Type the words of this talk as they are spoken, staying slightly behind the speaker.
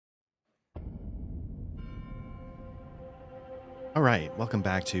All right, welcome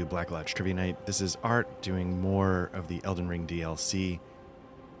back to Black Lodge Trivia Night. This is Art doing more of the Elden Ring DLC.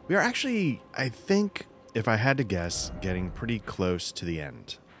 We are actually, I think, if I had to guess, getting pretty close to the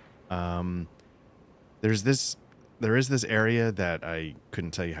end. Um, there is this area that I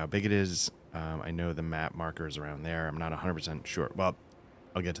couldn't tell you how big it is. I know the map marker is around there. I'm not 100% sure. Well,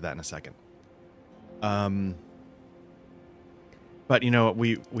 I'll get to that in a second. But, you know,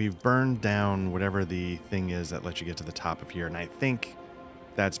 we've burned down whatever the thing is that lets you get to the top of here, and I think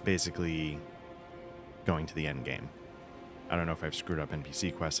that's basically going to the end game. I don't know if I've screwed up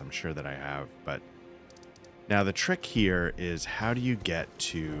NPC quests. I'm sure that I have, but now the trick here is how do you get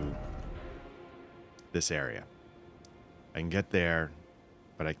to this area? I can get there,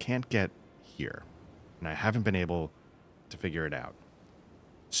 but I can't get here, and I haven't been able to figure it out.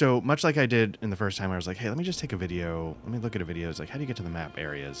 So much like I did in the first time, I was like, hey, let me just take a video. Let me look at a video. It's like, how do you get to the map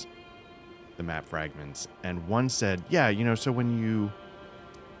areas, the map fragments? And one said, yeah, you know, so when you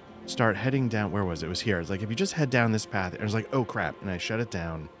start heading down, where was it? It was here. It's like, if you just head down this path, and I was like, oh crap. And I shut it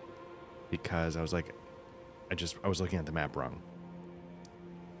down because I was like, I was looking at the map wrong.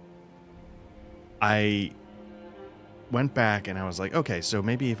 I went back and I was like, okay, so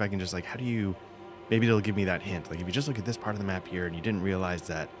maybe if I can just like, maybe it'll give me that hint. Like if you just look at this part of the map here and you didn't realize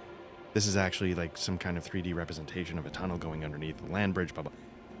that this is actually like some kind of 3D representation of a tunnel going underneath the land bridge, blah, blah.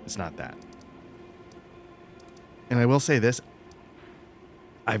 It's not that. And I will say this,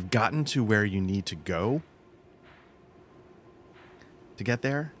 I've gotten to where you need to go to get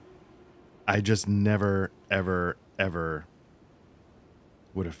there. I just never, ever, ever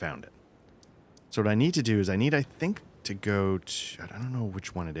would have found it. So what I need to do is I think, to go to, I don't know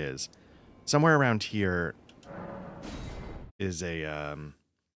which one it is. Somewhere around here is a,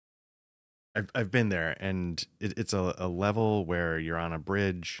 I've been there, and it's a level where you're on a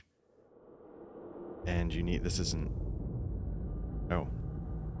bridge, and you need, this isn't, oh.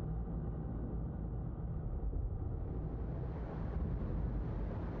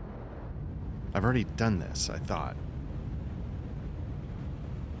 I've already done this, I thought.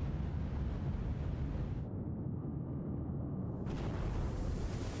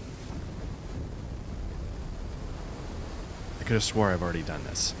 I could have swore I've already done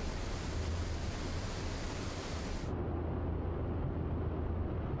this.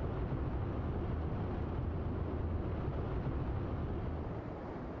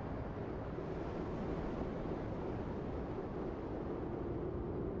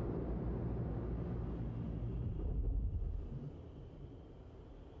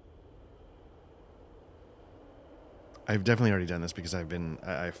 I've definitely already done this because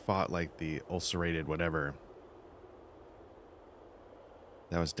I fought like the ulcerated whatever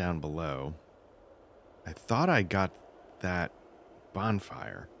that was down below. I thought I got that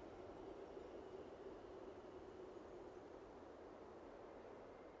bonfire.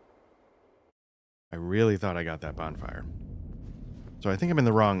 I really thought I got that bonfire. So I think I'm in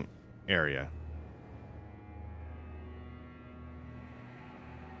the wrong area.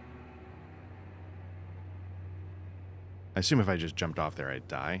 I assume if I just jumped off there, I'd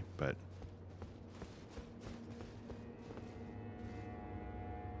die, but...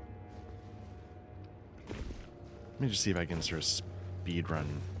 Let me just see if I can sort of speed run.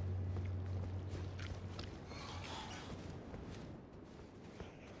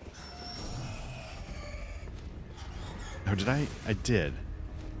 Oh, did I? I did.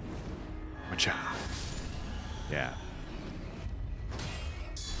 Wacha. Yeah.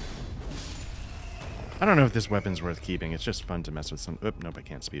 I don't know if this weapon's worth keeping. It's just fun to mess with some... Oop, nope, I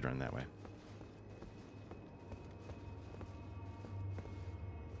can't speedrun that way.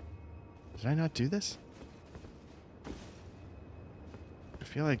 Did I not do this? I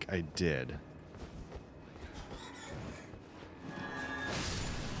feel like I did.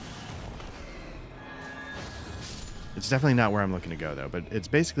 It's definitely not where I'm looking to go, though. But it's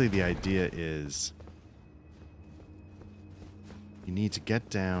basically the idea is... You need to get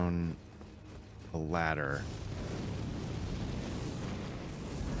down... a ladder.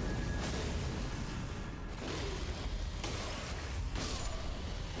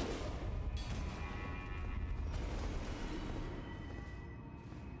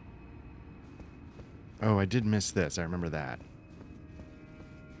 Oh, I did miss this. I remember that.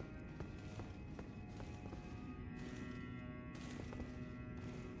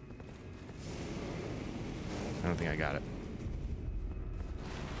 I don't think I got it.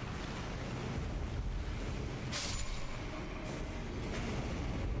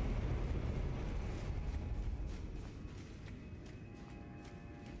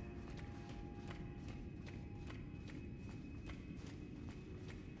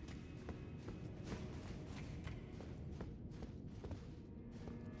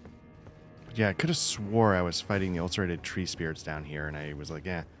 Yeah, I could have swore I was fighting the ulcerated tree spirits down here, and I was like,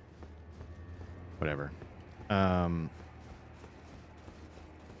 yeah, whatever. I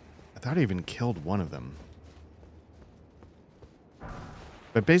thought I even killed one of them.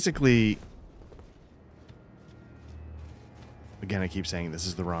 But basically, again, I keep saying this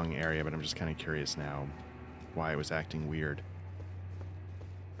is the wrong area, but I'm just kind of curious now why it was acting weird.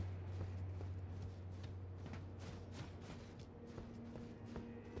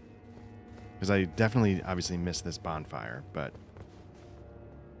 Because I definitely, obviously, missed this bonfire, but...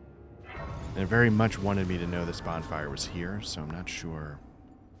 And it very much wanted me to know this bonfire was here, so I'm not sure...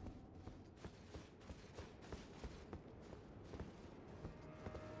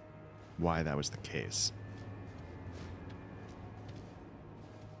 why that was the case.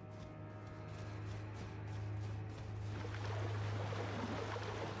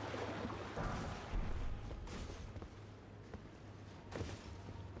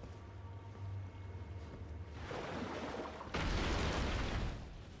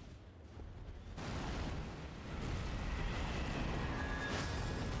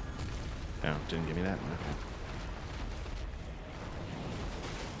 Oh, didn't give me that? Okay.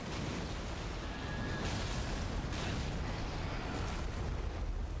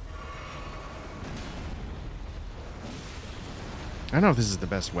 I don't know if this is the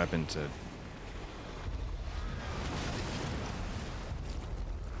best weapon to...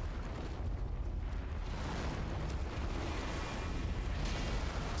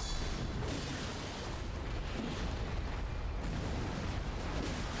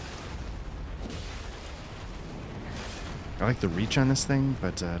 I like the reach on this thing,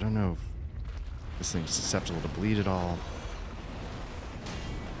 but I don't know if this thing's susceptible to bleed at all.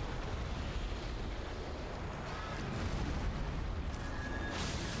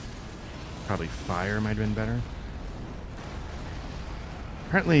 Probably fire might have been better.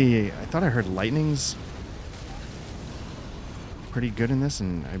 Apparently, I thought I heard lightning's pretty good in this,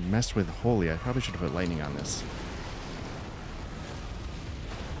 and I messed with holy. I probably should have put lightning on this.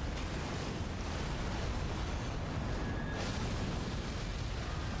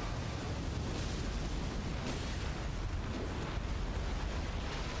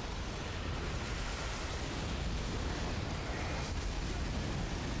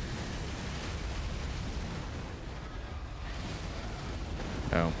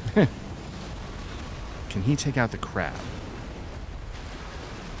 Oh. Can he take out the crab?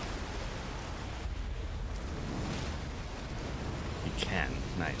 He can.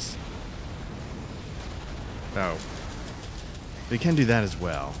 Nice. Oh. They can do that as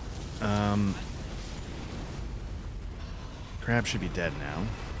well. Crab should be dead now.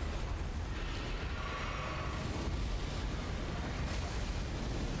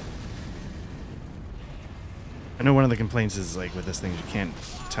 I know one of the complaints is, like, with this thing, you can't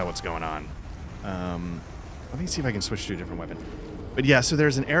tell what's going on. Let me see if I can switch to a different weapon. But yeah, so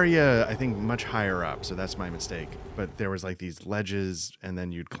there's an area, I think, much higher up, so that's my mistake. But there was, like, these ledges, and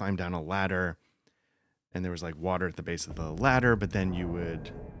then you'd climb down a ladder, and there was, like, water at the base of the ladder, but then you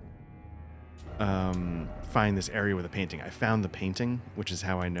would find this area with a painting. I found the painting, which is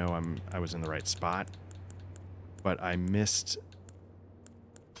how I know I was in the right spot. But I missed...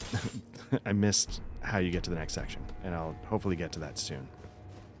 I missed how you get to the next section, and I'll hopefully get to that soon.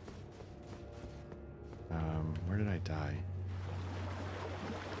 Where did I die?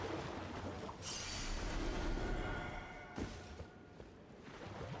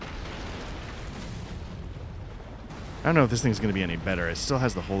 I don't know if this thing's going to be any better. It still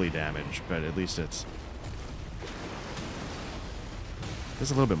has the holy damage, but at least it's...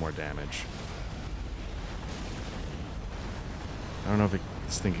 There's a little bit more damage. I don't know if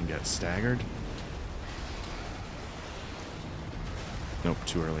this thing can get staggered. Nope,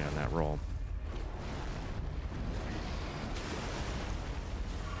 too early on that roll.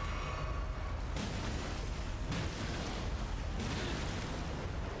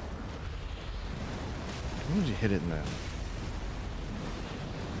 When did you hit it in the...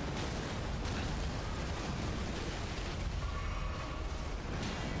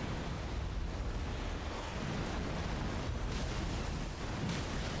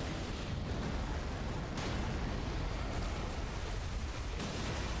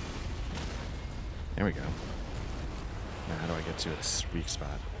 There we go. Now how do I get to its weak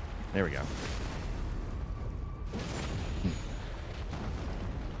spot? There we go.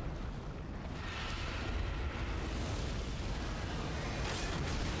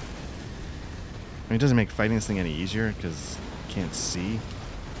 I mean, it doesn't make fighting this thing any easier because you can't see.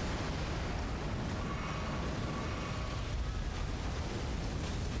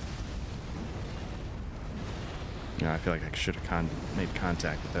 You know, I feel like I should have made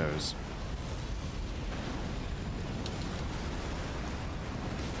contact with those.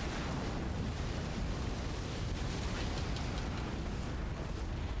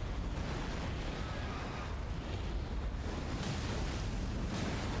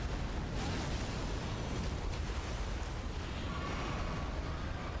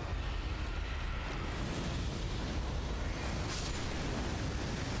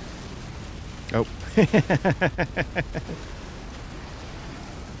 Oh.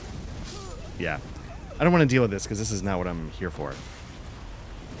 Yeah. I don't want to deal with this because this is not what I'm here for.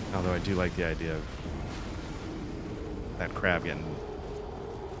 Although I do like the idea of that crab getting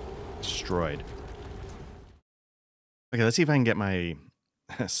destroyed. Okay, let's see if I can get my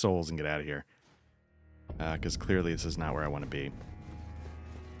souls and get out of here. Because clearly this is not where I want to be.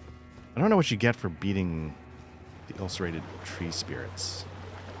 I don't know what you get for beating the ulcerated tree spirits.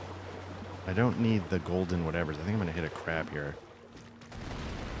 I don't need the golden whatevers. I think I'm going to hit a crab here.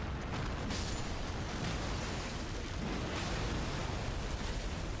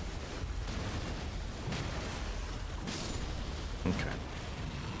 Okay.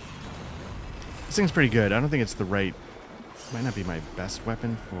 This thing's pretty good. I don't think it's the right... Might not be my best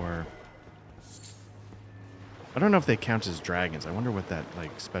weapon for... I don't know if they count as dragons. I wonder what that,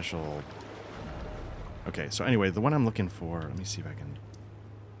 like, special... Okay, so anyway, the one I'm looking for... Let me see if I can...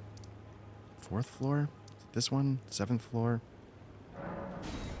 4th floor? This one? 7th floor?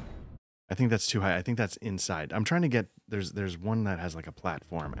 I think that's too high. I think that's inside. I'm trying to get... There's one that has, like, a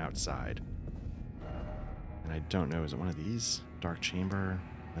platform outside. And I don't know. Is it one of these? Dark Chamber?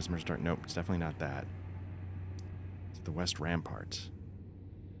 Mesmer's Dark... Nope, it's definitely not that. It's the West Rampart.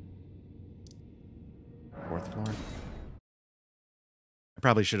 4th floor? I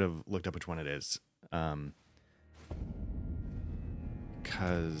probably should have looked up which one it is.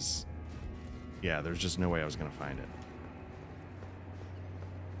 Because... Yeah, there's just no way I was going to find it.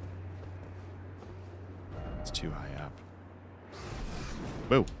 It's too high up.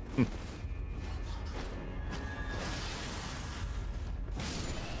 Whoa.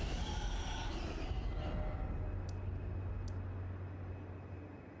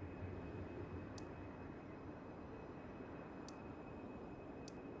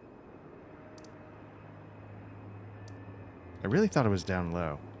 I really thought it was down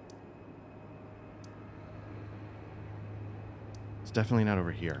low. It's definitely not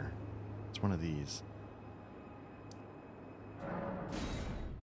over here. It's one of these.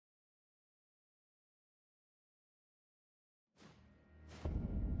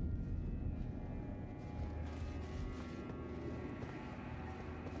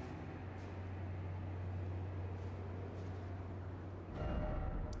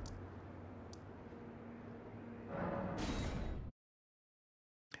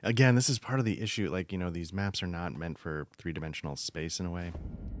 Again, this is part of the issue. Like, you know, these maps are not meant for three-dimensional space in a way.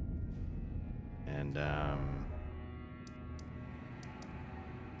 And, I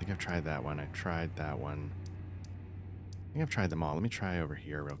think I've tried that one. I tried that one. I think I've tried them all. Let me try over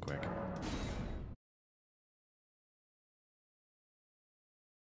here real quick.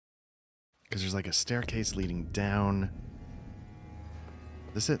 Because there's like a staircase leading down.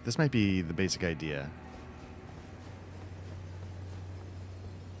 This might be the basic idea.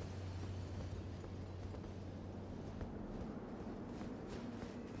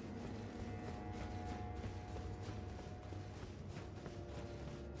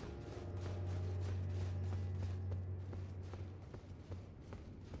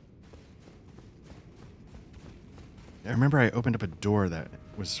 I remember I opened up a door that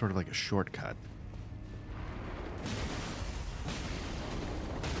was sort of like a shortcut.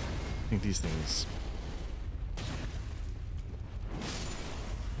 I think these things...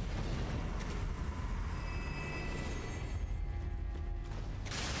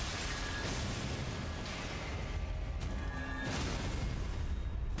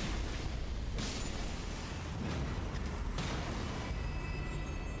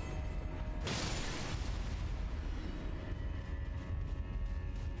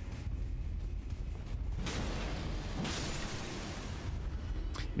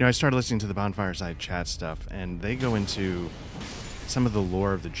 You know, I started listening to the Bonfireside Chat stuff, and they go into some of the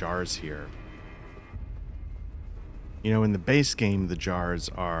lore of the jars here. You know, in the base game, the jars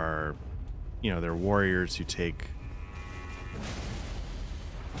are, you know, they're warriors who take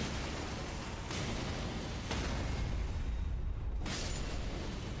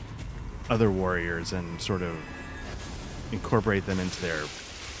other warriors and sort of incorporate them into their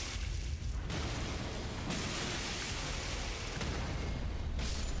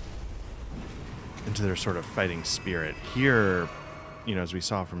sort of fighting spirit. Here, you know, as we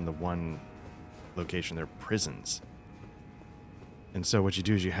saw from the one location, they're prisons. And so what you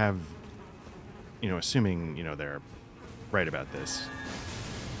do is you have, you know, assuming, you know, they're right about this.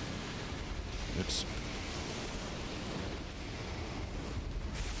 Oops.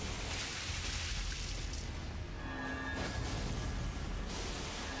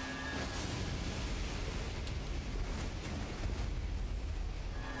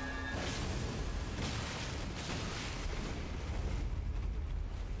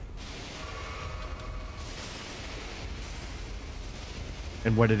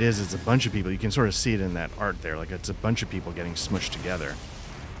 And what it is a bunch of people. You can sort of see it in that art there. Like, it's a bunch of people getting smushed together.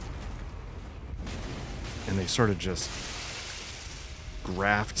 And they sort of just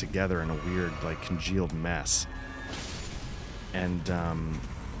graft together in a weird, like, congealed mess. And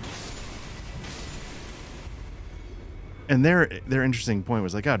their interesting point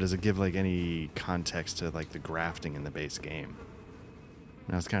was like, oh, does it give, like, any context to, like, the grafting in the base game?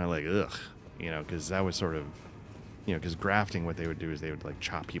 And I was kind of like, ugh, you know, because that was sort of, you know, because grafting, what they would do is they would, like,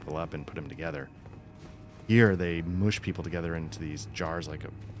 chop people up and put them together. Here, they mush people together into these jars like a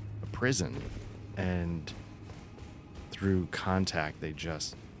prison, and through contact, they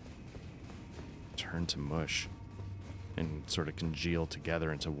just turn to mush and sort of congeal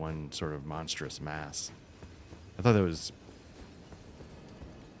together into one sort of monstrous mass. I thought that was...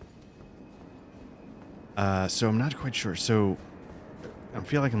 so I'm not quite sure. So I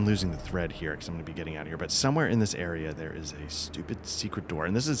feel like I'm losing the thread here because I'm going to be getting out of here. But somewhere in this area, there is a stupid secret door.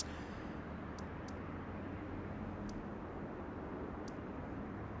 And this is...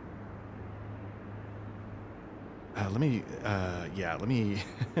 let me...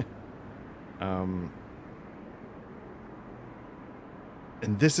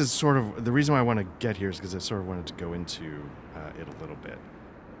 and this is sort of... The reason why I want to get here is because I sort of wanted to go into it a little bit.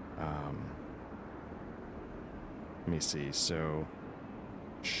 Let me see. So...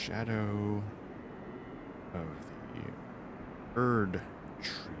 Shadow of the Erdtree.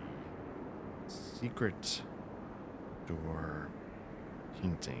 Secret door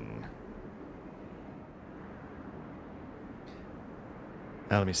hinting.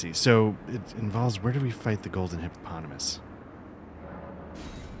 Let me see. So it involves, where do we fight the golden hippopotamus?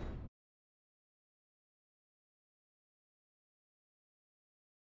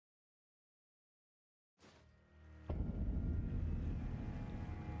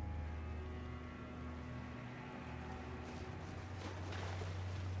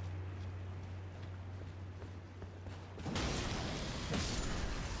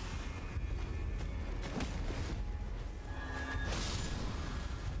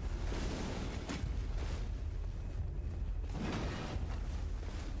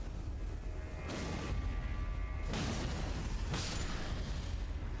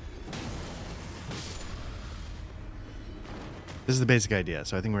 This is the basic idea,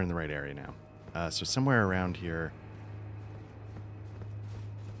 so I think we're in the right area now. So somewhere around here,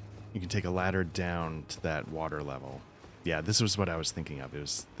 you can take a ladder down to that water level. Yeah, this was what I was thinking of. It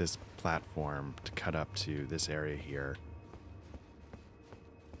was this platform to cut up to this area here.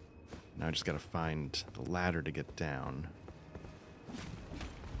 Now I just got to find the ladder to get down.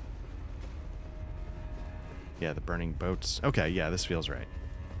 Yeah, the burning boats. Okay, yeah, this feels right.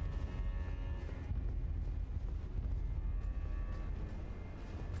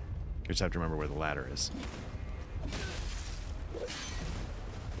 You just have to remember where the ladder is.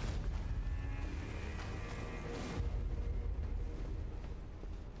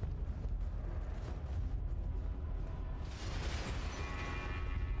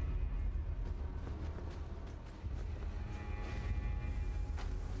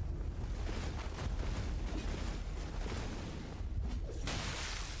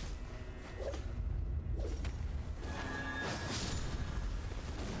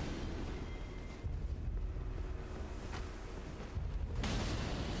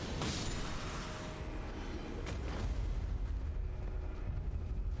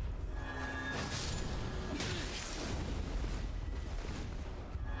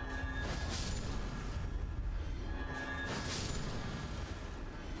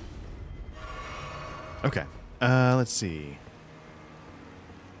 Okay, let's see.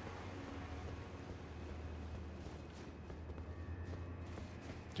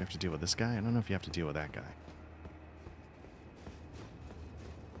 Do you have to deal with this guy? I don't know if you have to deal with that guy.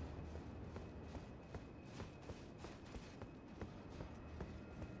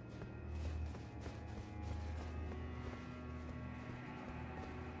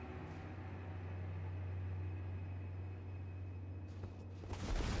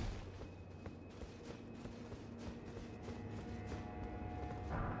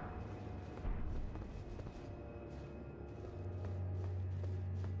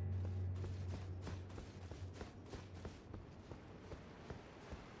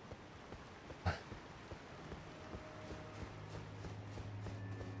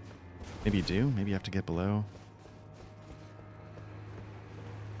 Maybe you do. Maybe you have to get below.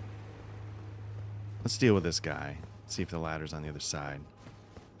 Let's deal with this guy. See if the ladder's on the other side.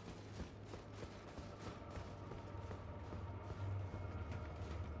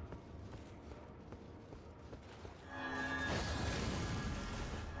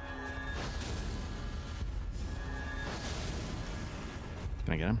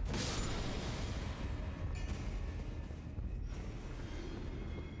 Can I get him?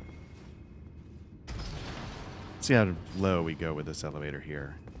 Let's see how low we go with this elevator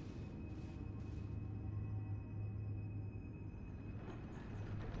here.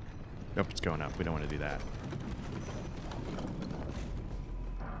 Nope, it's going up. We don't want to do that.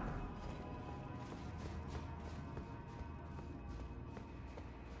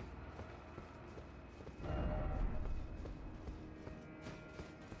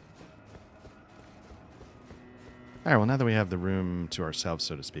 All right, well, now that we have the room to ourselves,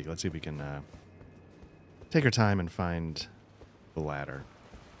 so to speak, let's see if we can take our time and find the ladder.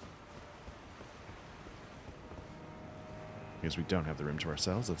 Because we don't have the room to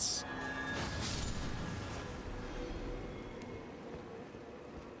ourselves, let's...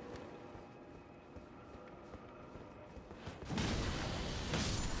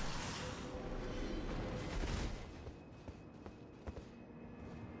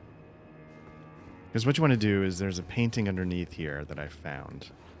 Because what you want to do is there's a painting underneath here that I found.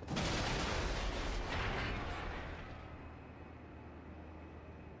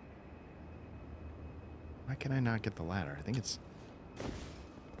 Why can I not get the ladder? I think it's...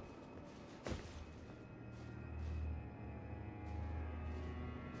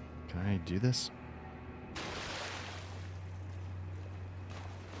 Can I do this?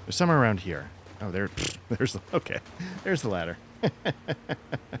 There's somewhere around here. Oh, there's the... Okay. There's the ladder.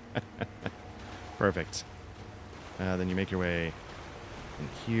 Perfect. Then you make your way in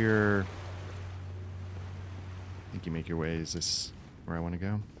here. I think you make your way. Is this where I want to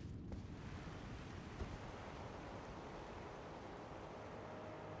go?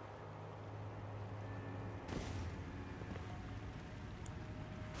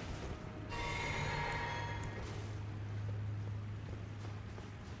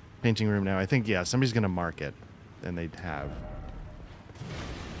 Painting room now. I think, yeah, somebody's going to mark it. And they'd have.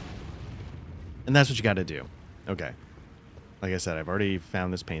 And that's what you got to do. Okay. Like I said, I've already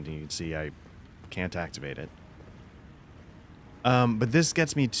found this painting. You can see I can't activate it. But this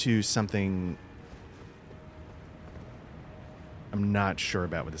gets me to something I'm not sure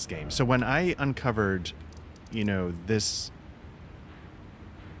about with this game. So when I uncovered, you know, this,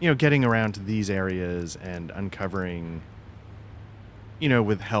 you know, getting around to these areas and uncovering, you know,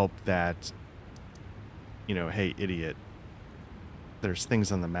 with help that, you know, hey, idiot, there's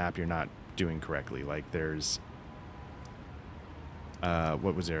things on the map you're not doing correctly. Like there's,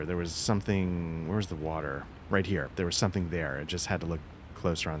 what was there? There was something, where's the water? Right here. There was something there. It just had to look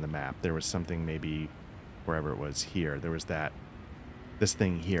closer on the map. There was something maybe wherever it was here. There was this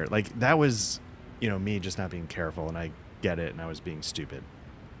thing here. Like that was, you know, me just not being careful, and I get it, and I was being stupid.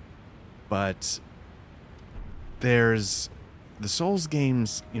 But there's, the Souls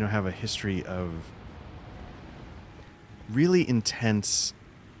games, you know, have a history of really intense,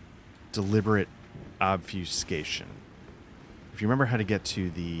 deliberate obfuscation. If you remember how to get to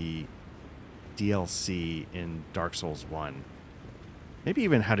the DLC in Dark Souls 1, maybe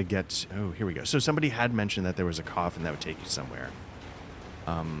even how to get... Oh, here we go. So somebody had mentioned that there was a coffin that would take you somewhere.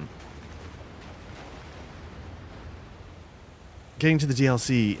 Getting to the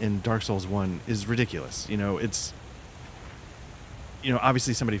DLC in Dark Souls 1 is ridiculous. You know, it's... You know,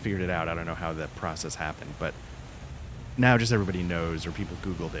 obviously somebody figured it out. I don't know how that process happened, but now just everybody knows, or people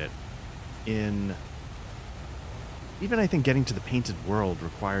Googled it. Even I think getting to the Painted World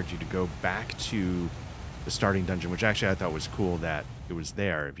required you to go back to the starting dungeon, which actually I thought was cool that it was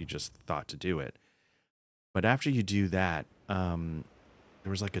there if you just thought to do it. But after you do that, there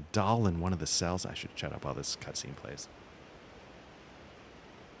was like a doll in one of the cells. I should shut up while this cutscene plays.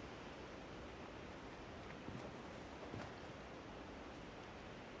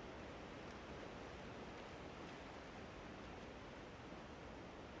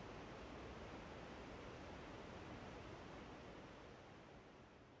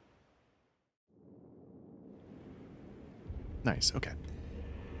 Nice, okay.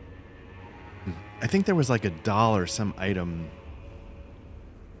 I think there was like a doll or some item.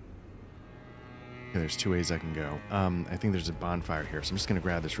 Okay, there's two ways I can go. I think there's a bonfire here, so I'm just going to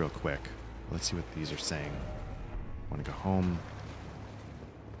grab this real quick. Let's see what these are saying. I want to go home.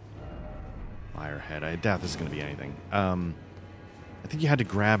 Firehead. I doubt this is going to be anything. I think you had to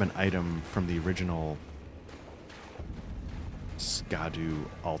grab an item from the original Skadu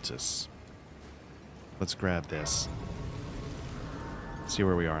Altus. Let's grab this. See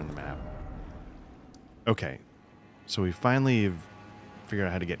where we are on the map. Okay, so we finally have figured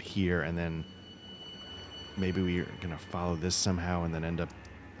out how to get here, and then maybe we're gonna follow this somehow and then end up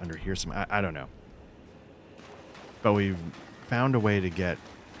under here I don't know. But we've found a way to get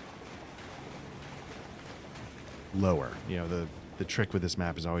lower. You know, the the trick with this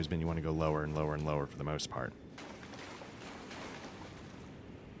map has always been you want to go lower and lower and lower for the most part.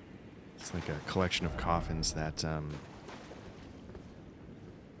 It's like a collection of coffins that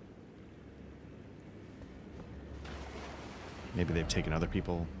maybe they've taken other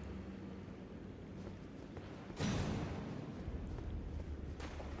people. I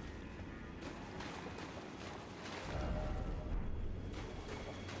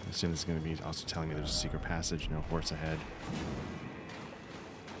assume this is going to be also telling me there's a secret passage, no horse ahead.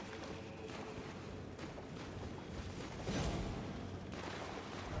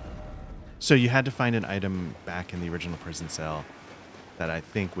 So you had to find an item back in the original prison cell that I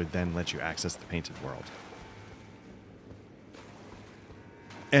think would then let you access the painted world.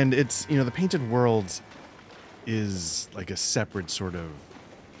 And it's, you know, the painted world is like a separate sort of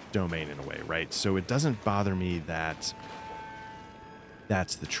domain in a way, right? So it doesn't bother me that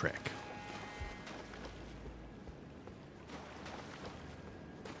that's the trick.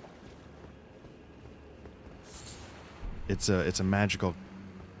 It's a magical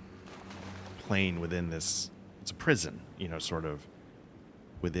plane within this. It's a prison, you know, sort of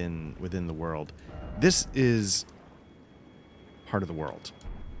within the world. This is part of the world.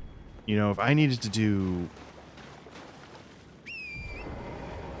 You know, if I needed to do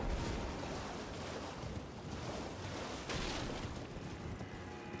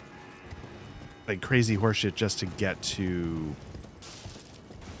like crazy horseshit just to get to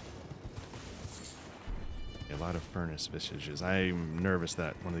a lot of furnace vestiges. I'm nervous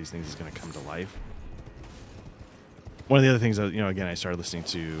that one of these things is going to come to life. One of the other things, you know, again, I started listening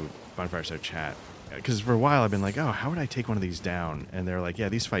to Bonfireside Chat because for a while I've been like, oh, how would I take one of these down? And they're like, yeah,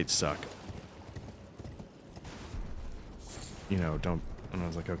 these fights suck. You know, don't. And I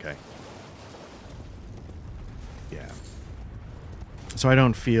was like, okay. Yeah. So I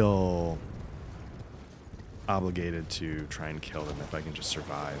don't feel obligated to try and kill them if I can just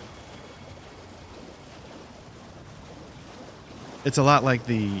survive. It's a lot like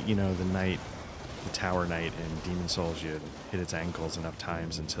the, you know, the knight, the tower knight in Demon Souls. You hit its ankles enough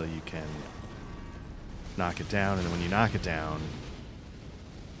times until you can knock it down, and then when you knock it down,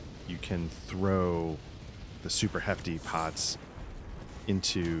 you can throw the super hefty pots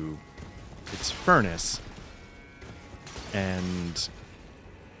into its furnace, and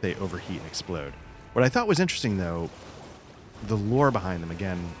they overheat and explode. What I thought was interesting, though, the lore behind them,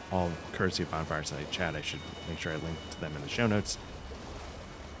 again, all courtesy of Bonfireside Chat, I should make sure I link to them in the show notes,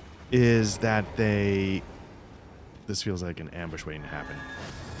 is that this feels like an ambush waiting to happen.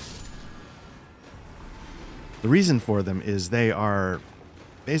 The reason for them is they are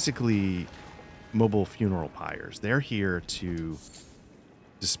basically mobile funeral pyres. They're here to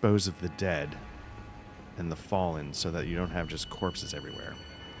dispose of the dead and the fallen so that you don't have just corpses everywhere.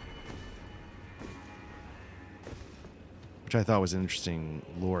 Which I thought was an interesting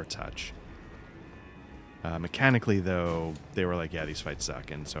lore touch. Mechanically, though, they were like, yeah, these fights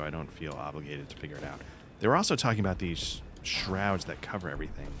suck, and so I don't feel obligated to figure it out. They were also talking about these shrouds that cover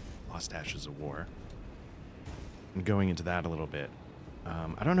everything. Lost Ashes of War. And going into that a little bit.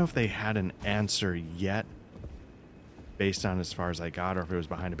 I don't know if they had an answer yet, based on as far as I got, or if it was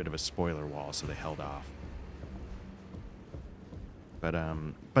behind a bit of a spoiler wall, so they held off.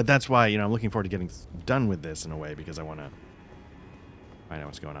 But that's why, you know, I'm looking forward to getting done with this in a way, because I want to find out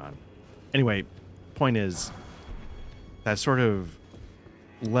what's going on. Anyway, point is, that sort of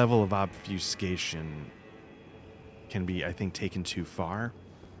level of obfuscation can be, I think, taken too far.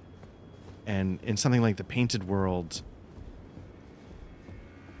 And in something like the painted world,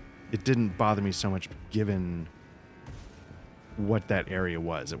 it didn't bother me so much given what that area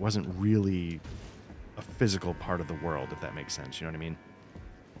was. It wasn't really a physical part of the world, if that makes sense. You know what I mean?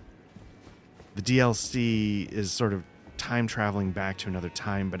 The DLC is sort of time traveling back to another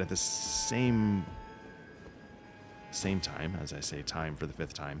time, but at the same time, as I say time for the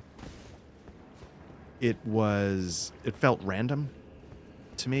fifth time, it felt random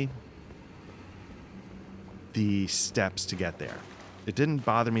to me, the steps to get there. It didn't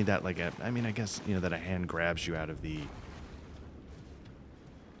bother me that, like, I mean, I guess, you know, that a hand grabs you out of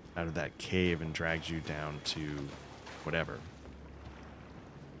that cave and drags you down to whatever.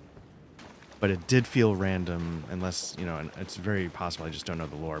 But it did feel random, unless, you know, and it's very possible I just don't know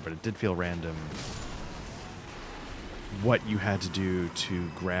the lore, but it did feel random what you had to do to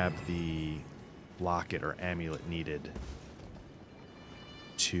grab the locket or amulet needed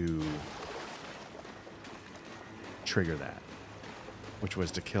to trigger that, which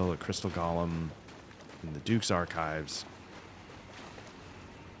was to kill a crystal golem in the Duke's archives.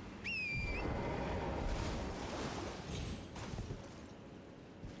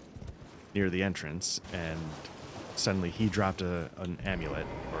 Near the entrance, and suddenly he dropped an amulet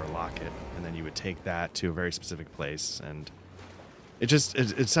or a locket, and then you would take that to a very specific place, and it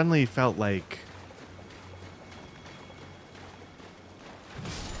suddenly felt like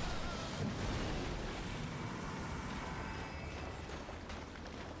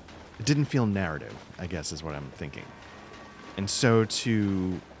it didn't feel narrative, I guess is what I'm thinking. And so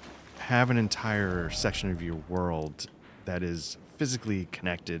to have an entire section of your world that is physically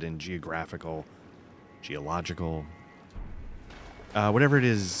connected and geological, whatever it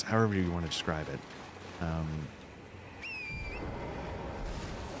is, however you want to describe it,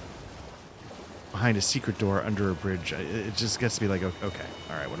 behind a secret door under a bridge, it just gets to be like, okay,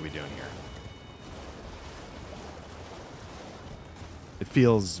 all right, what are we doing here? It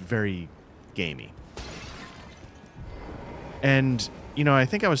feels very gamey. And, you know, I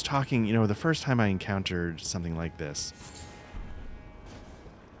think I was talking, you know, the first time I encountered something like this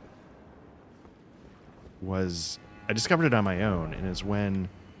was I discovered it on my own, and it's when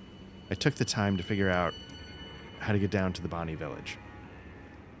I took the time to figure out how to get down to the Bonnie village.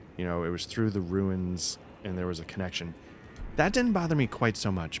 You know, it was through the ruins, and there was a connection. That didn't bother me quite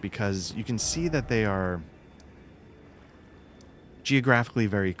so much because you can see that they are geographically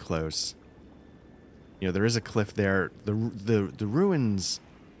very close. You know, there is a cliff there. The ruins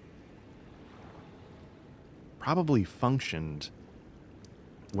probably functioned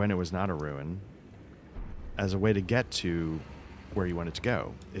when it was not a ruin as a way to get to where you wanted to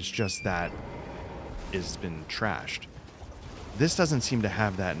go. It's just that it's been trashed. This doesn't seem to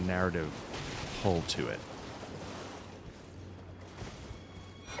have that narrative pull to it.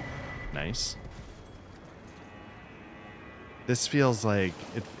 Nice. This feels like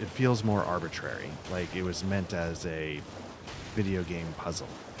it feels more arbitrary, like it was meant as a video game puzzle.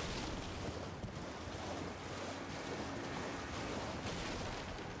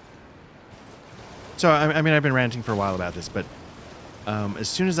 So, I mean, I've been ranting for a while about this, but as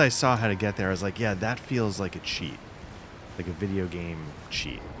soon as I saw how to get there, I was like, yeah, that feels like a cheat. Like a video game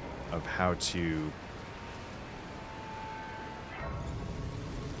cheat of how to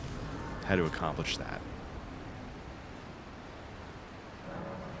accomplish that.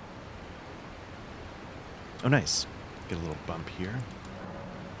 Oh, nice. Get a little bump here.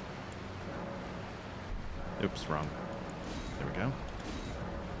 Oops, wrong. There we go.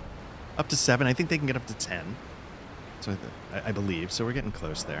 Up to 7. I think they can get up to 10. So I believe. So we're getting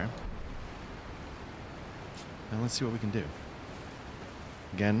close there. Now let's see what we can do.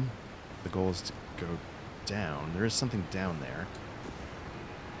 Again, the goal is to go down. There is something down there.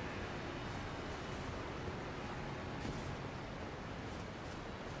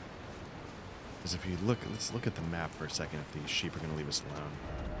 Because if you look, let's look at the map for a second if these sheep are going to leave us alone.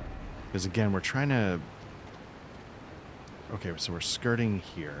 Because again, we're trying to... Okay, so we're skirting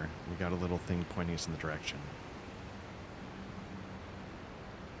here. We got a little thing pointing us in the direction.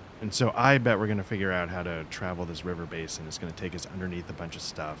 And so I bet we're going to figure out how to travel this river basin. It's going to take us underneath a bunch of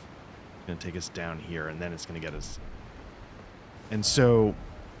stuff. It's going to take us down here, and then it's going to get us... And so...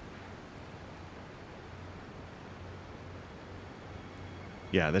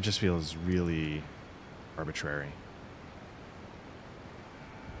 Yeah, that just feels really arbitrary.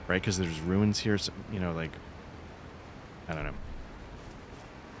 Right? Because there's ruins here, so, you know, like... I don't know.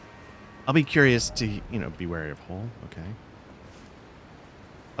 I'll be curious to, you know, be wary of hole. Okay.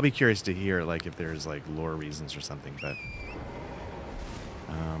 I'll be curious to hear, like, if there's, like, lore reasons or something, but...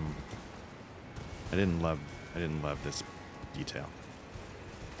 I didn't love this detail.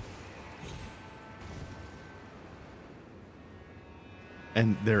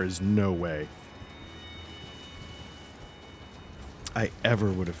 And there is no way I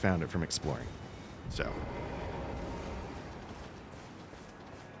ever would have found it from exploring. So...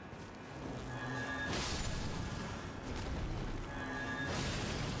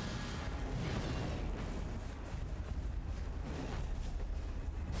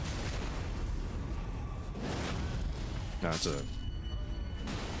 No, it's a...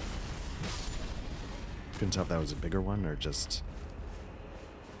 Couldn't tell if that was a bigger one or just...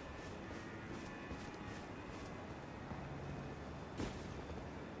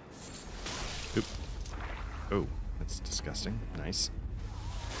 Oop. Oh, that's disgusting. Nice.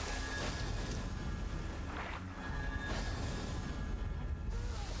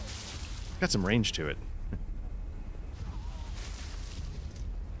 Got some range to it.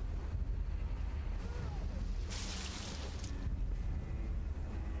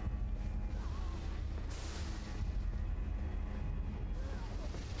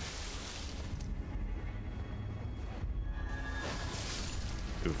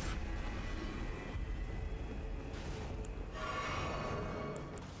 Oof.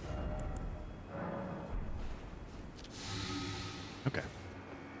 Okay.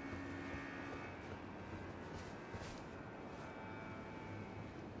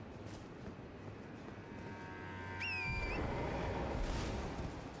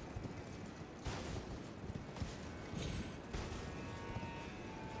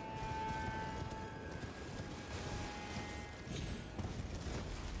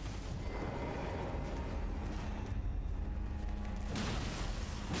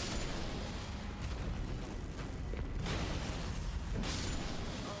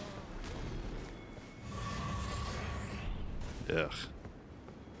 Ugh.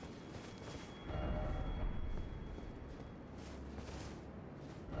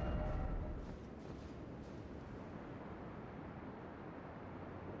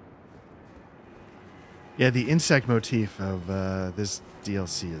 Yeah, the insect motif of this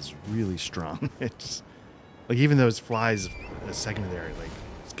DLC is really strong. It's like even those flies a second there, like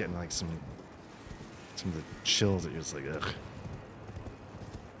it's getting like some of the chills that you're just like ugh.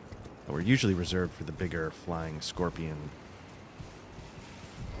 But we're usually reserved for the bigger flying scorpion.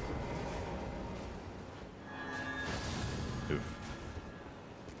 Oof.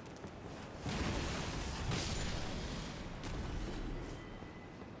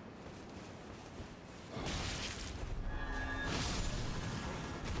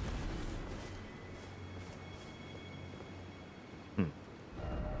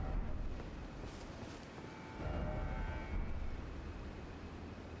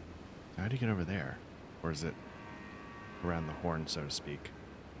 How do you get over there? Or is it around the horn, so to speak?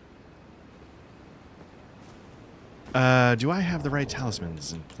 Do I have the right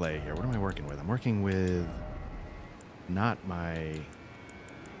talismans in play here? What am I working with? I'm working with not my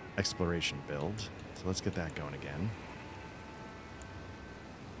exploration build. So let's get that going again.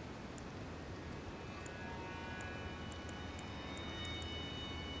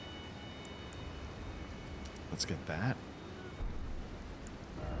 Let's get that.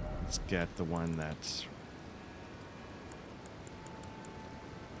 Let's get the one that's...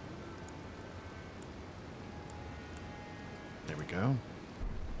 There we go.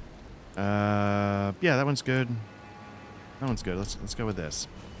 Yeah, that one's good. That one's good. Let's go with this.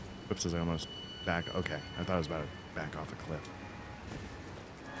 Whoops, I almost back. Okay, I thought I was about to back off a cliff.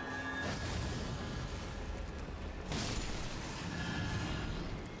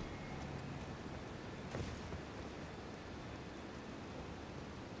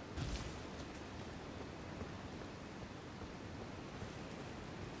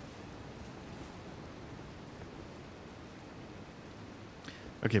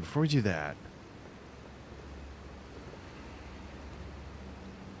 Okay, before we do that...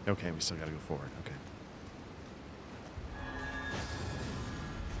 Okay, we still gotta go forward. Okay.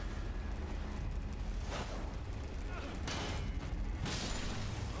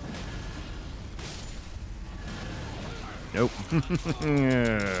 Nope.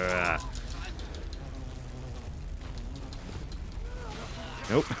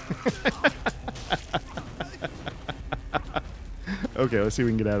 Nope. Okay, let's see if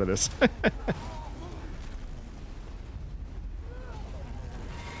we can get out of this.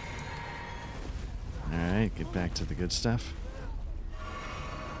 Alright, get back to the good stuff.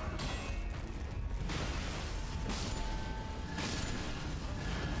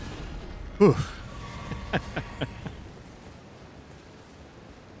 Whew.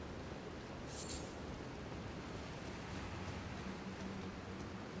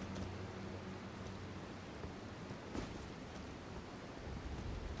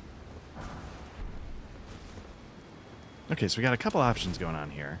 Okay, so we got a couple options going on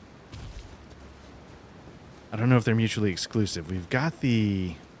here. I don't know if they're mutually exclusive. We've got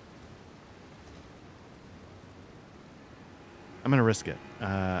the... I'm going to risk it.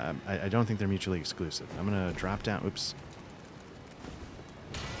 I don't think they're mutually exclusive. I'm going to drop down... Oops.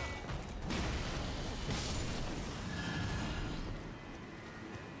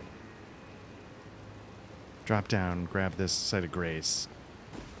 Drop down, grab this Site of Grace.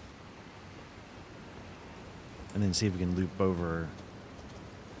 And then see if we can loop over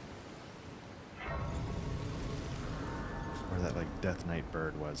where that like Death Knight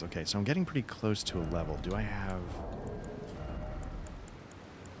bird was. Okay, so I'm getting pretty close to a level. Do I have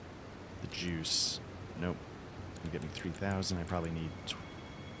the juice? Nope. You get me 3,000. I probably need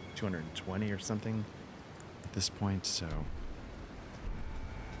 220 or something at this point. So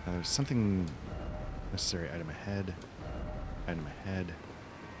there's something necessary. Item ahead. Item ahead.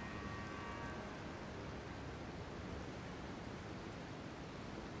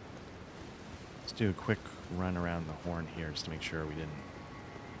 Let's do a quick run around the horn here just to make sure we didn't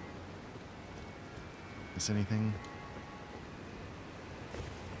miss anything.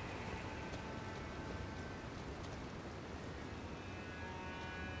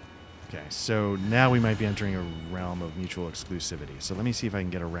 Okay, so now we might be entering a realm of mutual exclusivity. So let me see if I can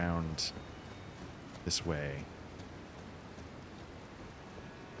get around this way.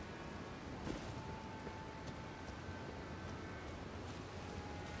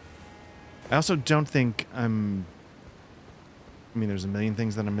 I also don't think I mean, there's a million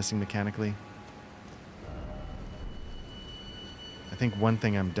things that I'm missing mechanically. I think one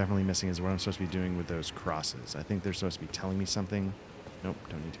thing I'm definitely missing is what I'm supposed to be doing with those crosses. I think they're supposed to be telling me something. Nope,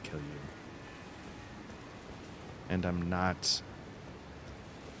 don't need to kill you. And I'm not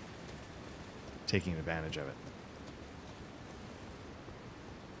taking advantage of it.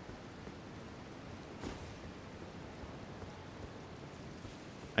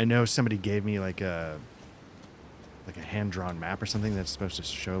 I know somebody gave me like a hand-drawn map or something that's supposed to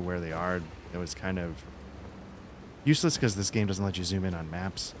show where they are. It was kind of useless because this game doesn't let you zoom in on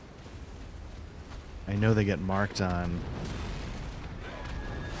maps. I know they get marked on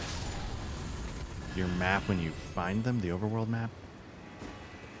your map when you find them, the overworld map.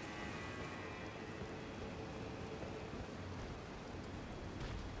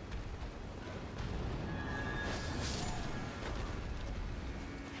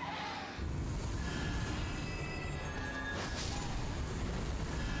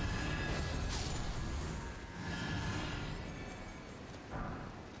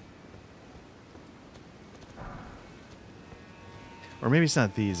 Or maybe it's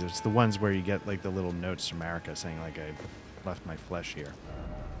not these, it's the ones where you get like the little notes from America saying like I left my flesh here.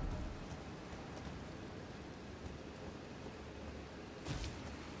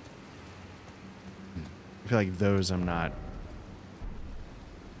 I feel like those I'm not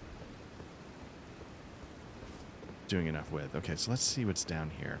doing enough with. Okay, so let's see what's down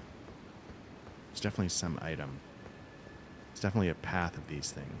here. There's definitely some item. It's definitely a path of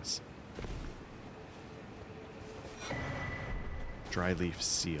these things. Dry leaf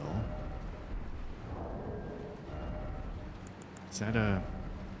seal. Is that a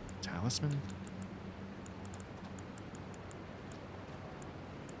talisman?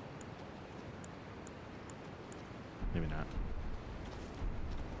 Maybe not.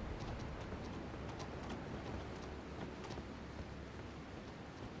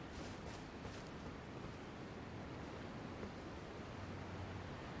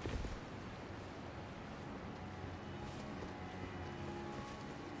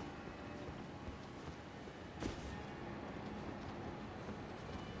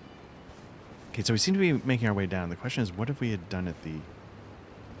 Okay, so we seem to be making our way down. The question is, what if we had done it the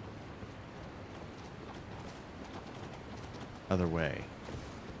other way?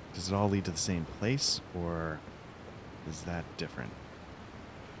 Does it all lead to the same place, or is that different?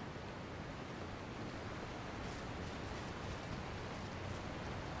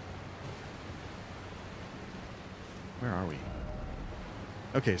 Where are we?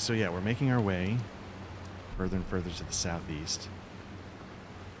 Okay, so yeah, we're making our way further and further to the southeast.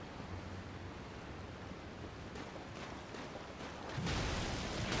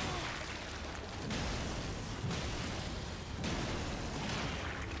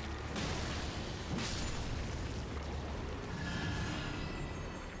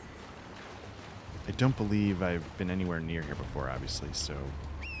 I don't believe I've been anywhere near here before, obviously, so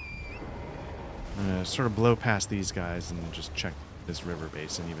I'm going to sort of blow past these guys and just check this river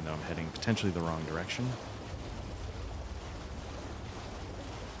basin, even though I'm heading potentially the wrong direction.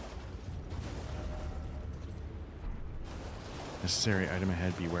 Necessary item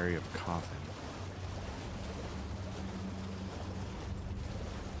ahead, be wary of coffin.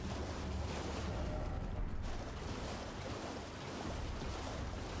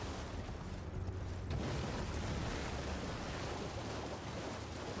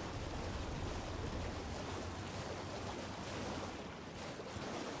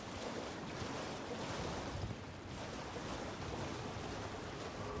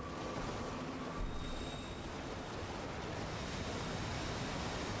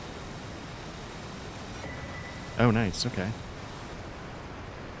 Oh, nice. Okay.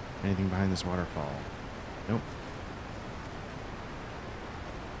 Anything behind this waterfall? Nope.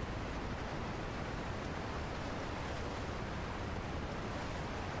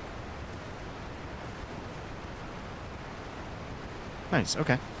 Nice.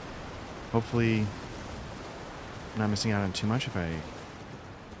 Okay. Hopefully, I'm not missing out on too much if I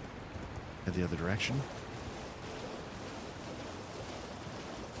head the other direction.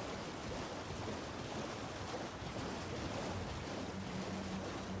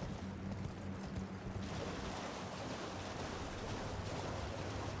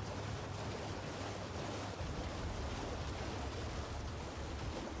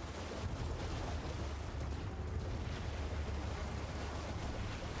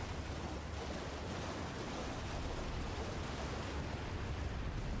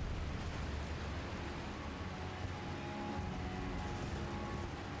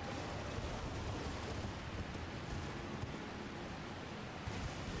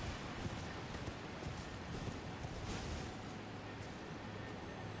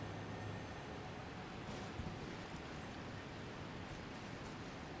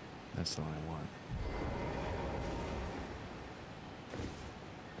 That's the one I want.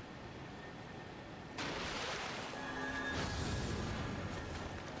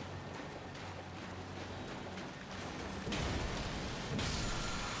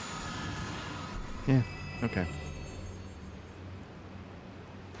 Yeah, okay.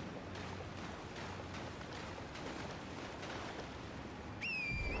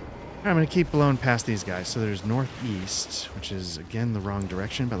 I'm going to keep blowing past these guys. So there's northeast, which is, again, the wrong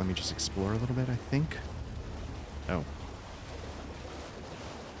direction, but let me just explore a little bit, I think. Oh.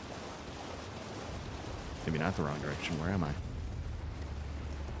 Maybe not the wrong direction. Where am I?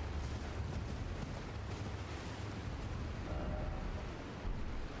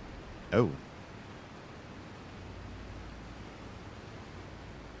 Oh.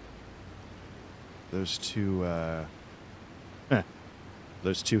 Those two,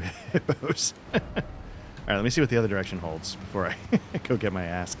 those two hippos. All right, let me see what the other direction holds before I go get my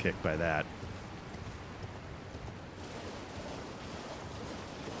ass kicked by that.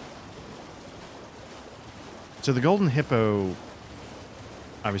 So the golden hippo,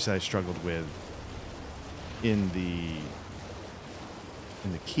 obviously I struggled with in the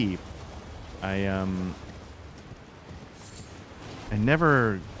keep. I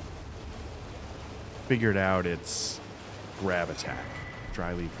never figured out its grab attack.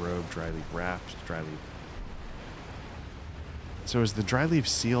 Dry leaf robe, dry leaf raft, dry leaf. So is the dry leaf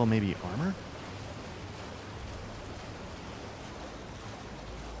seal maybe armor?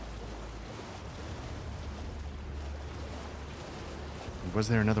 Was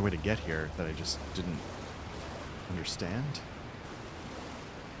there another way to get here that I just didn't understand?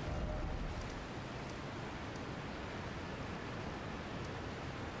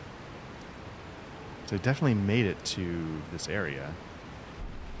 So I definitely made it to this area.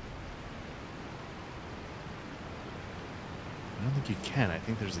 I don't think you can. I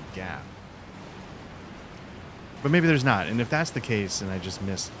think there's a gap. But maybe there's not. And if that's the case and I just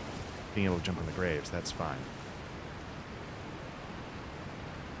missed being able to jump on the graves, that's fine.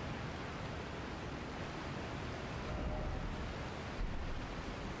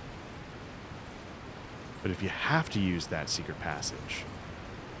 But if you have to use that secret passage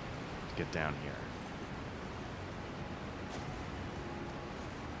to get down here,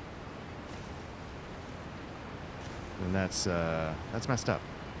 then that's messed up.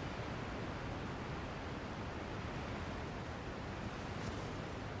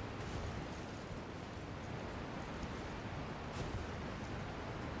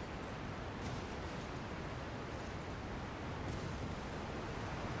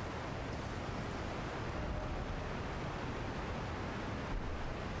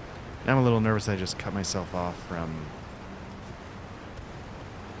 I'm a little nervous I just cut myself off from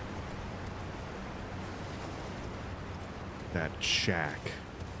that shack.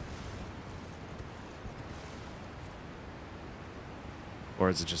 Or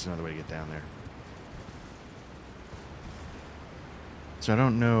is it just another way to get down there? So I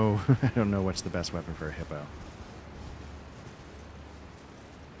don't know I don't know what's the best weapon for a hippo.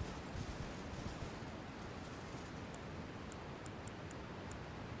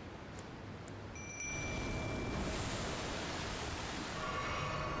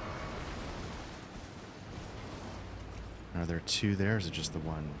 Are there two there, or is it just the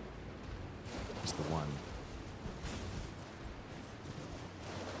one? Just the one.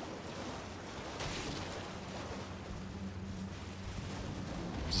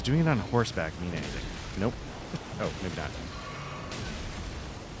 Does doing it on horseback mean anything? Nope. Oh, maybe not.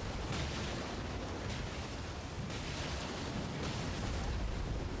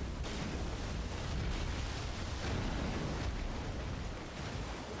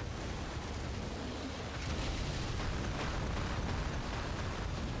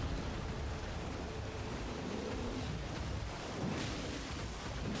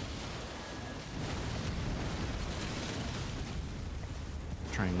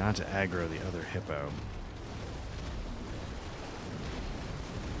 Trying not to aggro the other hippo.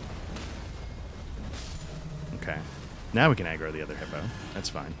 Okay. Now we can aggro the other hippo. That's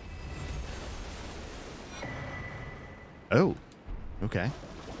fine. Oh. Okay.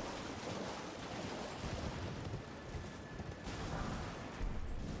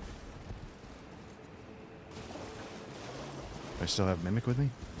 Do I still have Mimic with me?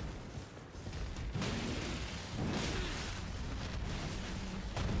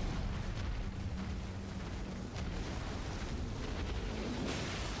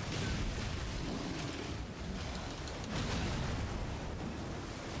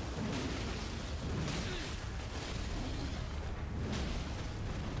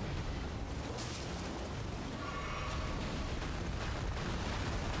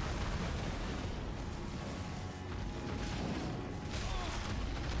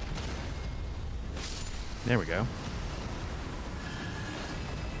 There we go.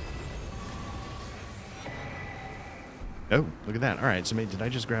 Oh, look at that. All right, so did I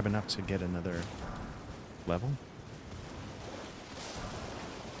just grab enough to get another level?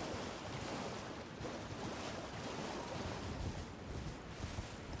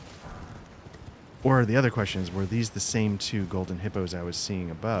 Or the other question is, were these the same 2 golden hippos I was seeing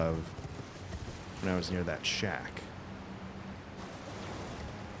above when I was near that shack?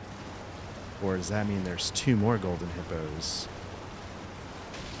 Or does that mean there's 2 more golden hippos?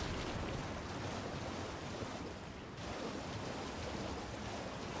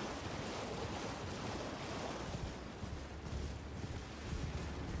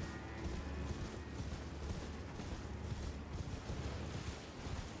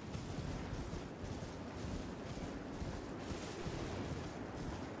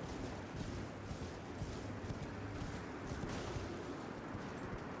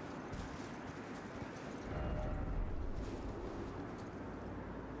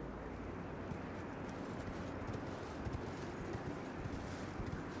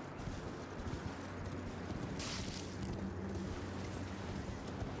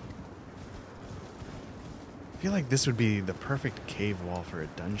 I feel like this would be the perfect cave wall for a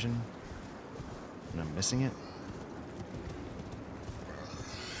dungeon, and I'm missing it.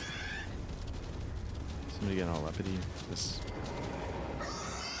 Somebody getting all uppity. This.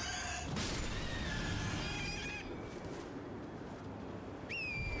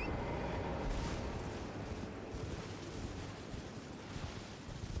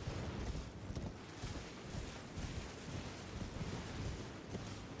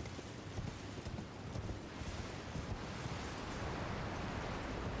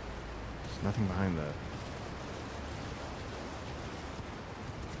 Nothing behind the...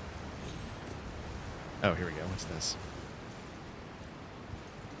 Oh, here we go. What's this?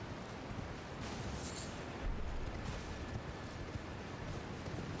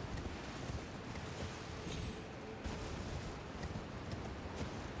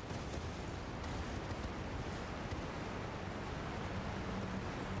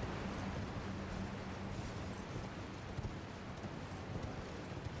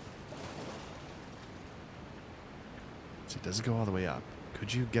 Does it go all the way up?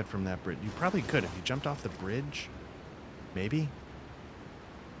 Could you get from that bridge? You probably could if you jumped off the bridge. Maybe?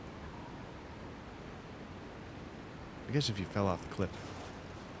 I guess if you fell off the cliff.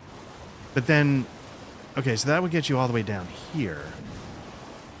 But then... Okay, so that would get you all the way down here.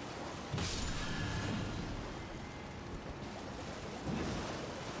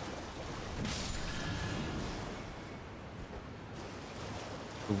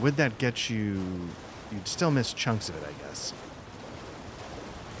 But would that get you... You'd still miss chunks of it, I guess.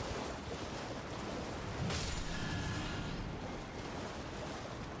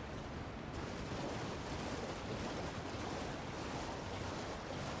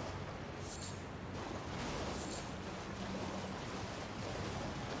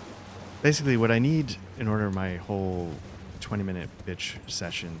 Basically, what I need in order my whole 20-minute bitch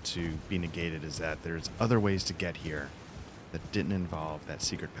session to be negated is that there's other ways to get here that didn't involve that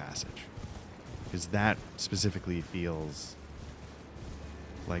secret passage. Because that specifically feels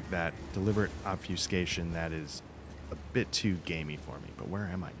like that deliberate obfuscation that is a bit too gamey for me. But where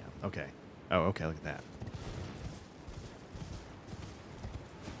am I now? Okay. Oh, okay, look at that.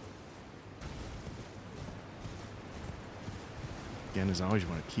 Again, as always, you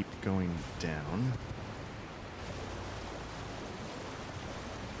want to keep going down.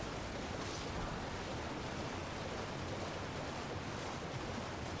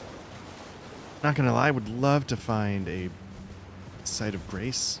 Not gonna lie, I would love to find a site of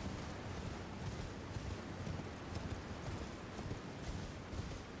grace.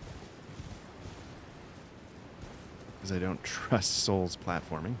 Because I don't trust Souls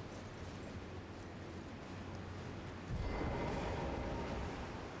platforming.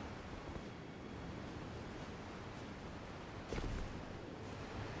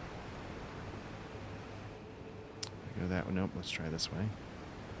 Go that one. Nope, let's try this way.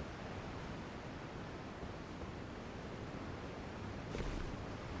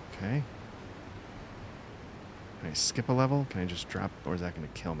 Okay. Can I skip a level? Can I just drop, or is that going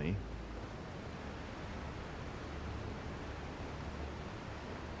to kill me?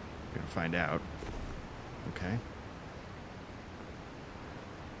 We're going to find out. Okay.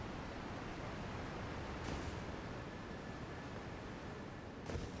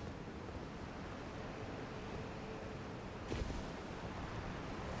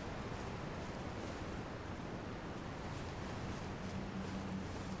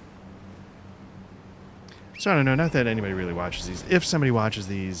 So I don't know, not that anybody really watches these. If somebody watches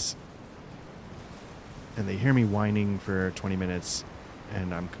these, and they hear me whining for 20 minutes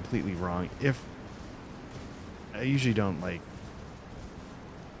and I'm completely wrong, if I usually don't like,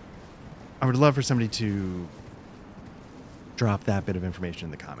 I would love for somebody to drop that bit of information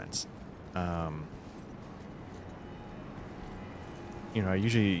in the comments. You know, I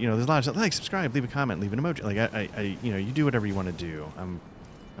usually, you know, there's a lot of stuff, like, subscribe, leave a comment, leave an emoji. Like, I you know, you do whatever you want to do. I'm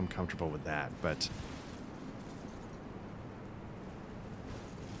comfortable with that, but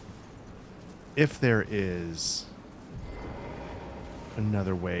if there is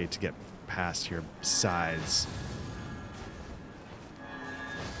another way to get past here besides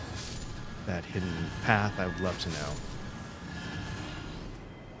that hidden path, I would love to know.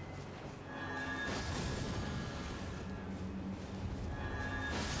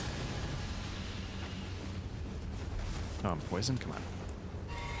 Oh, I'm poisoned? Come on.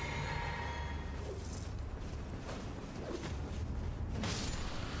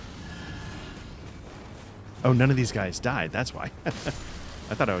 Oh, none of these guys died. That's why. I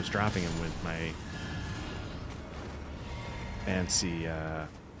thought I was dropping him with my fancy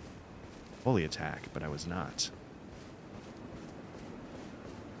holy attack, but I was not.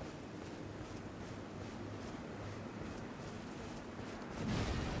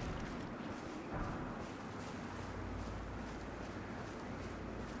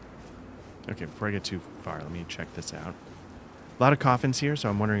 Okay, before I get too far, let me check this out. A lot of coffins here, so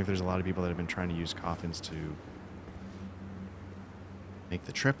I'm wondering if there's a lot of people that have been trying to use coffins to make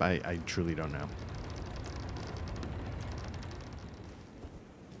the trip. I truly don't know.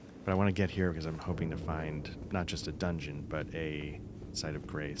 But I want to get here because I'm hoping to find not just a dungeon, but a site of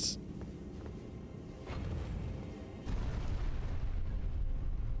grace.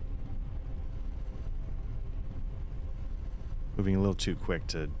 Moving a little too quick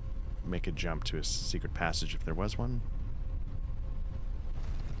to make a jump to a secret passage if there was one.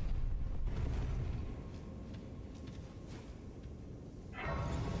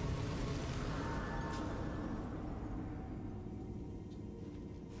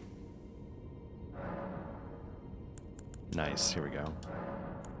 Nice, here we go.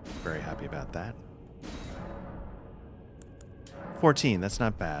 Very happy about that. 14, that's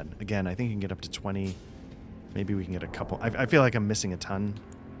not bad. Again, I think you can get up to 20. Maybe we can get a couple. I feel like I'm missing a ton.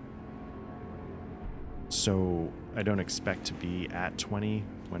 So I don't expect to be at 20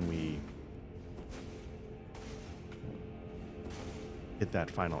 when we hit that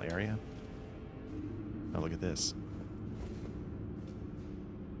final area. Oh, look at this.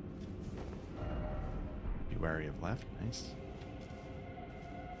 Be wary of left. Nice.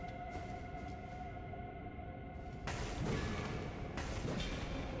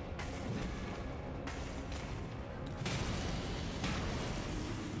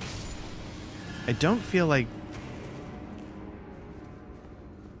 I don't feel like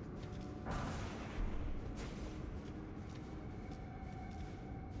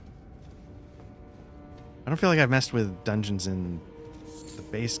I've messed with dungeons in the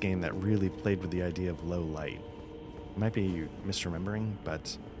base game that really played with the idea of low light. I might be misremembering,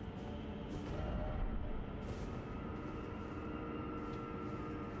 but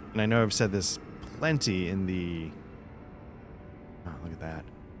and I know I've said this plenty in the oh, look at that.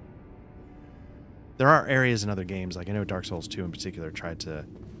 There are areas in other games, like I know Dark Souls 2 in particular tried to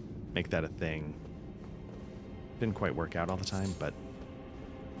make that a thing. Didn't quite work out all the time, but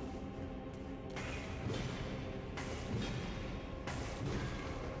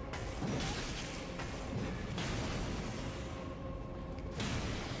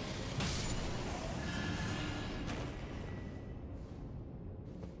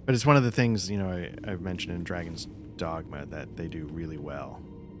it's one of the things, you know, I've mentioned in Dragon's Dogma that they do really well.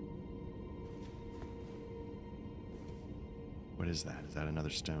 What is that? Is that another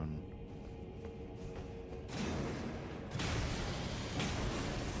stone?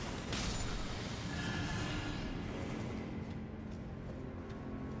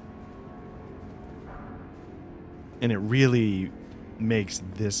 And it really makes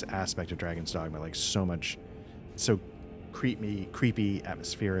this aspect of Dragon's Dogma like so much, so creepy,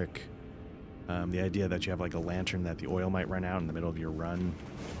 atmospheric. The idea that you have like a lantern that the oil might run out in the middle of your run.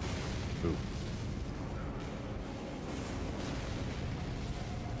 Ooh.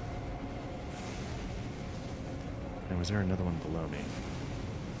 And was there another one below me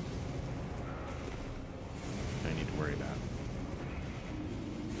I need to worry about?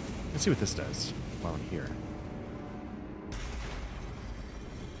 Let's see what this does while I'm here.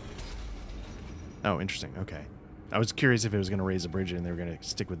 Oh, interesting. Okay. I was curious if it was going to raise a bridge and they were going to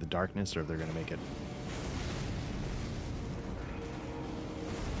stick with the darkness or if they're going to make it.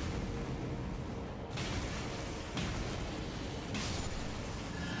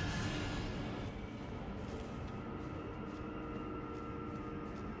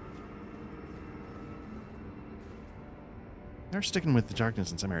 They're sticking with the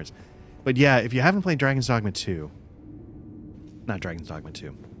darkness in some areas. But yeah, if you haven't played Dragon's Dogma 2, not Dragon's Dogma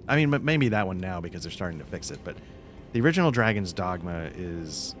 2. I mean, maybe that one now because they're starting to fix it, but the original Dragon's Dogma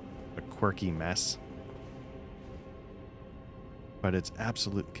is a quirky mess. But it's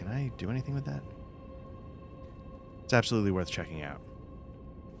absolute... Can I do anything with that? It's absolutely worth checking out.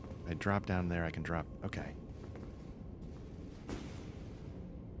 If I drop down there, I can drop... Okay.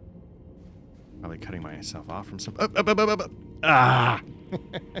 Probably cutting myself off from some... Ah! I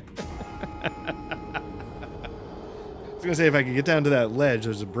was going to say, if I could get down to that ledge,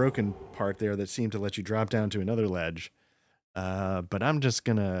 there's a broken part there that seemed to let you drop down to another ledge. But I'm just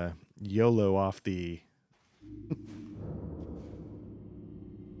going to YOLO off the...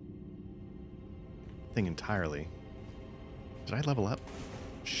 thing entirely. Did I level up?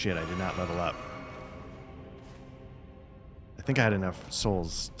 Shit, I did not level up. I think I had enough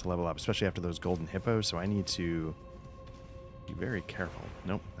souls to level up, especially after those golden hippos, so I need to be very careful.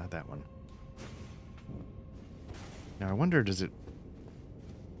 Nope, not that one. Now, I wonder, does it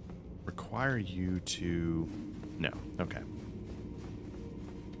require you to... No, okay.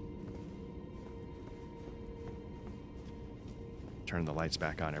 Turn the lights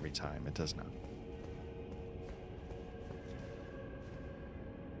back on every time. It does not.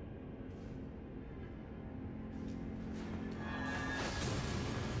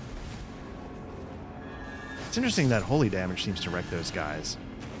 It's interesting that holy damage seems to wreck those guys.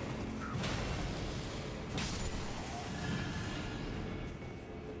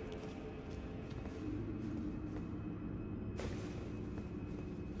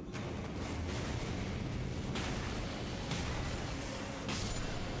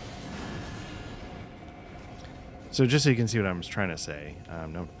 So just so you can see what I was trying to say.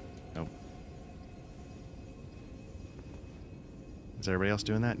 Nope. Nope. Is everybody else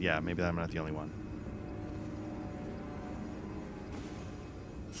doing that? Yeah, maybe I'm not the only one.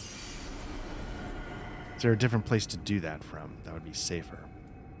 Is there a different place to do that from? That would be safer.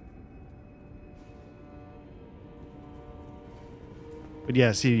 But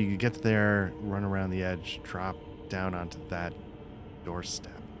yeah, see, you get there, run around the edge, drop down onto that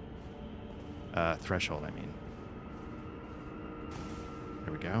doorstep. Threshold, I mean.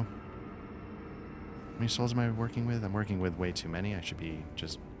 There we go. How many souls am I working with? I'm working with way too many. I should be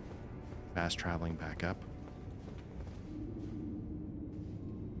just fast traveling back up.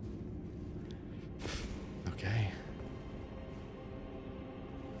 Okay.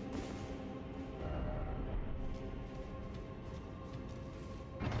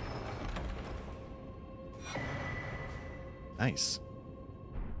 Nice.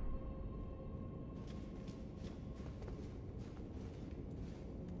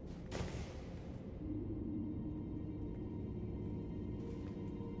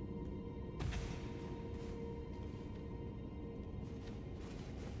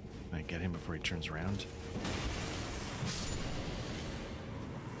 Can I get him before he turns around?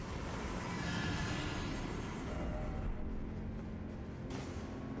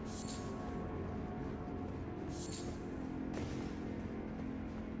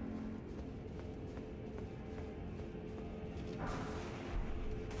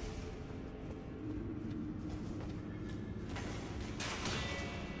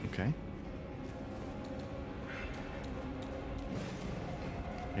 Okay.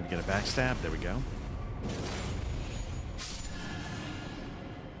 Maybe get a backstab. There we go.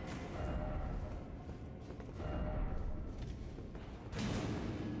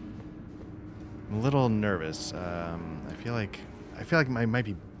 I'm a little nervous. I feel like I might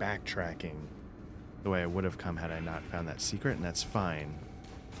be backtracking the way I would have come had I not found that secret, and that's fine.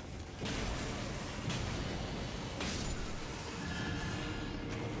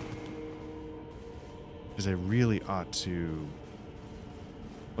 Because I really ought to...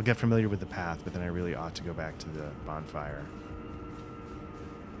 I'll get familiar with the path, but then I really ought to go back to the bonfire.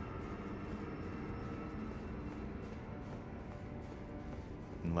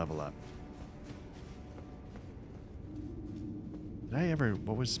 And level up. Did I ever...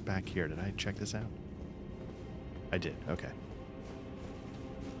 What was back here? Did I check this out? I did. Okay.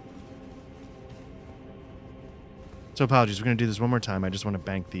 So apologies. We're going to do this one more time. I just want to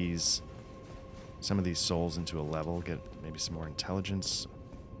bank these... some of these souls into a level. Get maybe some more intelligence.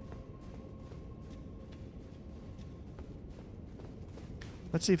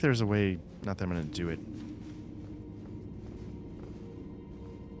 Let's see if there's a way... Not that I'm going to do it.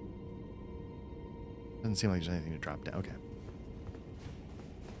 Doesn't seem like there's anything to drop down. Okay.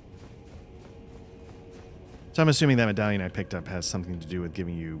 So I'm assuming that medallion I picked up has something to do with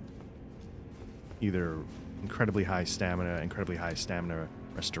giving you either incredibly high stamina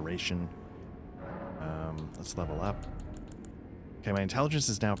restoration. Let's level up. Okay, my intelligence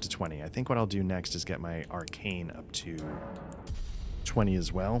is now up to 20. I think what I'll do next is get my arcane up to 20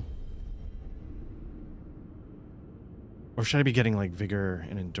 as well. Or should I be getting like vigor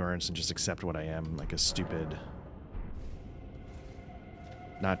and endurance and just accept what I am, like a stupid...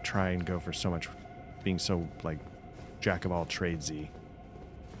 Not try and go for so much, being so like jack of all tradesy.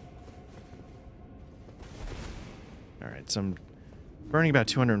 All right, so I'm burning about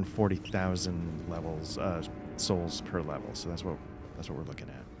 240,000 levels, souls per level. So that's what we're looking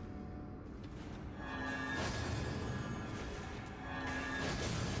at.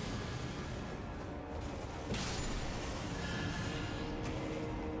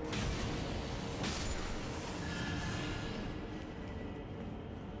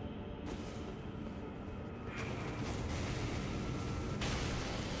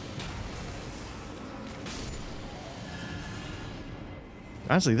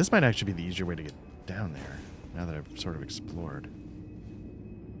 Honestly, this might actually be the easier way to get down there, now that I've sort of explored.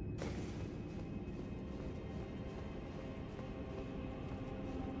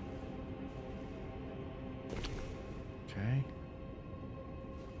 Okay.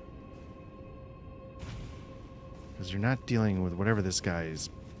 Because you're not dealing with whatever this guy's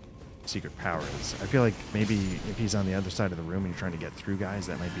secret power is. I feel like maybe if he's on the other side of the room and you're trying to get through guys,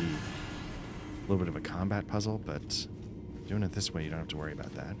 that might be a little bit of a combat puzzle, but... Doing it this way, you don't have to worry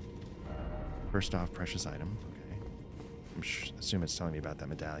about that. First off, precious item. Okay. Assume it's telling me about that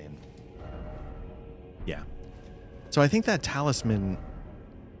medallion. Yeah. So I think that talisman...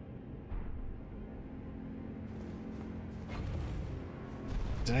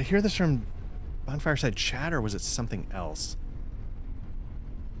 Did I hear this from Bonfireside Chat, or was it something else?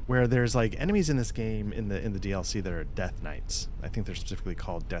 Where there's like enemies in this game, in the DLC, that are Death Knights. I think they're specifically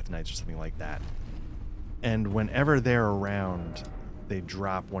called Death Knights or something like that. And whenever they're around, they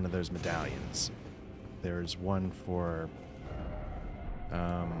drop one of those medallions. There's one for...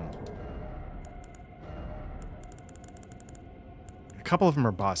 a couple of them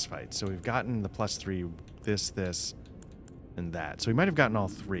are boss fights. So we've gotten the +3, this, and that. So we might have gotten all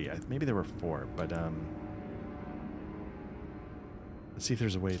 3. Maybe there were 4, but... let's see if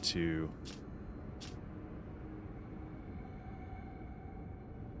there's a way to...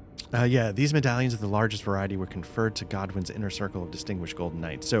 yeah, these medallions of the largest variety were conferred to Godwin's inner circle of distinguished golden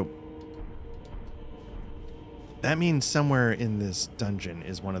knights. So that means somewhere in this dungeon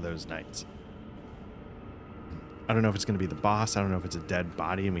is one of those knights. I don't know if it's going to be the boss. I don't know if it's a dead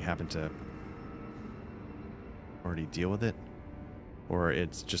body and we happen to already deal with it. Or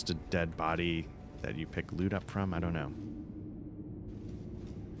it's just a dead body that you pick loot up from. I don't know.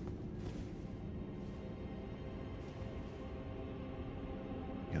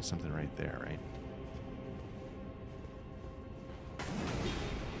 You got something right there, right?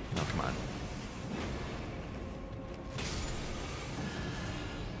 Oh, come on.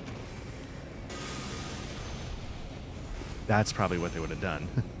 That's probably what they would have done.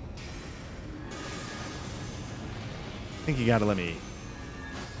 I think you gotta let me...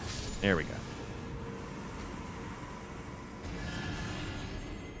 There we go.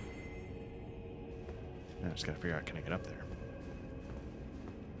 Now I just gotta figure out, can I get up there?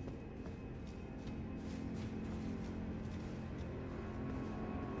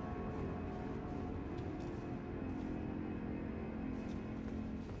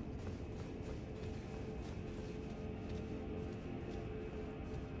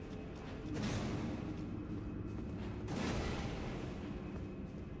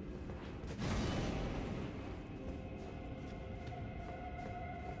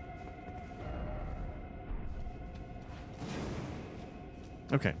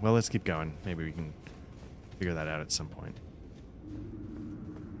 Okay, well, let's keep going. Maybe we can figure that out at some point.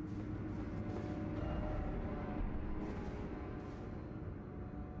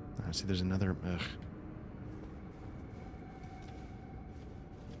 Oh, see, there's another... Ugh.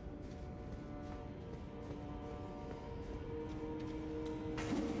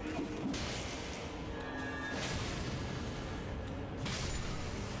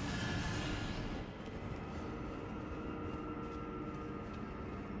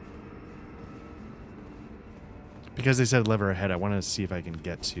 Because they said lever ahead, I want to see if I can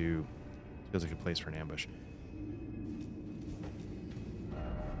get to... Feels like a place for an ambush.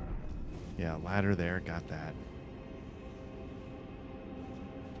 Yeah, ladder there, got that.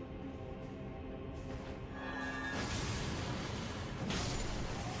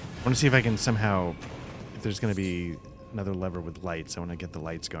 I want to see if I can somehow... If there's going to be another lever with lights, I want to get the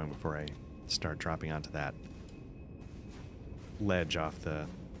lights going before I start dropping onto that ledge off the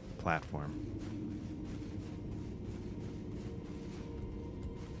platform.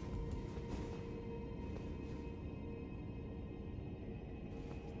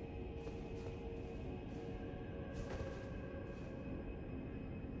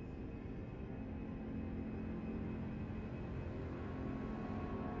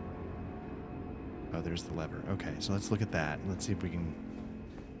 Oh, there's the lever. Okay, so let's look at that. Let's see if we can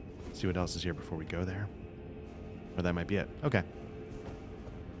see what else is here before we go there. Or that might be it. Okay.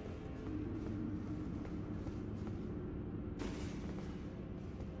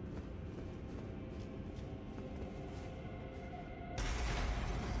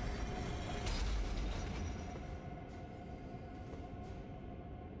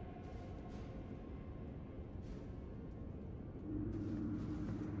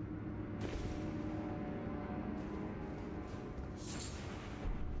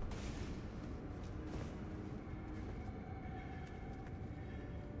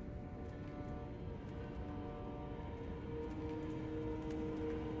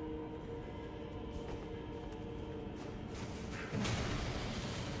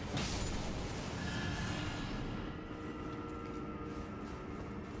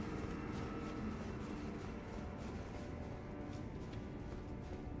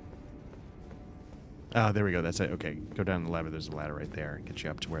 Oh, there we go. That's it. Okay, go down the ladder. There's a ladder right there. Get you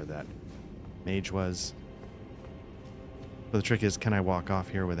up to where that mage was. So the trick is, can I walk off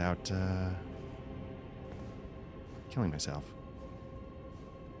here without killing myself?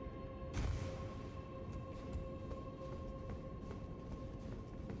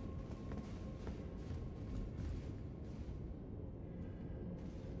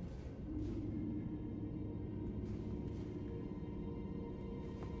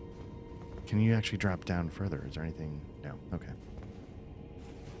 Can you actually drop down further? Is there anything? No. Okay.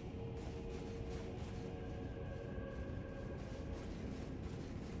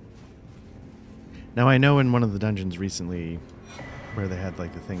 Now, I know in one of the dungeons recently where they had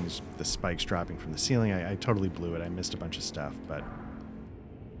like the things, the spikes dropping from the ceiling, I totally blew it. I missed a bunch of stuff, but I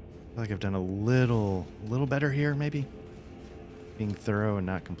feel like I've done a little better here, maybe? Being thorough and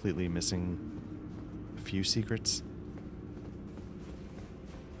not completely missing a few secrets.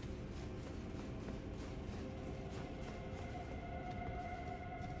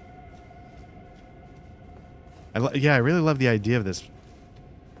 Yeah, I really love the idea of this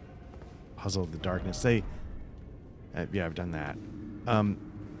puzzle of the darkness. They, yeah, I've done that.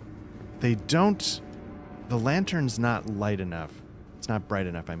 They don't, the lantern's not light enough. It's not bright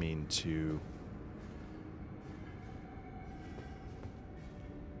enough, I mean, to...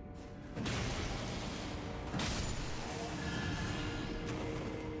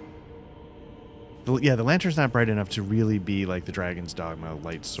 Yeah, the lantern's not bright enough to really be like the Dragon's Dogma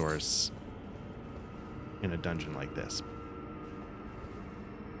light source in a dungeon like this.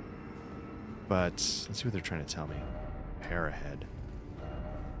 But let's see what they're trying to tell me. Pair ahead.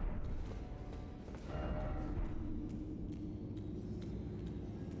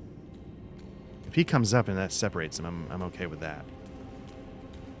 If he comes up and that separates him, I'm okay with that.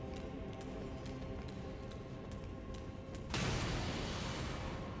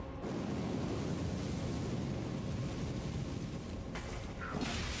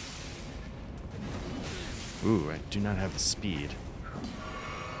 Ooh, I do not have the speed.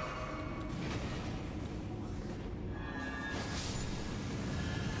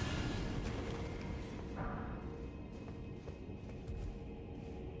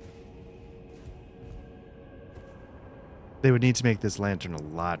 They would need to make this lantern a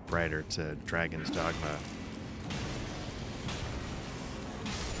lot brighter to Dragon's Dogma.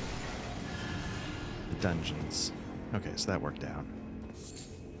 The dungeons. Okay, so that worked out.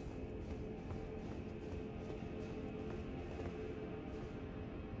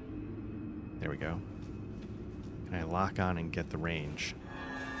 There we go. Can I lock on and get the range?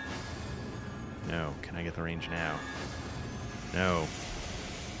 No. Can I get the range now? No.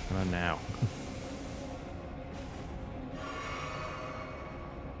 Come on now.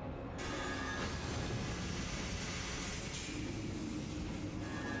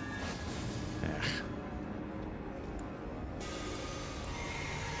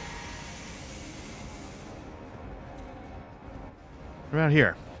 What about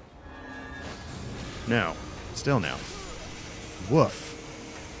here? No. Still no. Woof.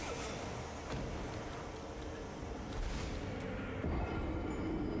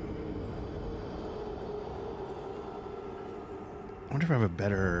 I wonder if I have a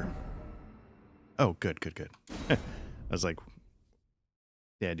better... Oh, good, good, good. I was like,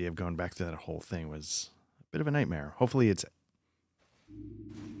 the idea of going back to that whole thing was a bit of a nightmare. Hopefully it's...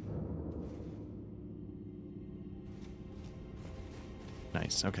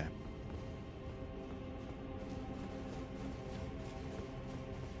 Nice, okay.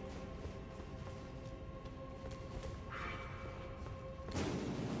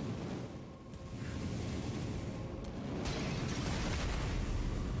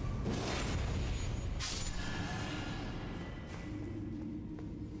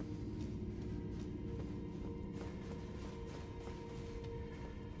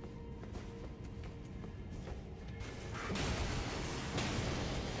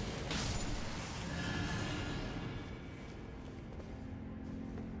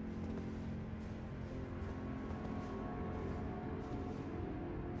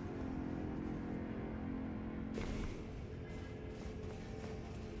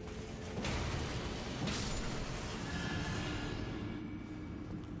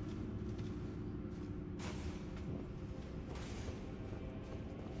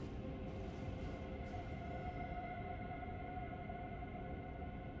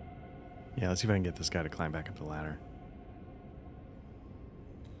 Yeah, let's see if I can get this guy to climb back up the ladder.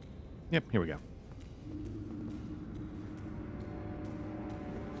 Yep, here we go.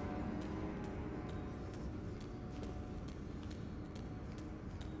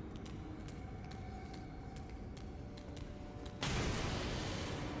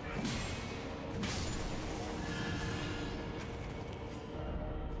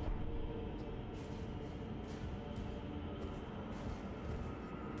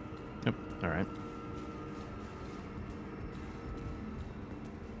 Yep, all right.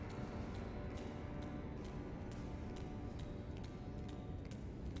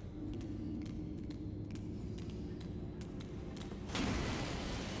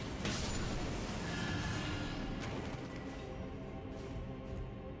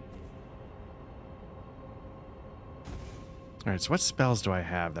 All right, so what spells do I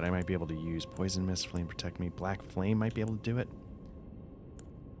have that I might be able to use? Poison Mist, Flame Protect Me, Black Flame might be able to do it.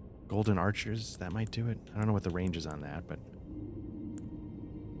 Golden Archers, that might do it. I don't know what the range is on that, but...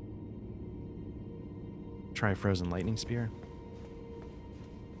 Try Frozen Lightning Spear.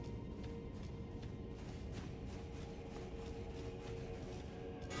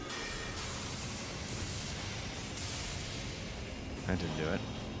 That didn't do it.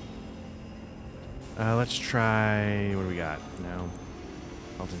 Let's try... What do we got? No.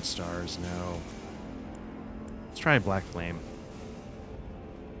 Elden Stars, no. Let's try Black Flame.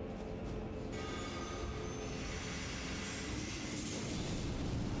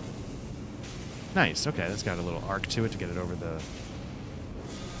 Nice, okay, that's got a little arc to it to get it over the...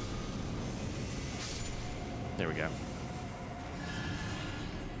 There we go.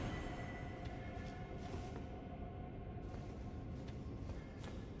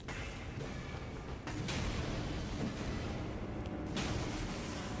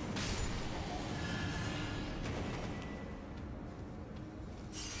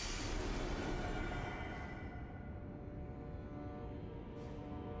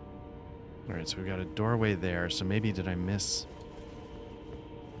 Alright, so we've got a doorway there, so maybe did I miss...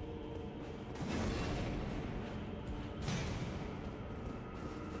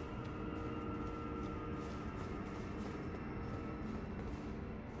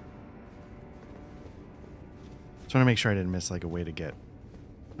 Just want to make sure I didn't miss like a way to get...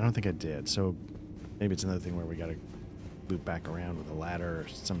 I don't think I did, so maybe it's another thing where we gotta loop back around with a ladder or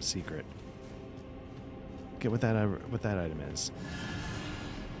some secret. Get what that item is.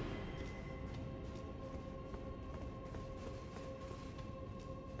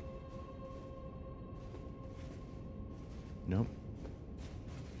 Nope.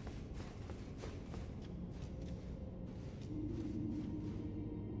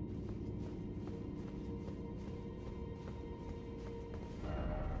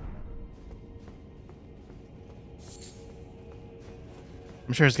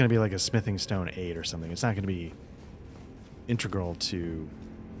 I'm sure it's going to be like a smithing stone 8 or something. It's not going to be integral to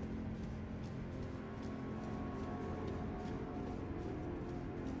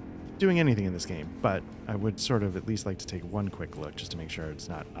doing anything in this game, but I would sort of at least like to take one quick look just to make sure it's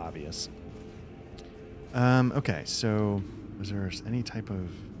not obvious. Okay, so was there any type of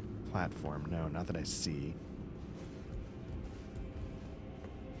platform? No, not that I see.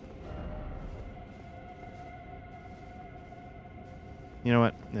 You know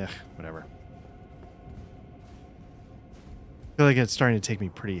what? Ugh, whatever. I feel like it's starting to take me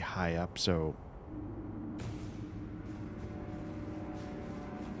pretty high up, so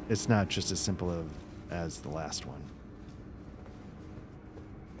it's not just as simple as the last one.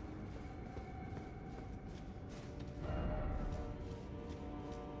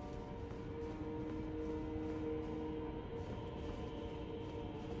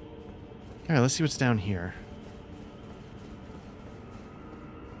 All right, let's see what's down here.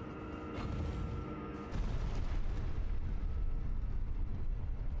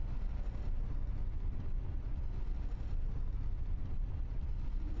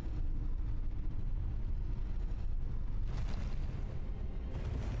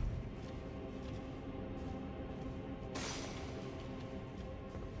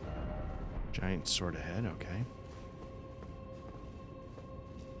 Giant sword ahead, okay.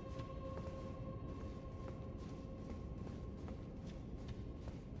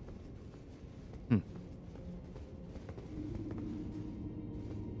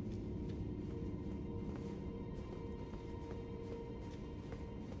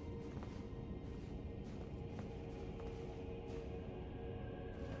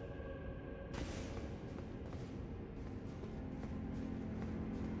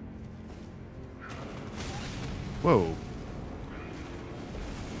 Whoa.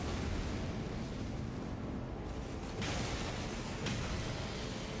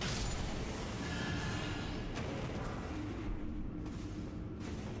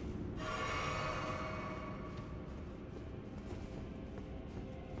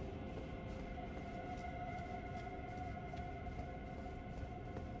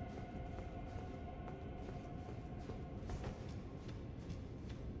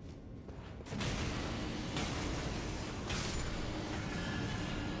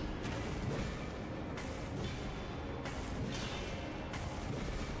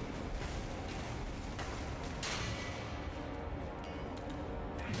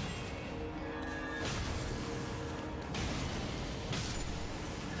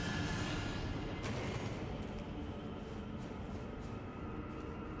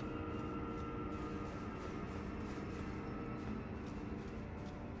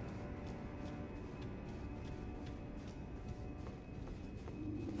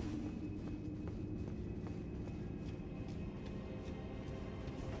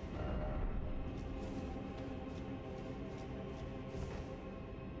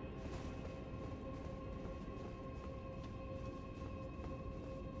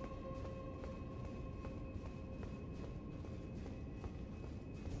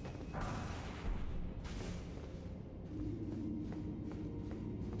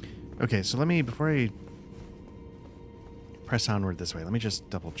 Okay, so let me, before I press onward this way, let me just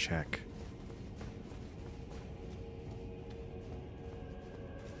double check.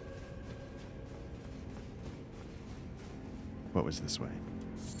 What was this way?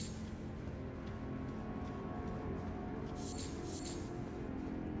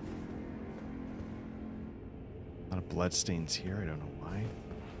 A lot of bloodstains here. I don't know why.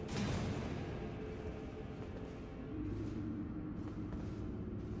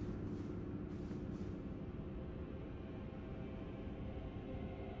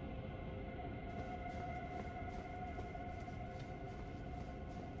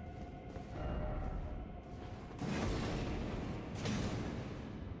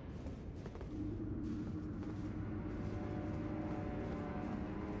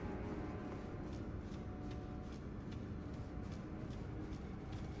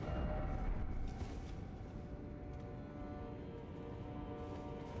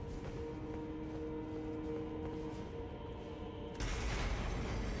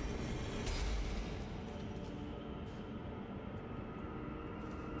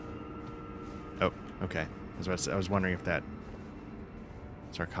 Oh, okay. I was wondering if that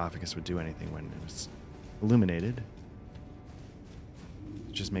sarcophagus would do anything when it was illuminated.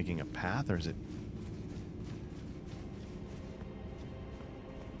 It's just making a path, or is it?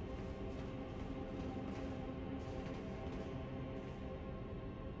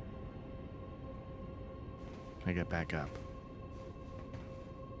 Can I get back up?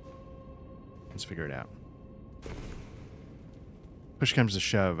 Let's figure it out. Push comes to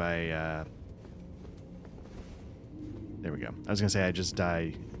shove, there we go. I was going to say I just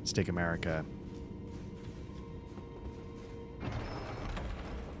die Stake America.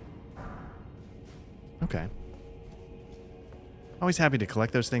 Okay. Always happy to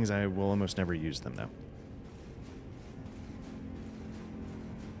collect those things. I will almost never use them, though.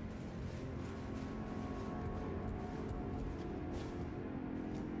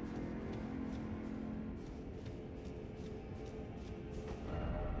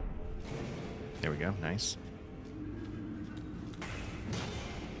 There we go. Nice.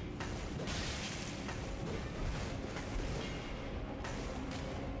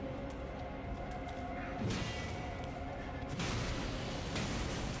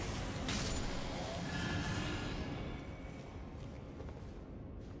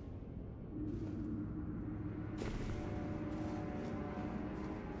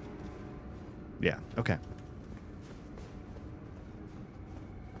 Yeah, okay.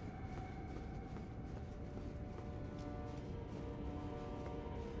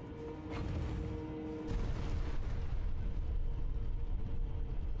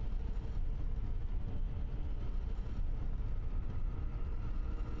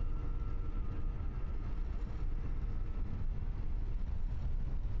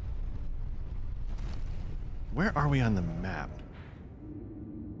 Where are we on the map?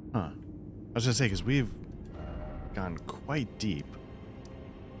 Huh. I was going to say, because we've gone quite deep.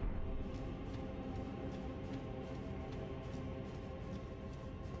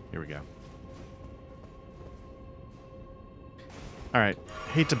 Here we go. Alright.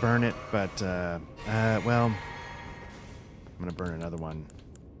 Hate to burn it, but, well, I'm going to burn another one.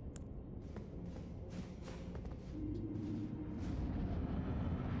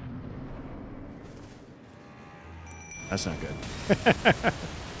 That's not good.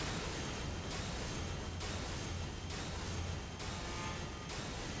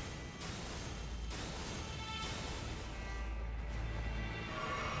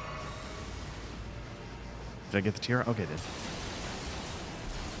 Did I get the tier? Okay, I did.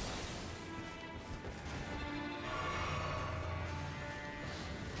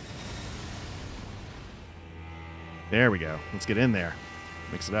 There we go. Let's get in there.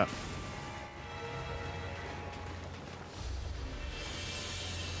 Mix it up.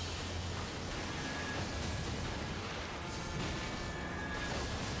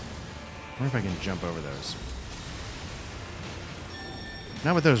 I wonder if I can jump over those.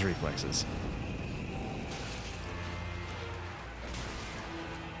 Not with those reflexes.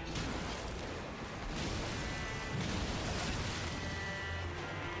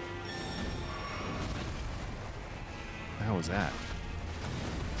 What the hell was that?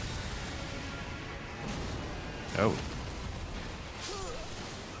 Oh.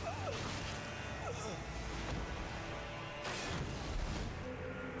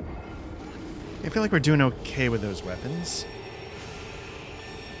 I feel like we're doing okay with those weapons.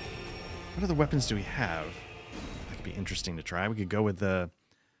 What other weapons do we have? That could be interesting to try. We could go with the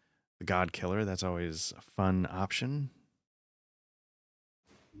God Killer. That's always a fun option.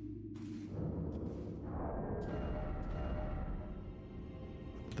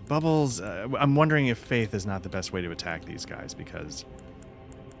 The Bubbles, I'm wondering if Faith is not the best way to attack these guys because...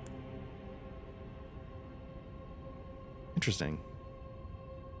 Interesting.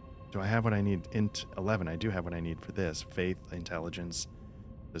 Do I have what I need? Int 11. I do have what I need for this. Faith, intelligence,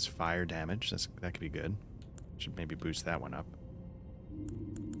 this fire damage. That could be good. Should maybe boost that one up.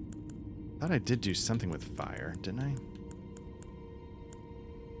 Thought I did do something with fire, didn't I?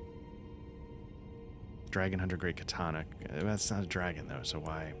 Dragon Hunter Great Katana. That's not a dragon, though, so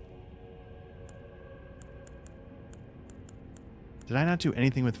why? Did I not do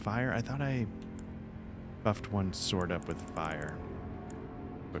anything with fire? I thought I buffed one sword up with fire.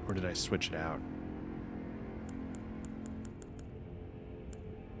 Or did I switch it out?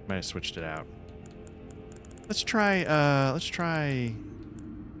 Might have switched it out. Let's try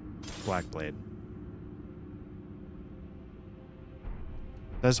Black Blade.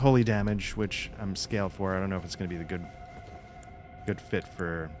 Does holy damage, which I'm scale for. I don't know if it's going to be the good fit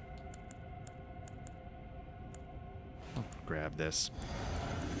for... I'll grab this.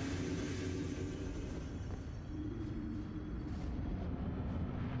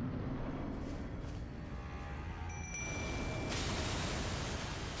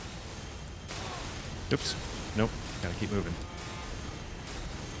 Oops. Nope. Gotta keep moving.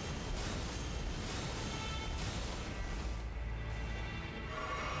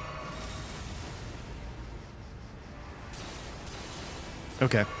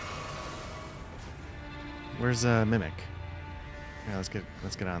 Okay. Where's Mimic? Yeah,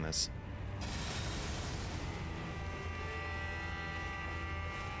 let's get on this.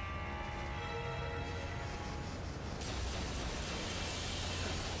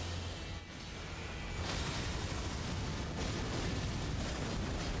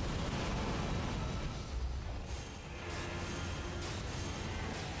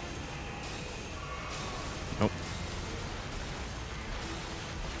 Nope.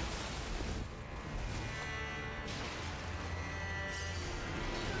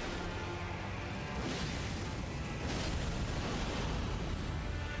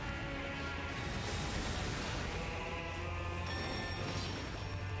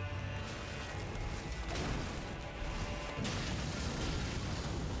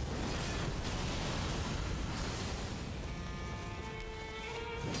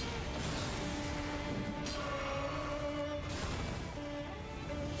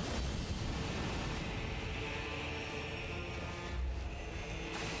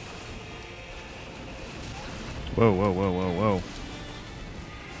 Whoa, whoa, whoa, whoa, whoa.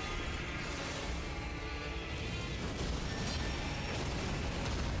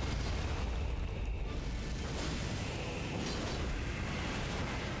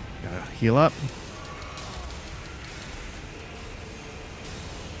 Gotta heal up.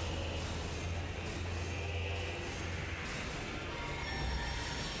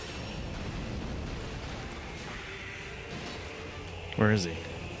 Where is he?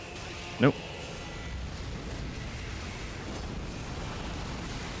 Nope.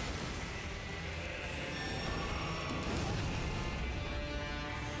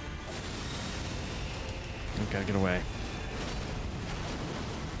 Gotta get away.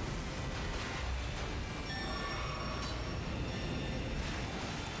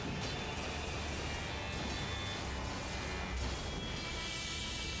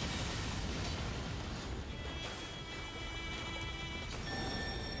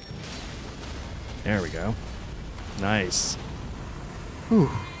 There we go. Nice. Whew.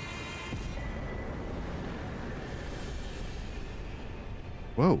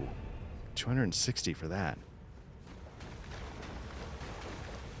 Whoa. 260 for that.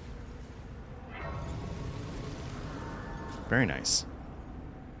 Very nice.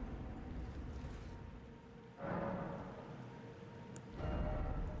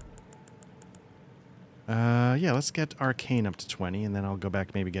 Yeah, let's get Arcane up to 20, and then I'll go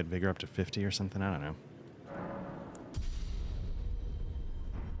back, maybe get Vigor up to 50 or something. I don't know.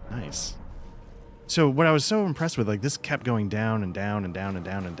 Nice. So what I was so impressed with, like, this kept going down and down and down and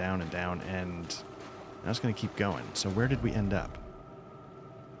down and down and down, and I was going to keep going. So where did we end up?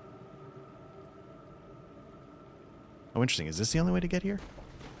 Oh, interesting. Is this the only way to get here?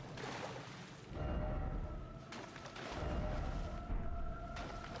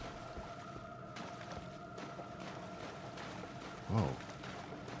 Whoa.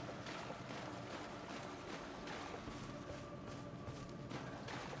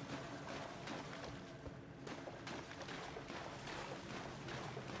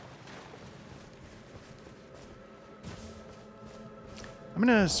 I'm going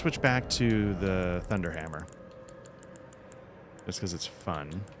to switch back to the Thunderhammer. Just because it's fun.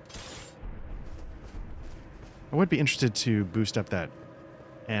 I would be interested to boost up that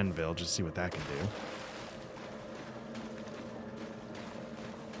anvil, just see what that can do.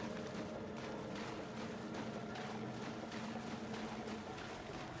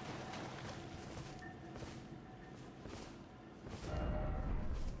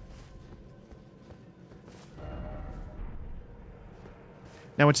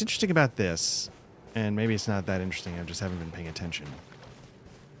 Now, what's interesting about this, and maybe it's not that interesting, I just haven't been paying attention.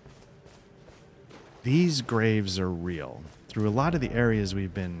 These graves are real. Through a lot of the areas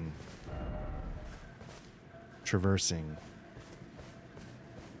we've been traversing,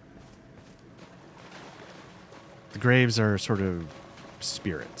 the graves are sort of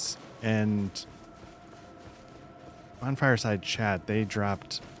spirits. And Bonfireside Chat, they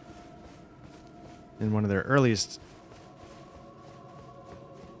dropped in one of their earliest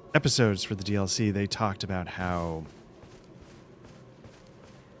episodes for the DLC, they talked about how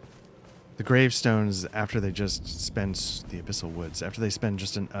the gravestones, after they just spend the Abyssal Woods, after they spend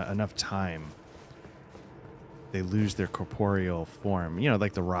just enough time, they lose their corporeal form. You know,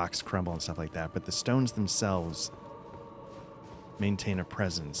 like the rocks crumble and stuff like that. But the stones themselves maintain a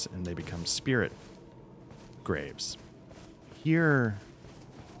presence, and they become spirit graves. Here,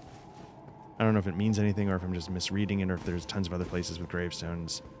 I don't know if it means anything or if I'm just misreading it or if there's tons of other places with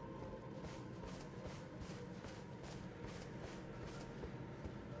gravestones.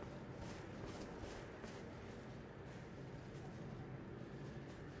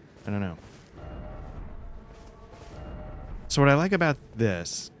 I don't know. So what I like about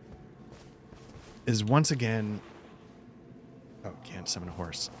this is, once again... Oh, can't summon a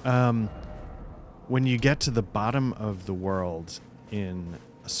horse. When you get to the bottom of the world in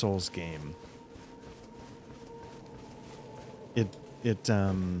a Souls game, I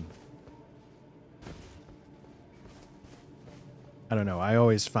don't know. I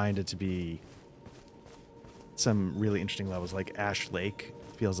always find it to be some really interesting levels, like Ash Lake.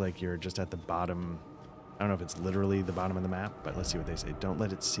 Feels like you're just at the bottom. I don't know if it's literally the bottom of the map, but let's see what they say. Don't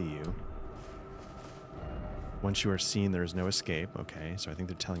let it see you. Once you are seen, there is no escape. Okay, so I think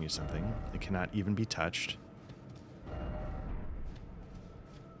they're telling you something. It cannot even be touched.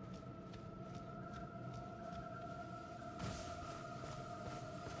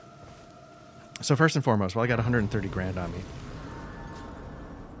 So first and foremost, well, I got 130 grand on me.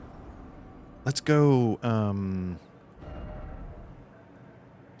 Let's go...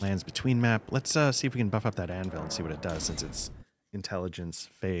 Lands Between map. Let's see if we can buff up that anvil and see what it does, since it's intelligence,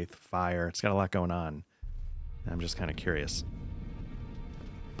 faith, fire. It's got a lot going on. I'm just kind of curious.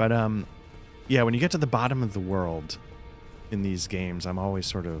 But yeah, when you get to the bottom of the world in these games, I'm always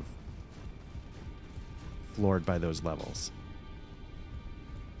sort of floored by those levels.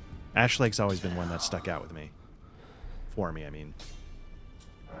 Ash Lake's always been one that stuck out with me. For me, I mean.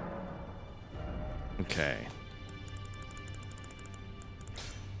 Okay.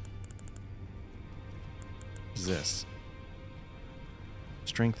 What's this?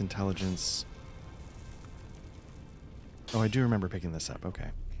 Strength, intelligence. Oh, I do remember picking this up. Okay.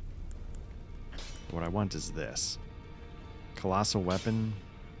 What I want is this. Colossal weapon.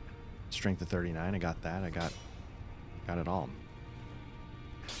 Strength of 39. I got that. I got it all.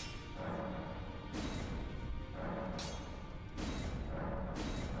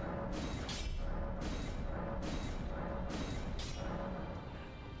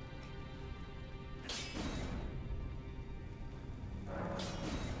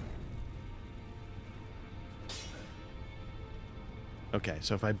 Okay,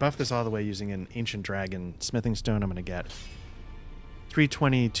 so if I buff this all the way using an Ancient Dragon Smithing Stone, I'm going to get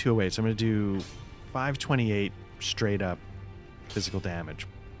 320, 208. So I'm going to do 528 straight up physical damage.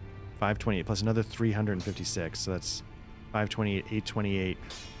 528 plus another 356. So that's 528, 828,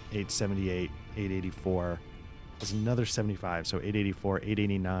 878, 884. Plus another 75. So 884,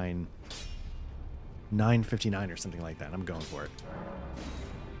 889, 959 or something like that. I'm going for it.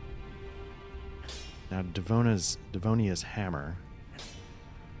 Now Devonia's Hammer.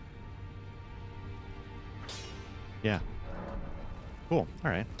 Yeah. Cool.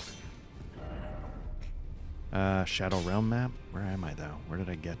 All right. Shadow Realm map. Where am I, though? Where did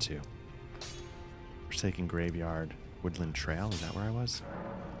I get to? Forsaken Graveyard. Woodland Trail. Is that where I was?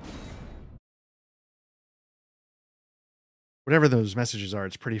 Whatever those messages are,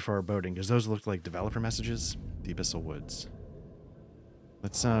 it's pretty foreboding, because those look like developer messages. The Abyssal Woods.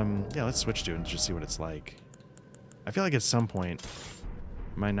 Let's, yeah, let's switch to it and just see what it's like. I feel like at some point,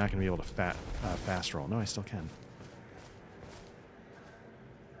 am I not going to be able to fast roll? No, I still can.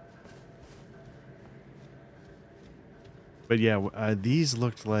 But yeah, these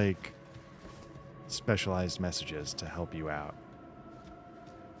looked like specialized messages to help you out.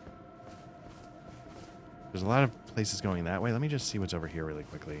 There's a lot of places going that way. Let me just see what's over here really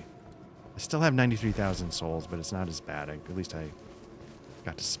quickly. I still have 93,000 souls, but it's not as bad. At least I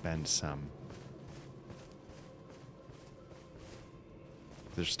got to spend some.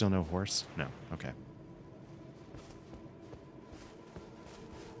 There's still no horse? No. Okay.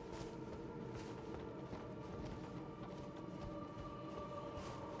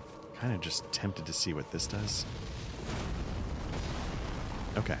 Kind of just tempted to see what this does.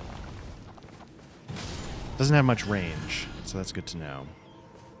 Okay. Doesn't have much range, so that's good to know.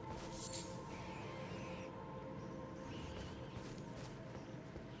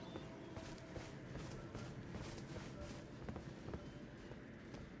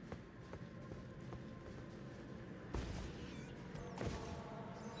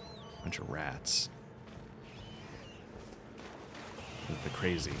 Bunch of rats. The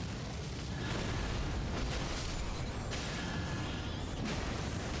crazy.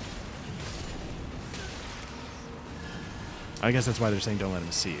 I guess that's why they're saying don't let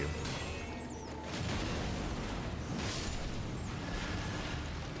him see you.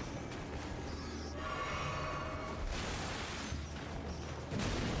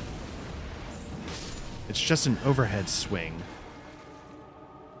 It's just an overhead swing.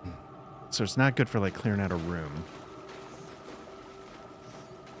 So it's not good for like clearing out a room.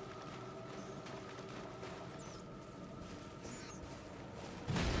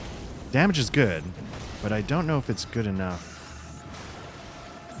 Damage is good, but I don't know if it's good enough.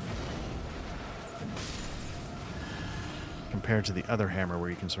 Compared to the other hammer where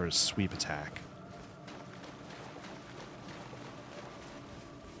you can sort of sweep attack.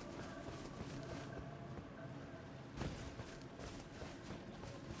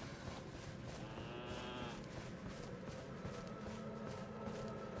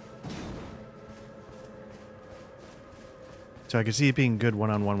 So I could see it being good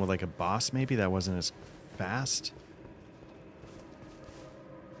one-on-one with like a boss maybe that wasn't as fast.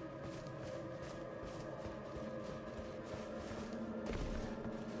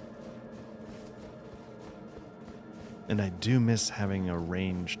 And I do miss having a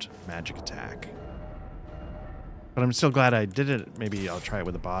ranged magic attack. But I'm still glad I did it. Maybe I'll try it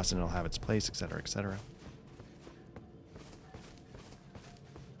with a boss and it'll have its place, etc., etc.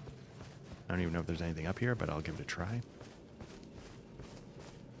 I don't even know if there's anything up here, but I'll give it a try.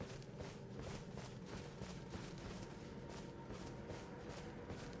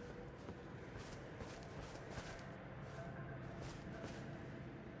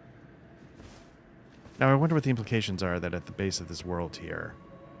 Now, I wonder what the implications are that at the base of this world here,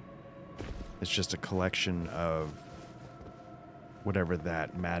 it's just a collection of whatever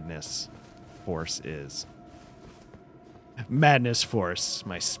that madness force is. Madness Force,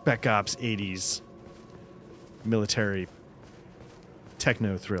 my Spec Ops 80s military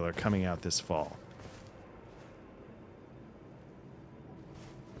techno thriller coming out this fall.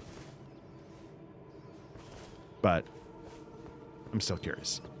 But I'm still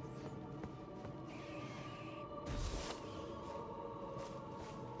curious.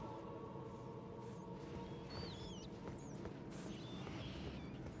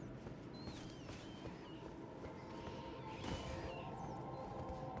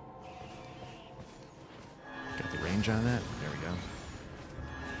 On that. There we go.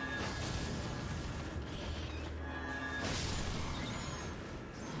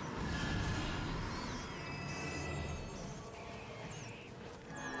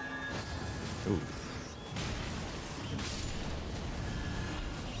 Ooh.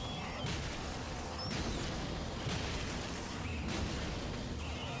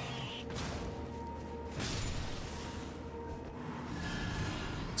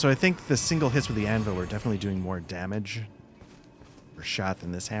 So I think the single hits with the anvil are definitely doing more damage per shot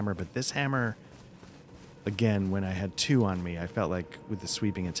than this hammer, but this hammer, again, when I had two on me, I felt like with the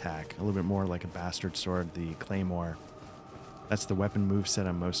sweeping attack, a little bit more like a bastard sword, the claymore. That's the weapon moveset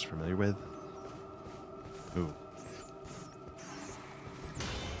I'm most familiar with. Ooh.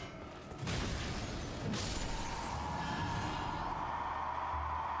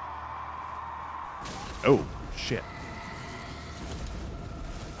 Oh, shit.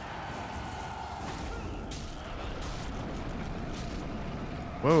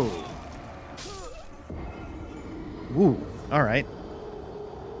 Whoa. Woo. All right.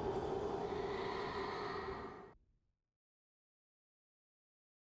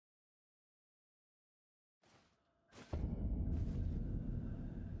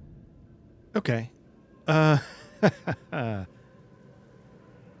 Okay. So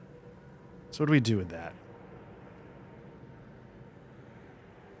what do we do with that?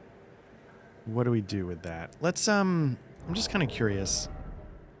 What do we do with that? Let's, I'm just kind of curious.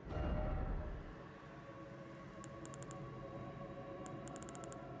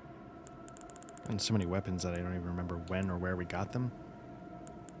 And so many weapons that I don't even remember when or where we got them.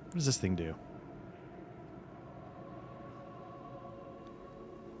 What does this thing do?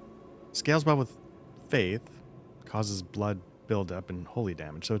 Scales well with faith. Causes blood buildup and holy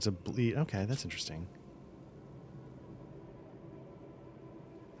damage. So it's a bleed. Okay, that's interesting.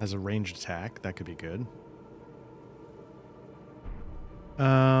 Has a ranged attack. That could be good.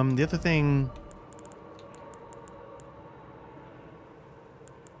 The other thing...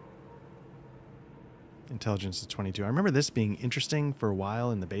 Intelligence is 22. I remember this being interesting for a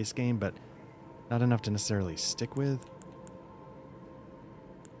while in the base game, but not enough to necessarily stick with.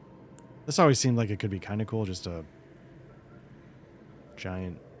 This always seemed like it could be kind of cool, just a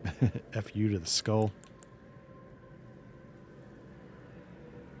giant FU to the skull.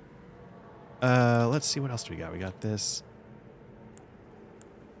 Let's see, what else do we got? We got this.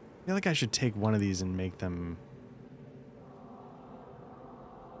 I feel like I should take one of these and make them...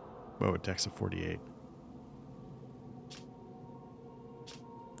 Whoa, a dex of 48.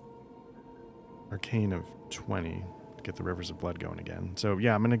 Arcane of 20 to get the Rivers of Blood going again. So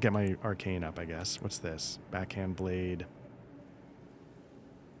yeah, I'm going to get my Arcane up, I guess. What's this? Backhand Blade.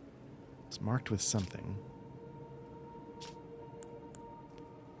 It's marked with something.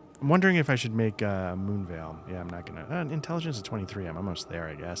 I'm wondering if I should make Moonveil. Yeah, I'm not going to... Intelligence of 23. I'm almost there,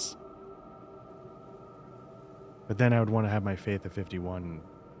 I guess. But then I would want to have my Faith of 51,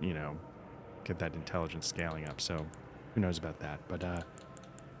 you know, get that intelligence scaling up. So who knows about that. But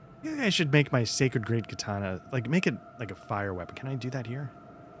yeah, I should make my Sacred Great Katana, like make it like a fire weapon. Can I do that here?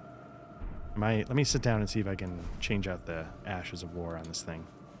 Let me sit down and see if I can change out the Ashes of War on this thing.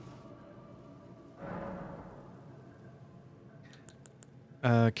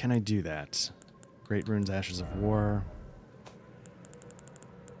 Can I do that? Great Runes, Ashes of War.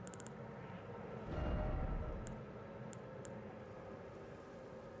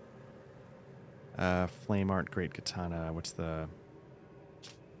 Flame Art, Great Katana. What's the...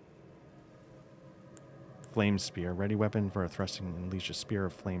 Flame Spear. Ready weapon for a thrusting and unleash a spear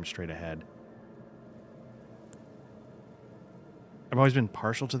of flame straight ahead. I've always been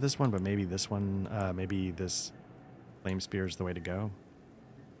partial to this one, but maybe this one, maybe this Flame Spear is the way to go.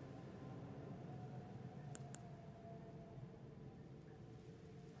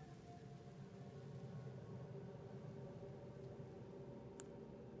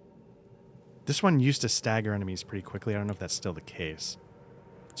 This one used to stagger enemies pretty quickly. I don't know if that's still the case.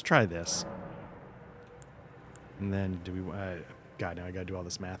 Let's try this. And then do we... God, now I gotta do all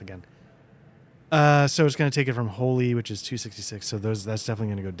this math again. So it's gonna take it from Holy, which is 266. So that's definitely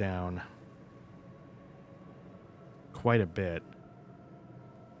gonna go down quite a bit.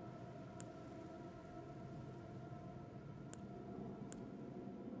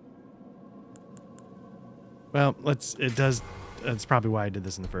 Well, that's probably why I did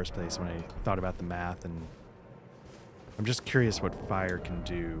this in the first place when I thought about the math, and I'm just curious what fire can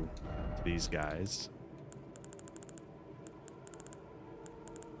do to these guys.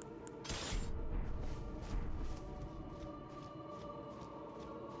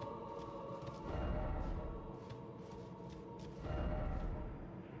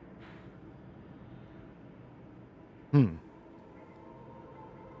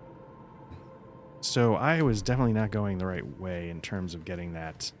 So I was definitely not going the right way in terms of getting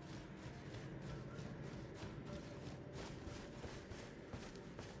that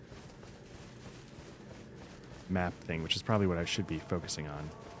map thing, which is probably what I should be focusing on.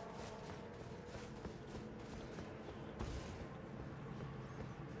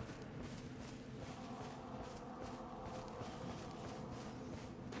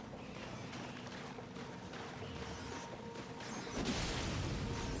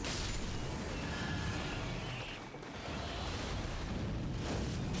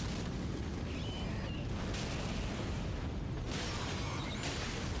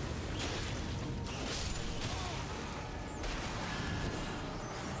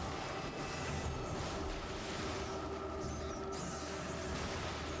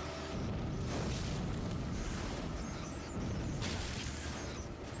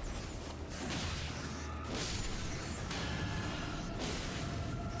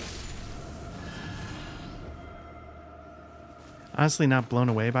 Honestly, not blown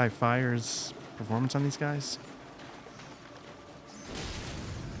away by Fire's performance on these guys.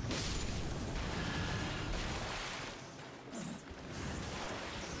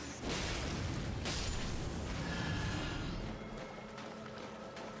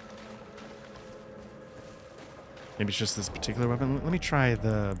 Maybe it's just this particular weapon. Let me try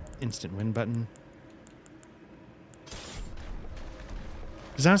the instant win button.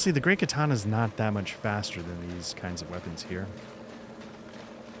 Because honestly, the Great Katana is not that much faster than these kinds of weapons here.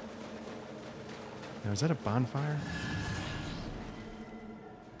 Now, is that a bonfire?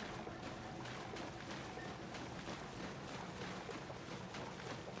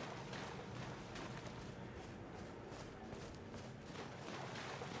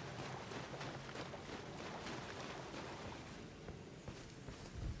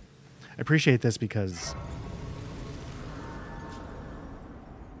 I appreciate this because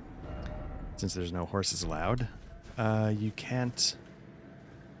since there's no horses allowed, you can't...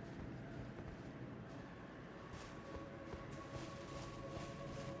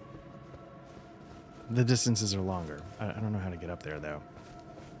 The distances are longer. I don't know how to get up there, though.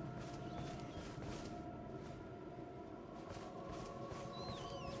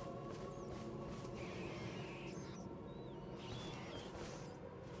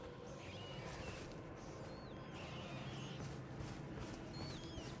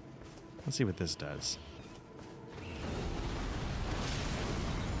 Let's see what this does.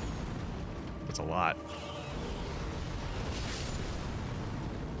 That's a lot.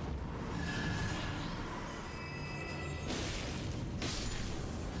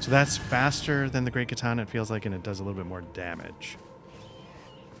 So that's faster than the Great Katana, it feels like, and it does a little bit more damage.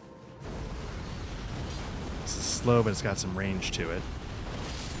 This is slow, but it's got some range to it.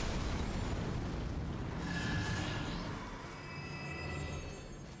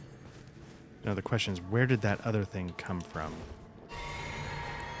 Now the question is, where did that other thing come from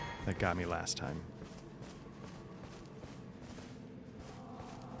that got me last time?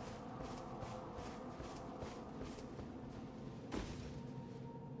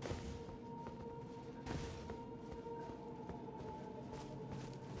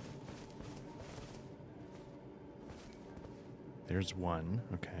 There's one,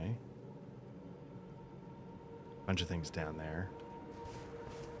 okay. Bunch of things down there.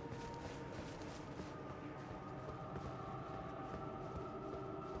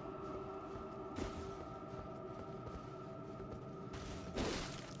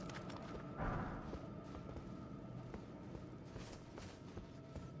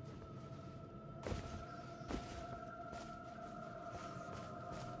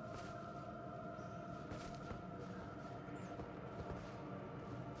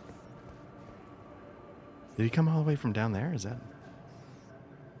 Did he come all the way from down there? Is that...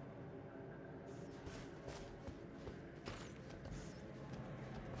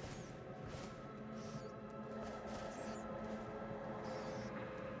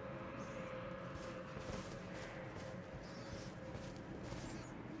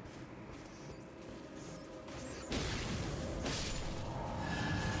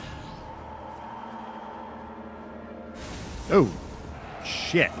 Oh,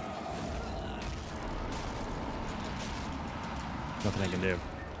 shit. Nothing I can do.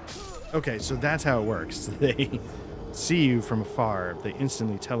 Okay, so that's how it works. They see you from afar, they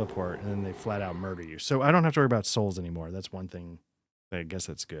instantly teleport, and then they flat out murder you. So I don't have to worry about souls anymore. That's one thing. I guess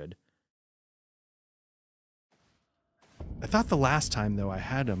that's good. I thought the last time, though, I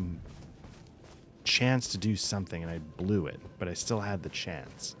had a chance to do something, and I blew it. But I still had the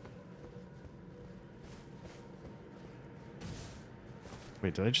chance.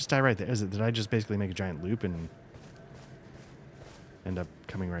 Wait, did I just die right there? Did I just basically make a giant loop and end up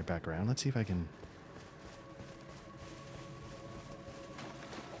coming right back around? Let's see if I can...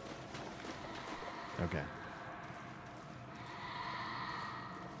 Okay.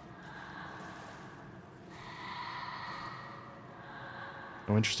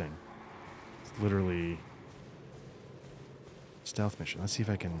 Oh, interesting. It's literally stealth mission. Let's see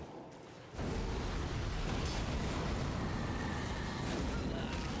if I can...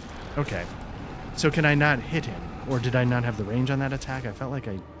 Okay. So can I not hit him? Or did I not have the range on that attack? I felt like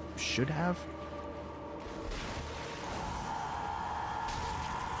I should have.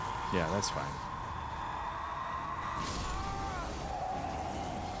 Yeah, that's fine.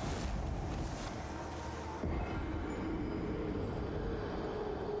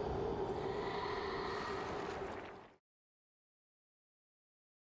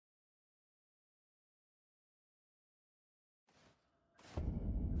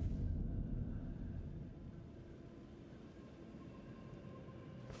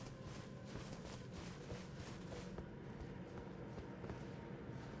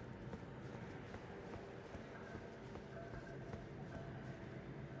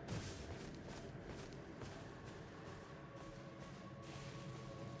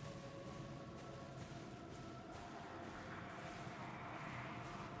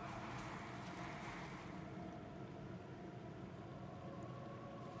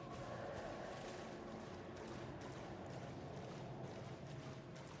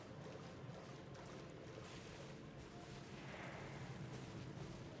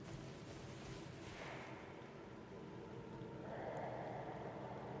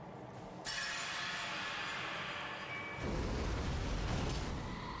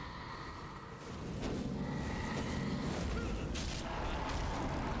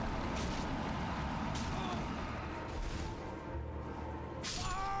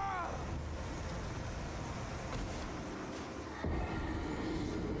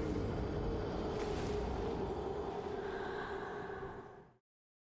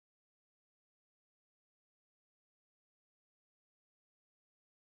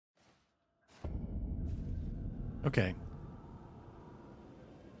 Okay.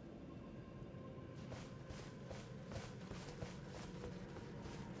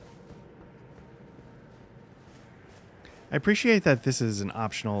 I appreciate that this is an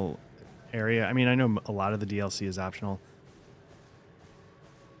optional area. I mean, I know a lot of the DLC is optional.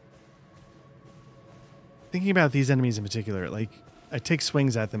 Thinking about these enemies in particular, like, I take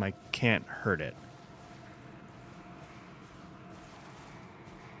swings at them, I can't hurt it.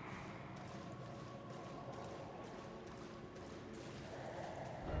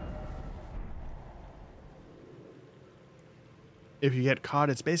 If you get caught,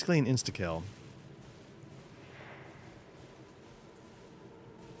 it's basically an insta-kill.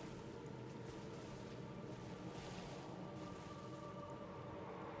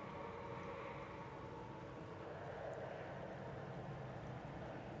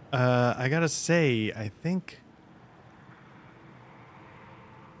 I gotta say, I think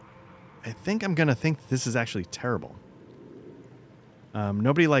I'm gonna think this is actually terrible.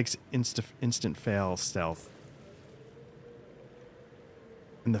 Nobody likes instant fail stealth.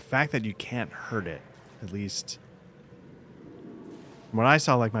 And the fact that you can't hurt it, at least from what I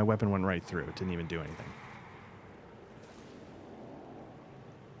saw, like my weapon went right through. It didn't even do anything.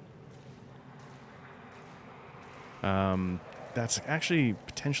 That's actually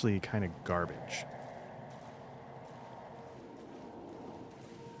potentially kind of garbage.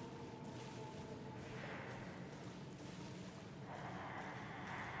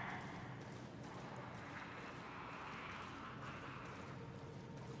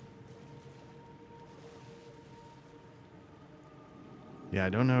 Yeah, I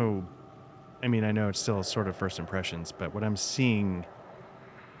don't know. I mean, I know it's still sort of first impressions, but what I'm seeing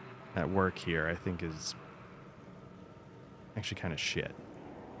at work here, I think, is actually kind of shit.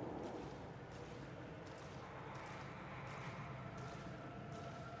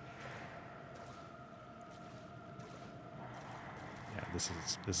 Yeah,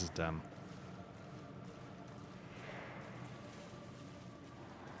 this is dumb.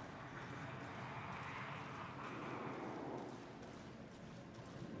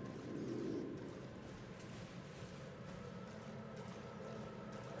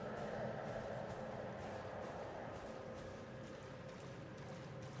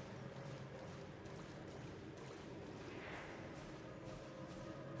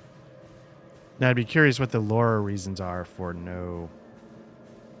 Now, I'd be curious what the lore reasons are for no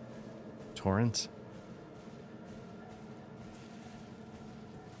torrents.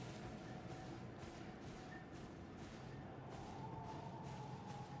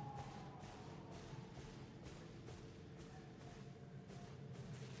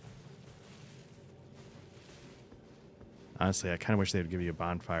 Honestly, I kind of wish they would give you a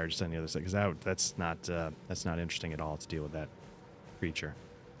bonfire just on the other side, because that's not interesting at all to deal with that creature.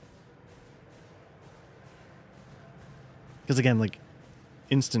 Because again, like,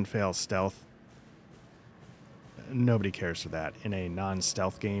 instant fail stealth, nobody cares for that. In a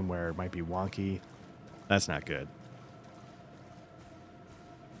non-stealth game where it might be wonky, that's not good.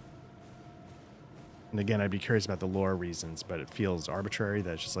 And again, I'd be curious about the lore reasons, but it feels arbitrary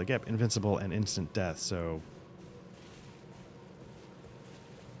that it's just like, yep, invincible and instant death, so...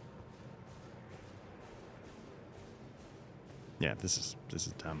 Yeah, this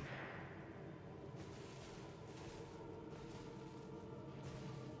is dumb.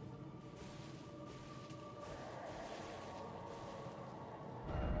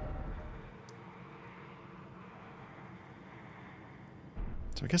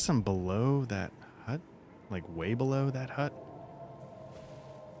 So I guess I'm below that hut, like way below that hut.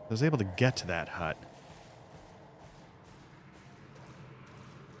 I was able to get to that hut.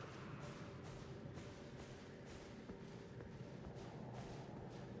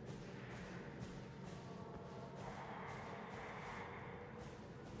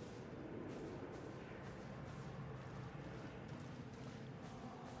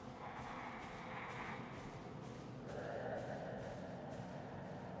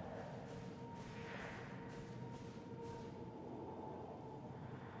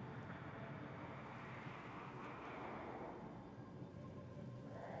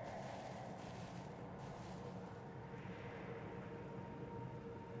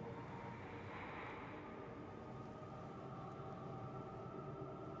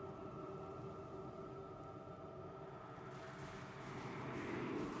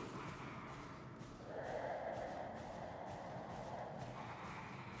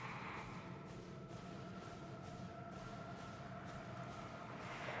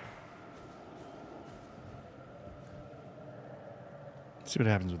 See what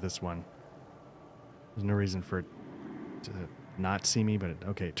happens with this one. There's no reason for it to not see me, but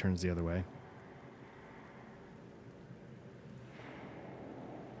okay, it turns the other way.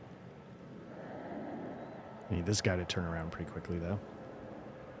 Need this guy to turn around pretty quickly, though.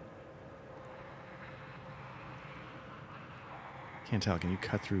 Can't tell. Can you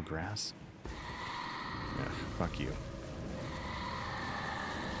cut through grass? Ugh, fuck you.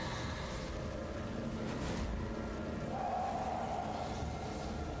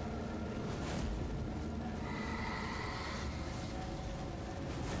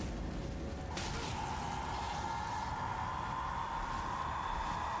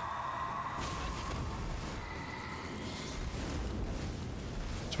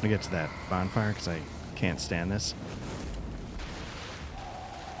 Just want to get to that bonfire because I can't stand this.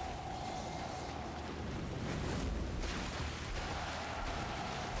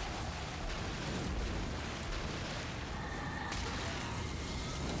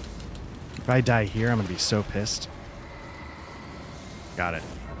 If I die here, I'm going to be so pissed. Got it.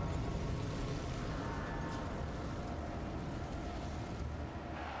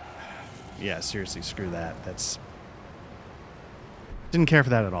 Yeah, seriously, screw that. That's... Didn't care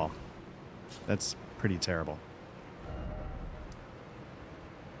for that at all. That's pretty terrible.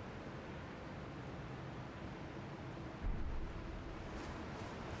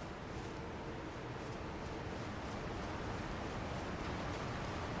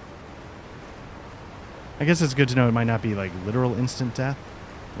 I guess it's good to know it might not be like literal instant death.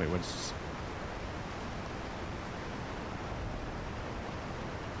 Wait, what's...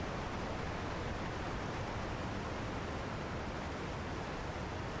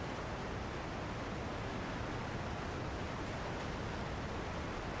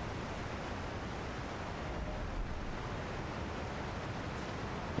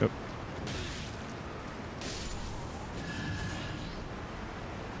 Oh.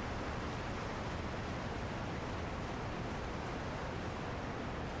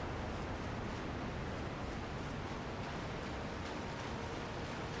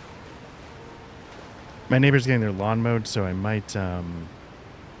 My neighbor's getting their lawn mowed, so I might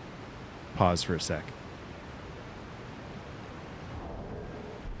pause for a sec.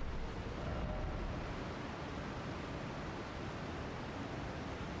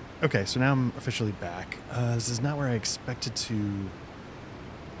 Okay, so now I'm officially back. This is not where I expected to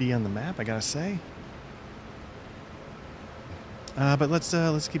be on the map, I gotta say. But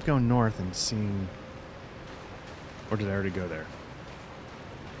let's keep going north and seeing. Or did I already go there?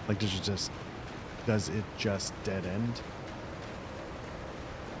 Like, does it just dead end?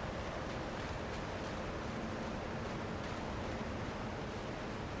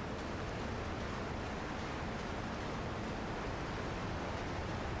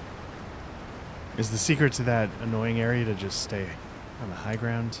 Is the secret to that annoying area to just stay on the high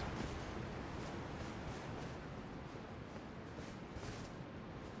ground?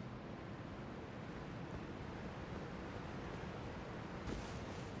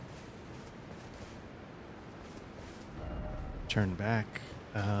 Turn back.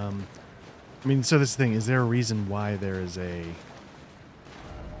 I mean, so this thing, is there a reason why there is a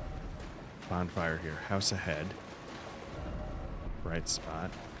bonfire here? House ahead. Bright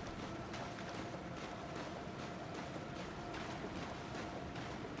spot.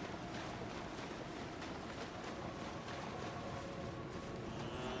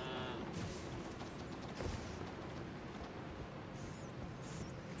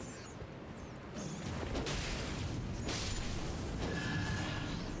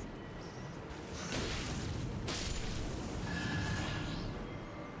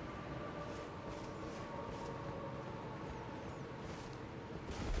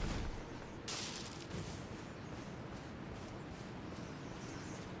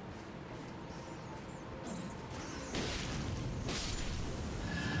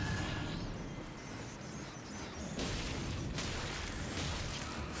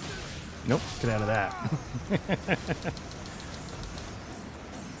 Nope, get out of that.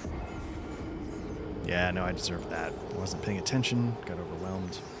 Yeah, no, I deserved that. I wasn't paying attention, got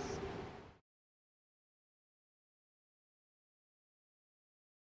overwhelmed.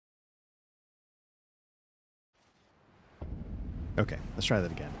 Okay, let's try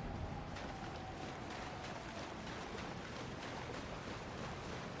that again.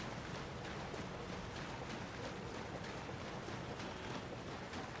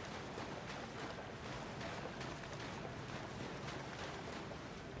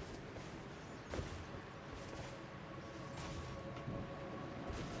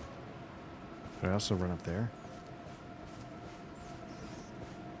 Could I also run up there?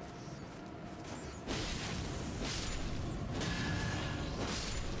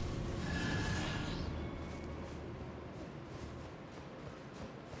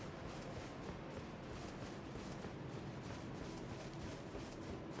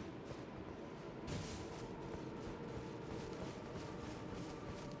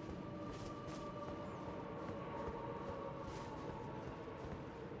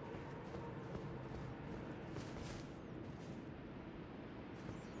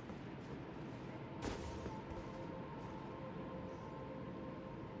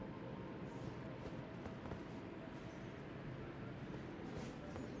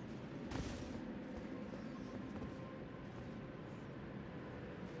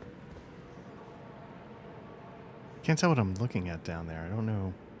 Can't tell what I'm looking at down there. I don't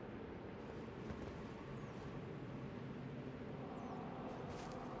know.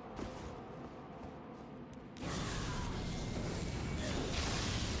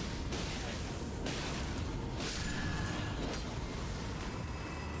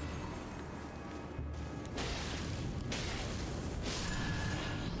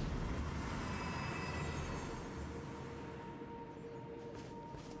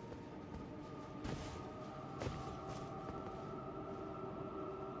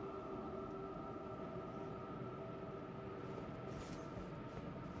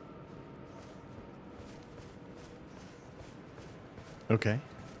 Okay.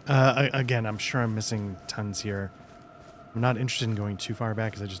 Again, I'm sure I'm missing tons here. I'm not interested in going too far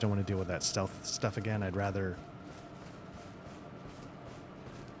back because I just don't want to deal with that stealth stuff again. I'd rather...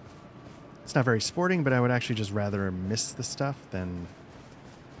 It's not very sporting, but I would actually just rather miss the stuff than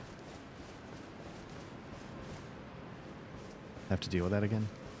have to deal with that again.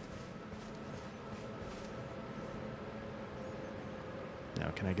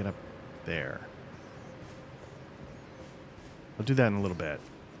 Now, can I get up there? I'll do that in a little bit.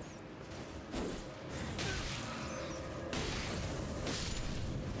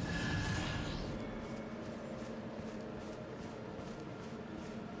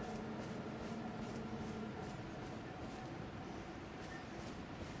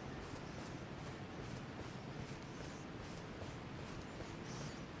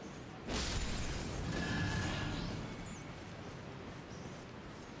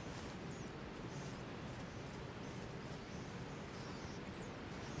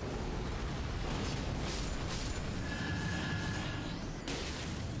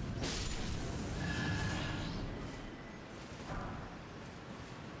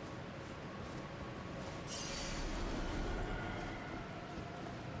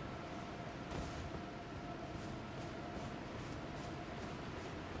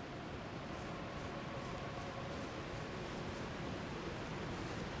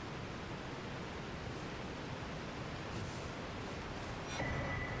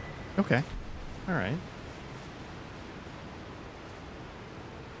 Okay. All right.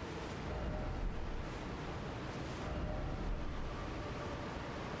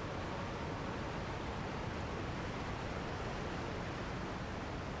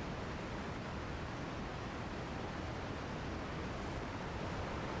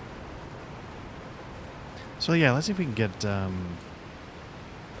 So yeah, let's see if we can get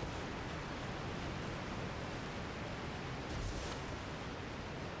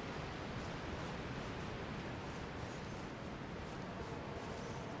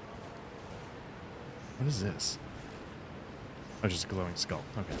what is this? Oh, just a glowing skull.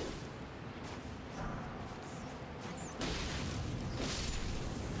 Okay.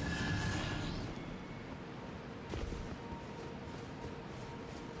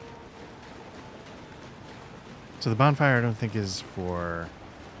 So the bonfire I don't think is for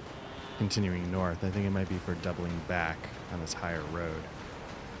continuing north. I think it might be for doubling back on this higher road.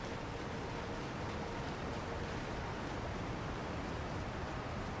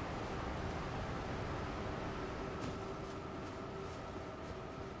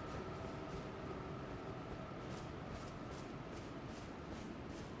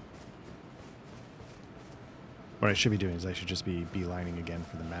 What I should be doing is I should just be beelining again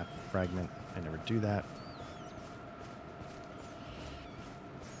for the map fragment. I never do that.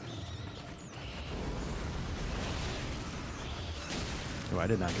 Oh, I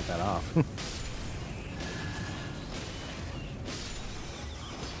did not get that off.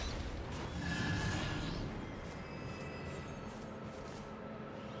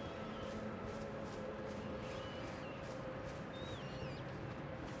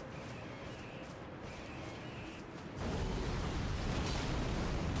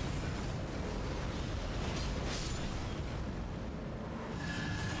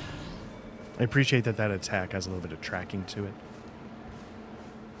 I appreciate that that attack has a little bit of tracking to it.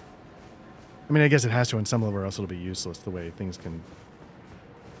 I mean, I guess it has to on some level or else it'll be useless the way things can...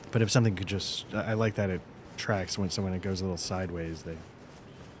 But if something could just... I like that it tracks when it goes a little sideways. They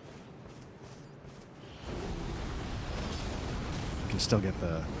can still get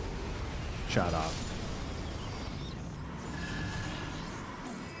the shot off.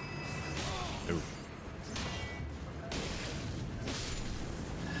 Ooh.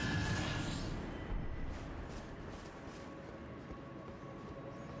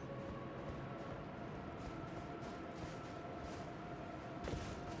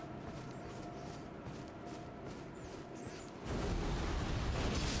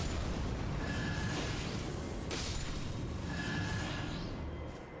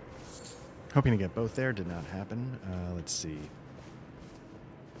 Hoping to get both there. Did not happen. Let's see.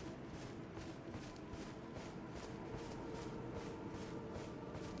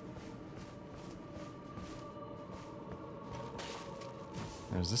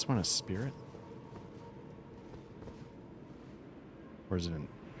 Now, is this one a spirit? Or is it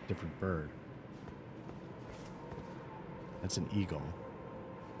a different bird? That's an eagle.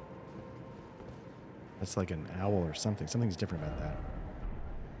 That's like an owl or something. Something's different about that.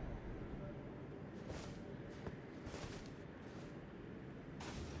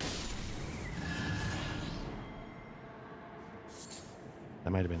 That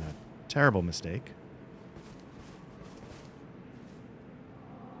might have been a terrible mistake.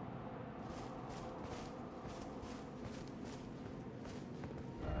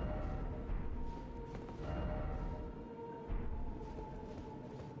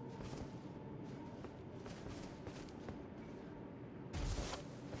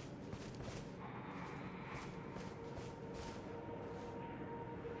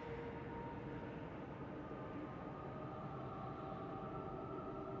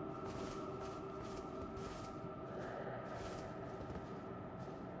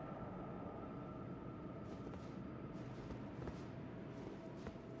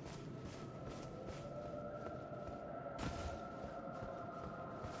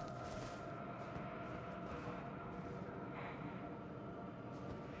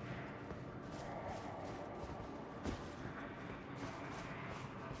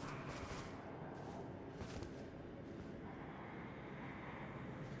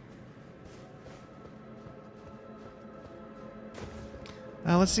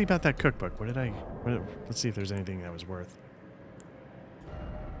 Let's see about that cookbook. Let's see if there's anything that was worth.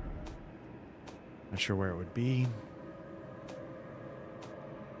 Not sure where it would be.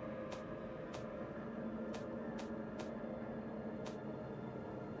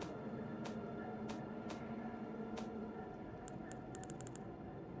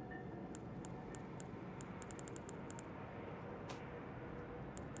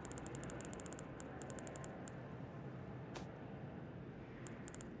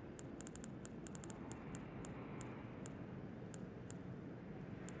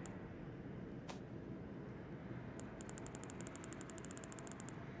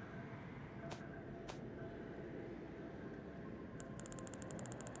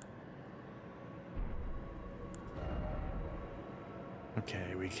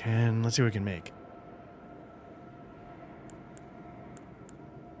 Okay, we can... Let's see what we can make.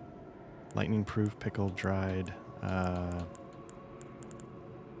 Lightning-proof, pickled, dried.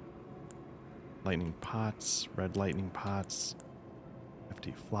 Lightning pots, red lightning pots.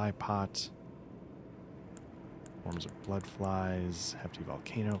 Hefty fly pot. Forms of blood flies. Hefty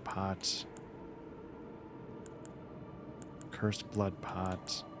volcano pot. Cursed blood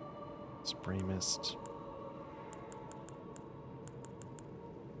pot. Spray mist.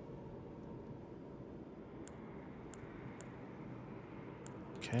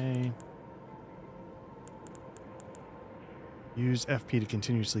 Okay. Use FP to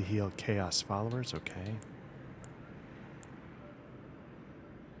continuously heal chaos followers. Okay.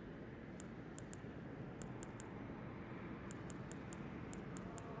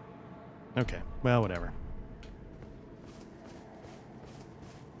 Okay. Well, whatever.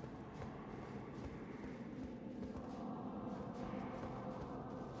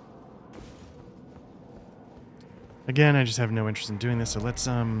 Again, I just have no interest in doing this, so let's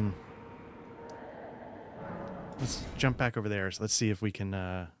jump back over there. So let's see if we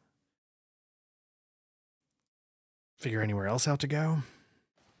can figure anywhere else out to go.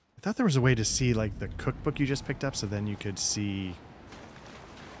 I thought there was a way to see like the cookbook you just picked up, so then you could see,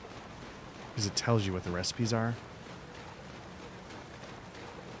 because it tells you what the recipes are.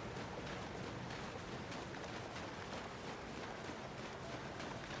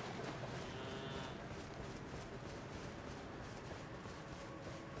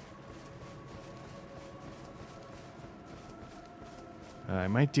 I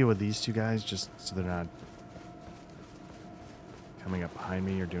might deal with these two guys just so they're not coming up behind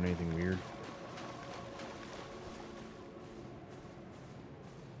me or doing anything weird.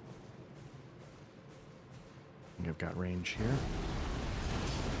 I think I've got range here.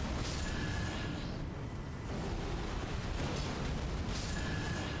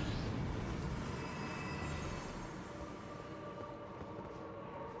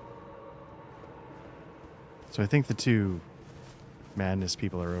 So I think the two madness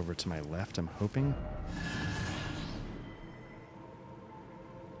people are over to my left, I'm hoping.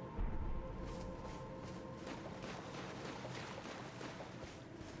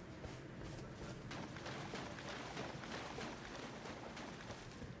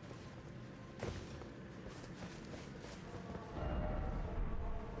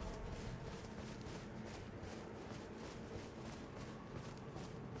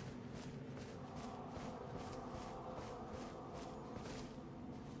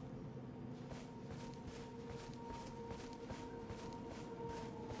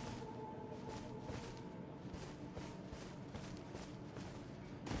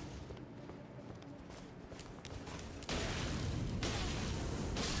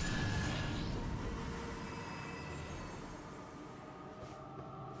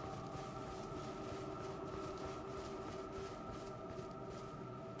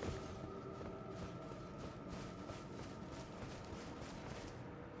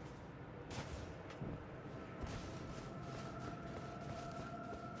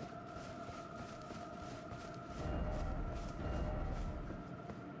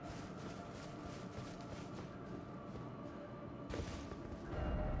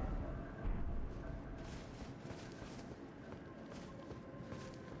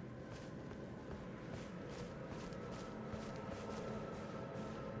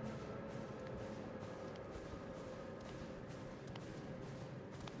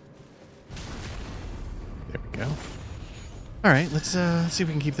 go. All right, let's see if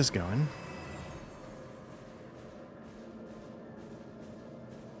we can keep this going.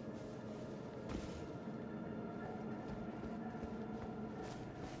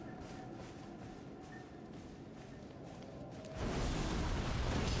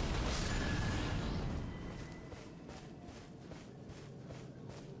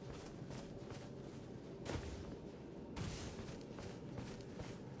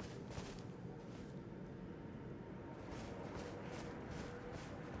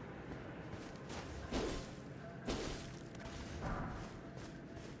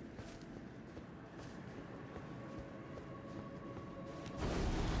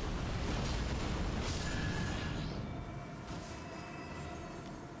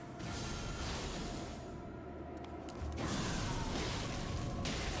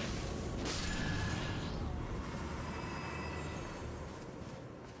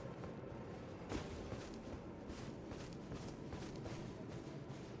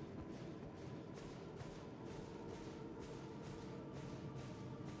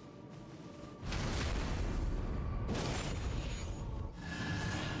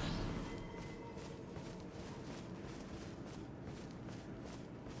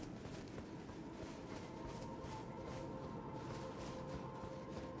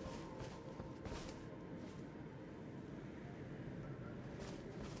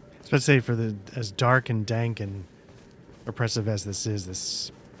 Let's say for the as dark and dank and oppressive as this is,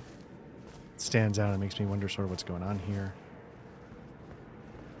 this stands out and makes me wonder sort of what's going on here.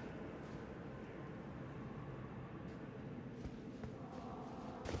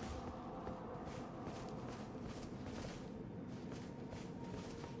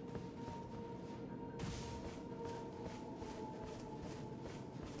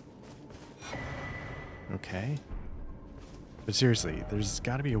 Okay. But seriously, there's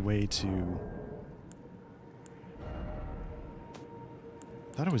got to be a way to...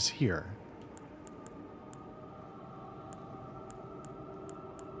 I thought it was here.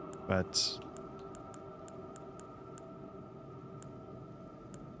 But...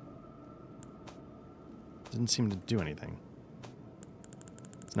 didn't seem to do anything.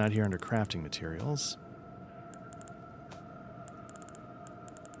 It's not here under crafting materials.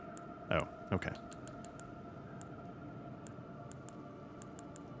 Oh, okay.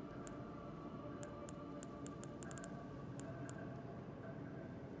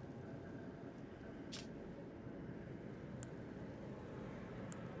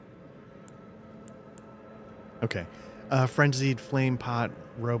 Okay. Frenzied flame pot,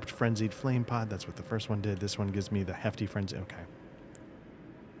 roped frenzied flame pot. That's what the first one did. This one gives me the hefty frenzy. Okay.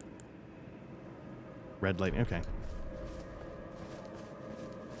 Red light. Okay.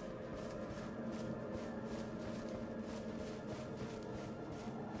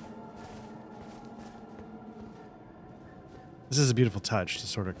 This is a beautiful touch, to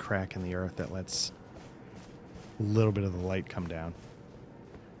sort of crack in the earth that lets a little bit of the light come down.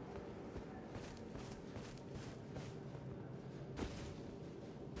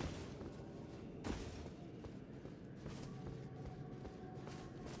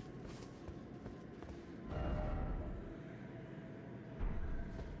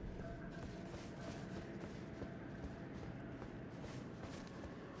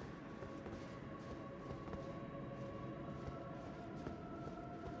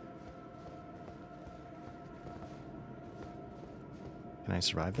 Can I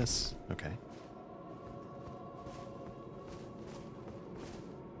survive this? Okay.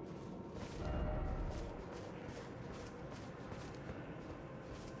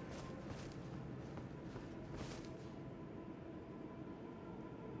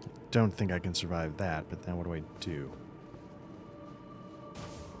 Don't think I can survive that, but then what do I do?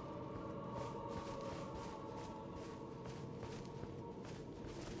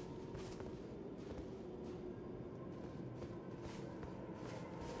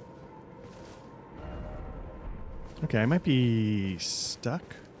 Okay, I might be stuck.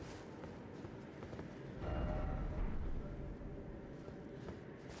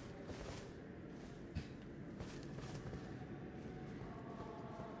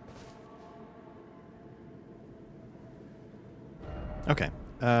 Okay,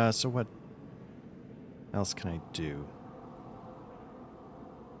 so what else can I do?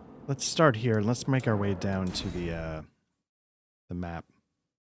 Let's start here. Let's make our way down to the map.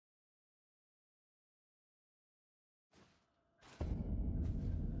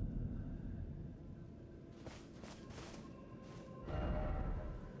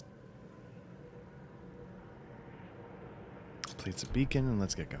 Place a beacon and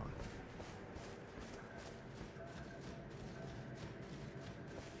let's get going.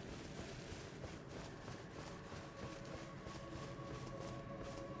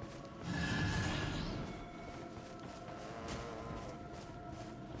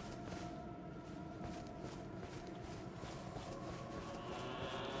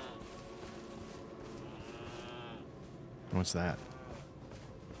 What's that?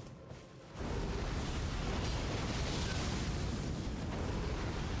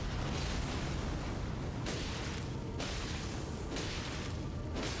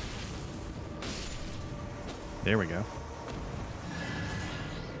 There we go.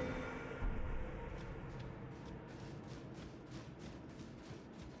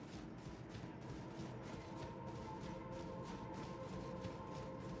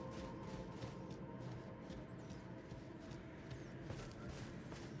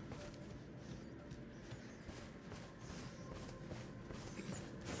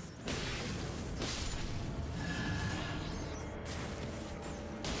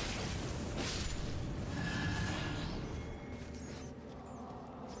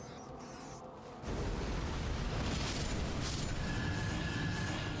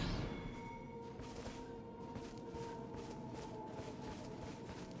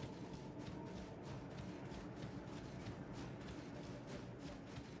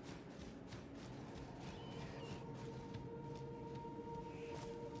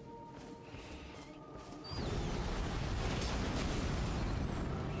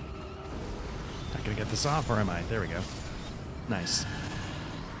 Gonna get this off, or am I? There we go. Nice.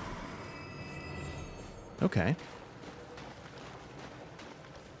 Okay.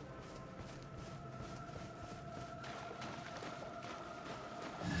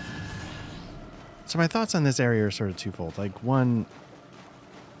 So my thoughts on this area are sort of twofold. Like, one,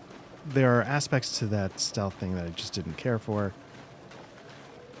 there are aspects to that stealth thing that I just didn't care for.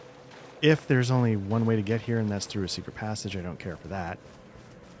 If there's only one way to get here, and that's through a secret passage, I don't care for that.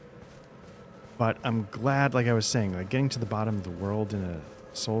 But I'm glad, like I was saying, like getting to the bottom of the world in a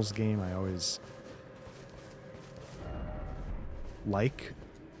Souls game, I always like,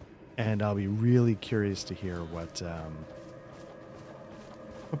 and I'll be really curious to hear what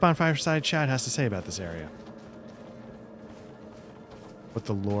Bonfireside Chat has to say about this area. What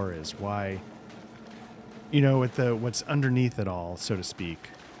the lore is, why, you know, with the what's underneath it all, so to speak.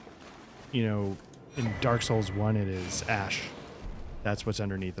 You know, in Dark Souls 1, it is ash. That's what's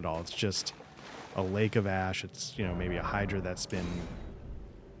underneath it all. It's just a lake of ash. It's, you know, maybe a hydra that's been...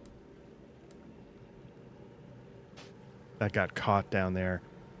 that got caught down there.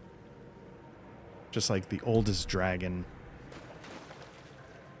 Just like the oldest dragon.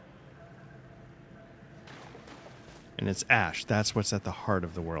 And it's ash. That's what's at the heart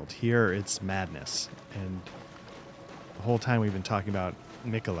of the world. Here, it's madness. And the whole time we've been talking about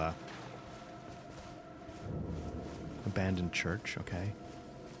Mikola. Abandoned church, okay.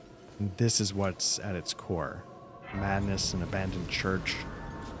 And this is what's at its core. Madness, and abandoned church.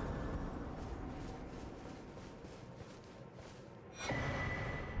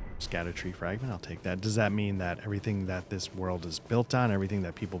 Erdtree fragment, I'll take that. Does that mean that everything that this world is built on, everything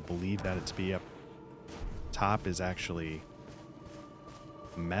that people believe that it's be up top, is actually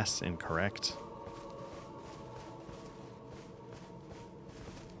a mess and correct?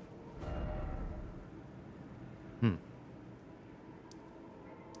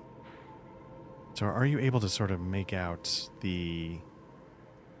 So are you able to sort of make out the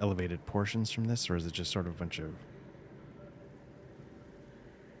elevated portions from this, or is it just sort of a bunch of...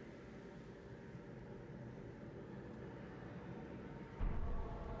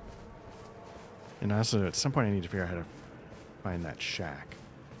 And also, at some point, I need to figure out how to find that shack.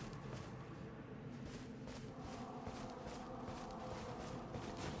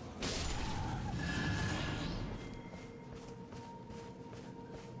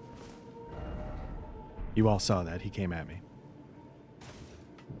 You all saw that. He came at me.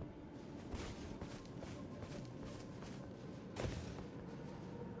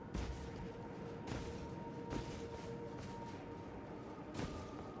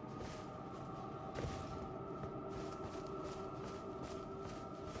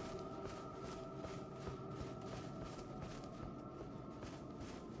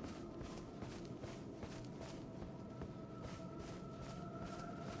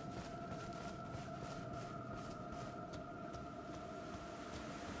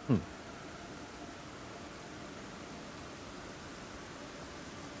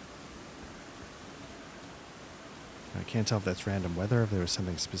 I can't tell if that's random weather or if there was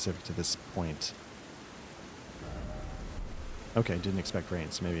something specific to this point. Okay, didn't expect rain,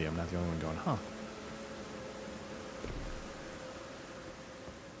 so maybe I'm not the only one going, huh?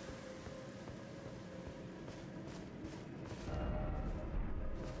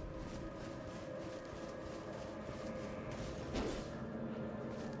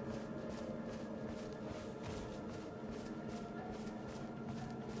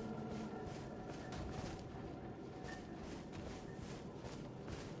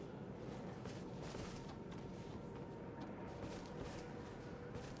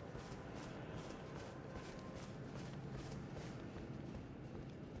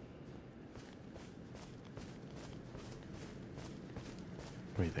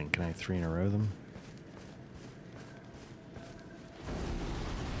 What do you think? Can I 3 in a row them?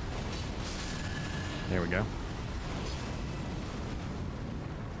 There we go.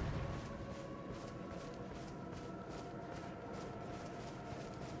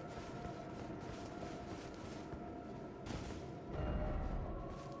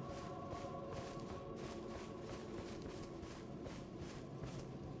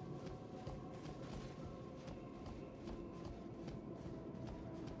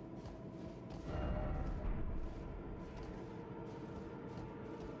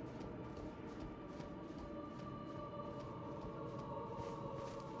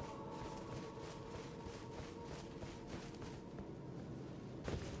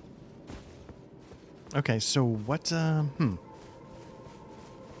 Okay, so what,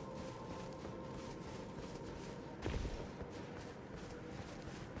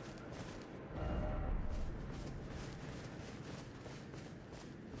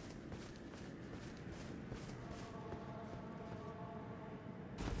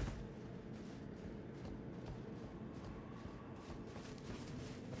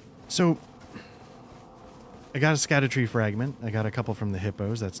 So, I got a Scatter-Tree fragment. I got a couple from the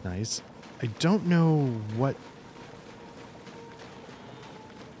hippos. That's nice. I don't know what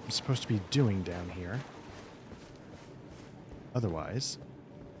I'm supposed to be doing down here. Otherwise.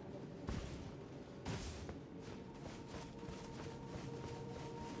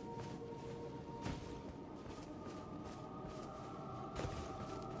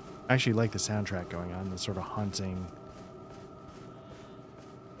 I actually like the soundtrack going on, the sort of haunting.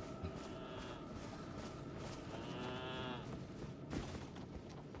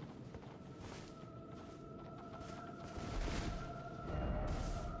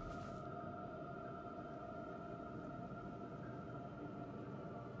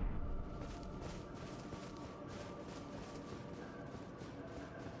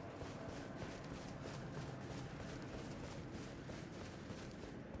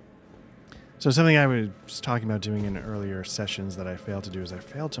 So something I was talking about doing in earlier sessions that I failed to do is I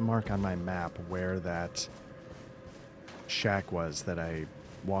failed to mark on my map where that shack was that I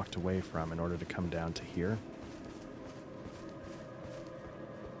walked away from in order to come down to here.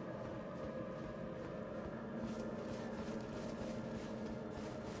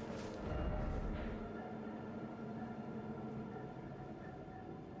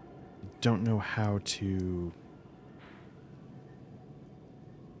 Don't know how to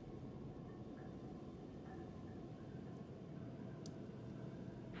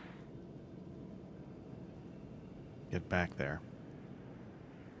get back there.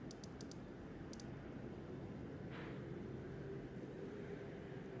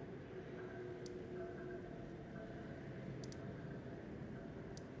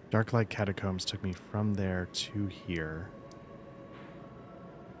 Darklight Catacombs took me from there to here.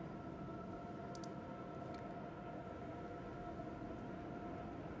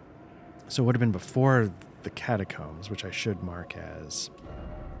 So it would have been before the catacombs, which I should mark as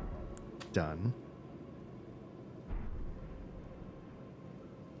done.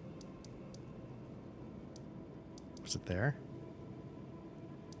 Was it there?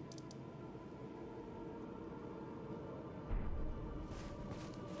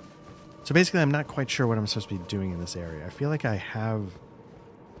 So basically, I'm not quite sure what I'm supposed to be doing in this area. I feel like I have,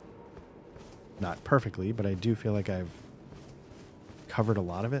 not perfectly, but I do feel like I've covered a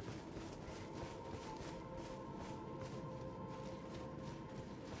lot of it.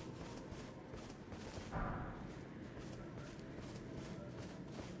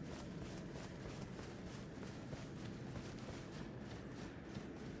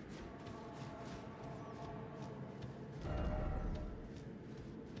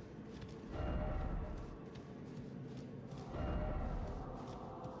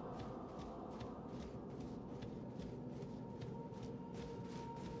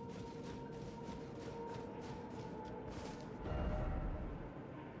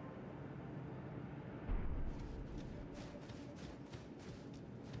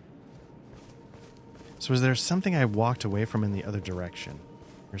 So is there something I walked away from in the other direction?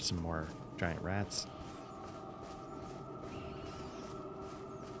 Here's some more giant rats.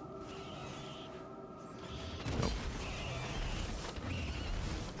 Nope.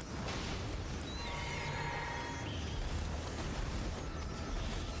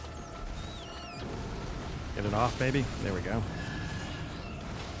 Get it off, baby. There we go.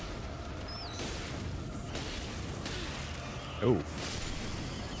 Oh.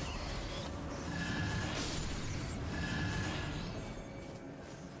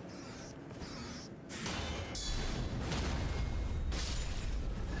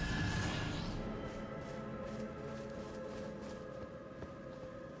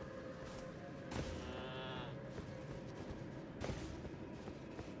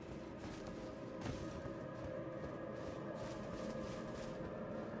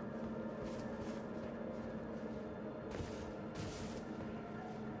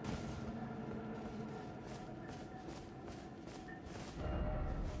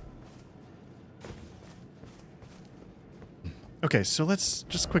 Okay, so let's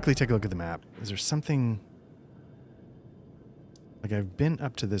just quickly take a look at the map. Is there something... Like, I've been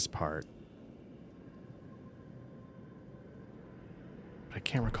up to this part. But I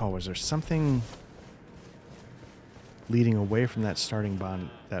can't recall. Was there something leading away from that starting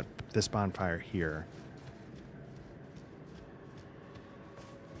this bonfire here?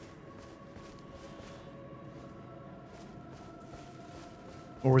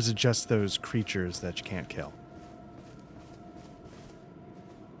 Or was it just those creatures that you can't kill?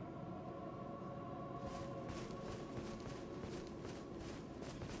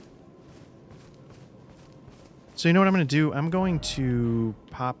 So you know what I'm going to do? I'm going to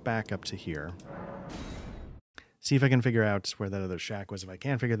pop back up to here. See if I can figure out where that other shack was. If I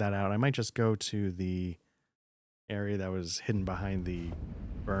can't figure that out, I might just go to the area that was hidden behind the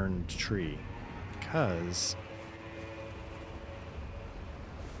burned tree. Because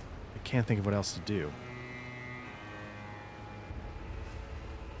I can't think of what else to do.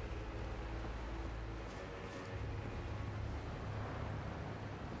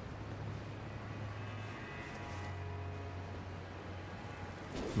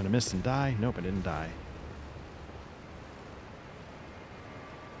 I'm going to miss and die. Nope, I didn't die.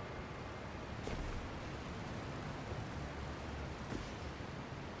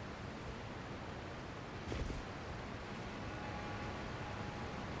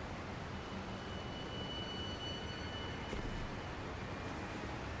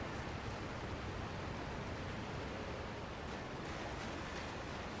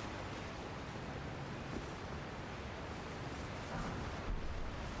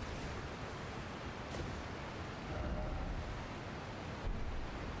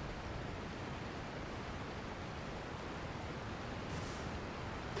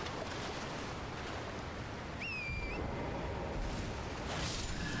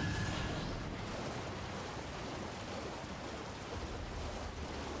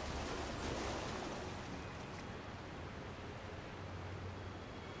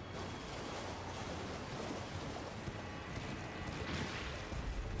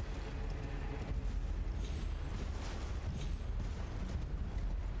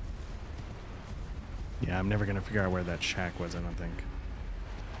 Yeah, I'm never going to figure out where that shack was, I don't think.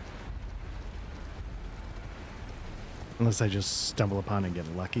 Unless I just stumble upon it and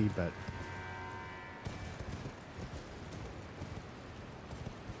get lucky, but...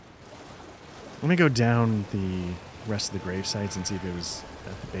 Let me go down the rest of the grave sites and see if it was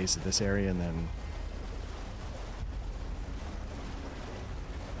at the base of this area, and then...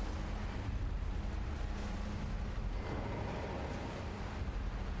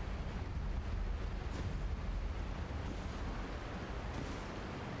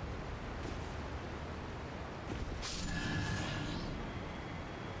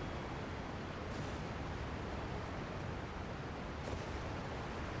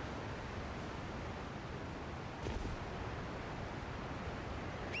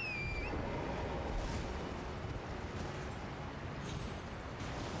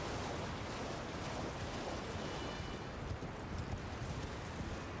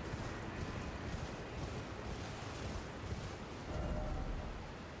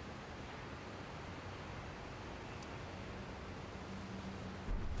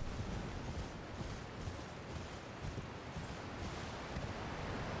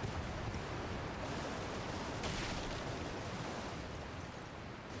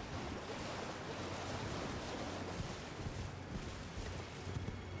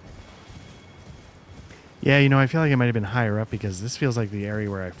 Yeah, you know, I feel like it might have been higher up because this feels like the area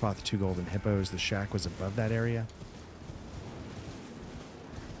where I fought the 2 golden hippos. The shack was above that area.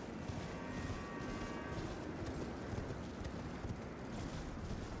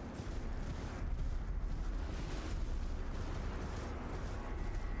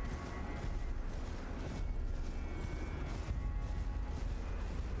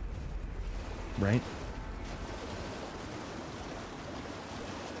 Right?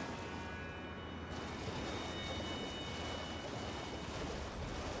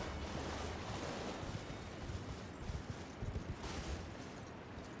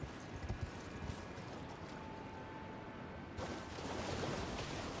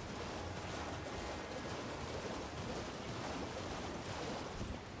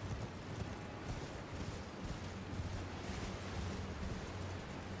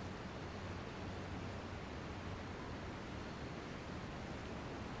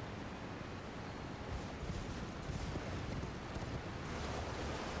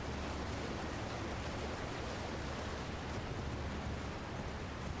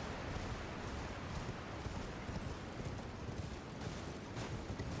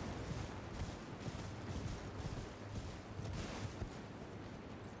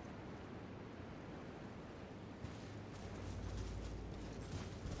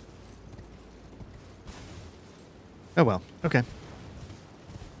 Oh well. Okay.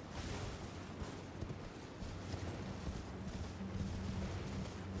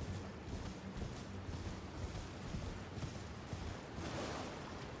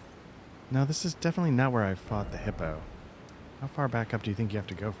 No, this is definitely not where I fought the hippo. How far back up do you think you have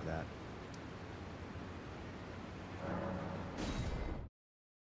to go for that?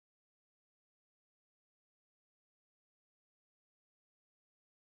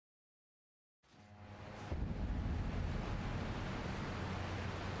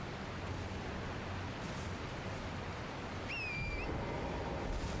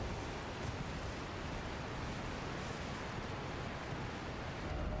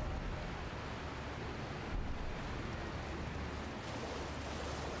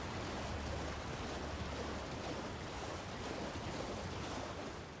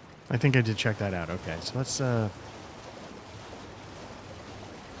 I think I did check that out. Okay, so let's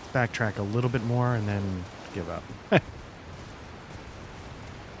backtrack a little bit more and then give up.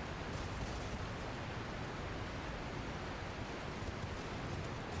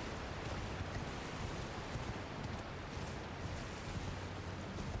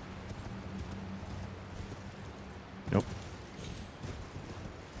 Nope.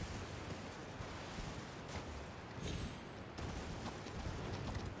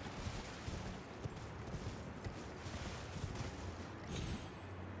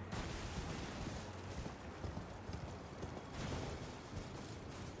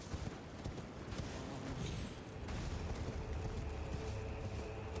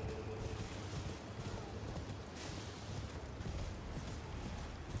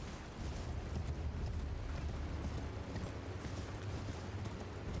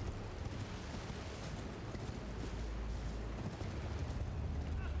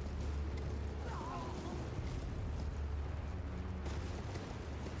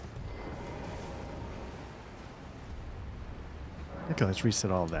 Okay, let's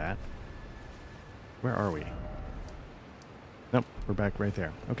reset all that. Where are we? Nope, we're back right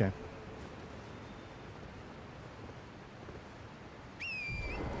there. Okay.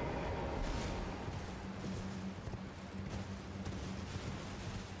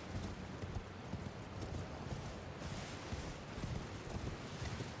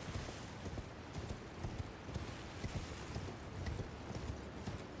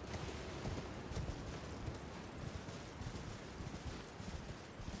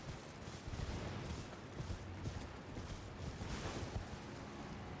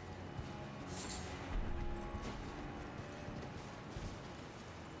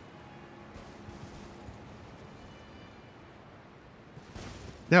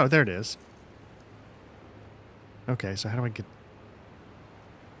 No, there it is. Okay, so how do I get...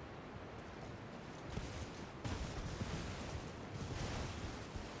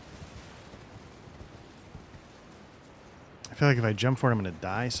 I feel like if I jump for it, I'm going to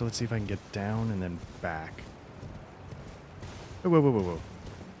die, so let's see if I can get down and then back. Whoa, whoa, whoa, whoa, whoa.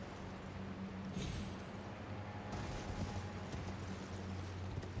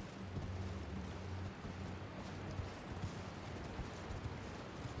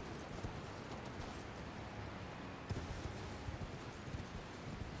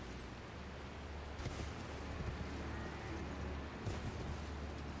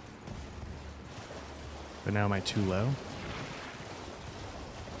 But now am I too low?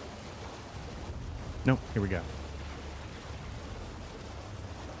 Nope, here we go.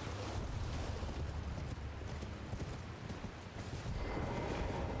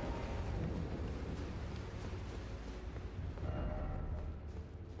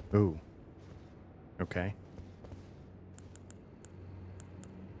 Ooh. Okay.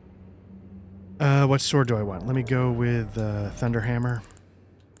 What sword do I want? Let me go with Thunderhammer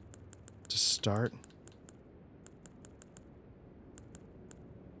to start.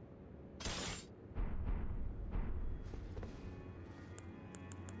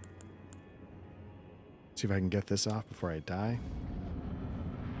 See if I can get this off before I die.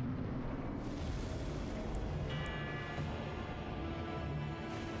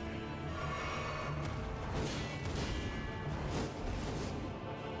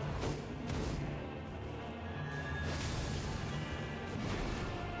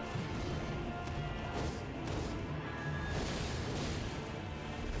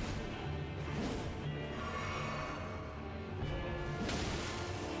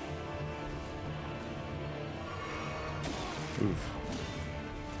 Oof.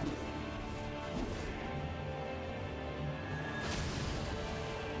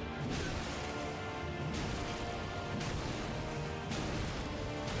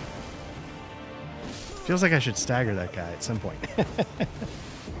 Feels like I should stagger that guy at some point.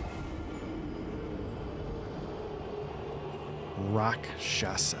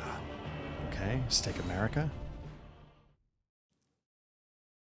 Rakshasa. Okay, let's take America.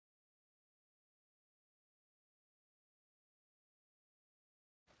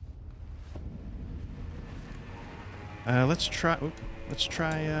 Let's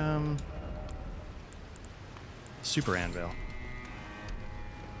try Super Anvil.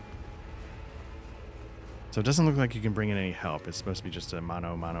 So it doesn't look like you can bring in any help. It's supposed to be just a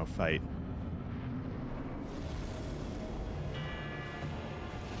mono fight.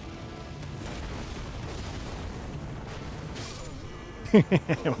 Well,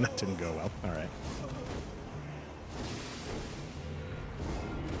 that didn't go well. All right.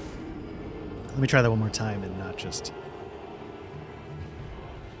 Let me try that one more time and not just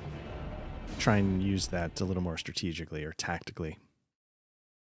try and use that a little more strategically or tactically.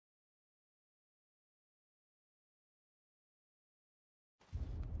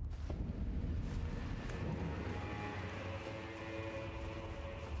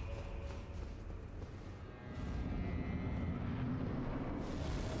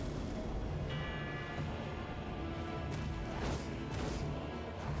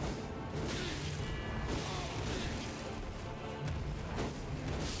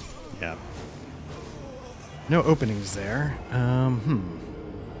 Yeah. No openings there.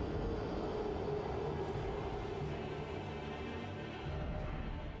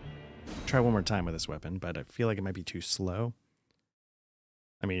 Try one more time with this weapon, but I feel like it might be too slow.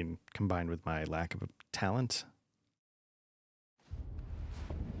 I mean, combined with my lack of talent.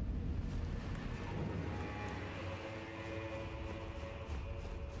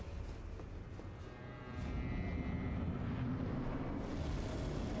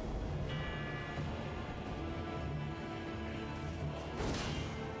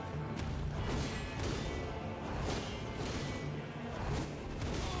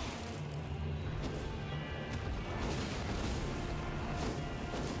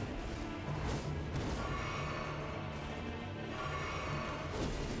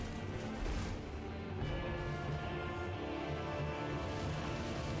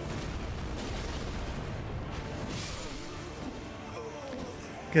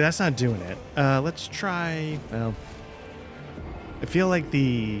 Okay, that's not doing it. Let's try, well, I feel like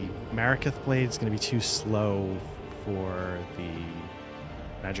the Marikath blade is going to be too slow for the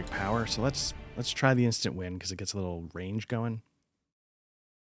magic power. So let's try the instant win because it gets a little range going.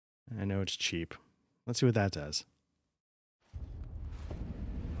 I know it's cheap. Let's see what that does.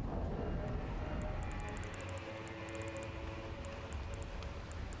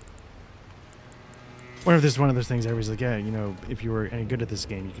 Wonder if this is one of those things everybody's like, yeah, you know, if you were any good at this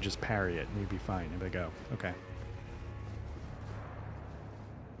game, you could just parry it and you'd be fine. And I go, okay.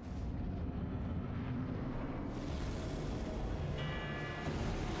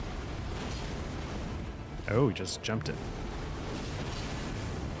 Oh, he just jumped it.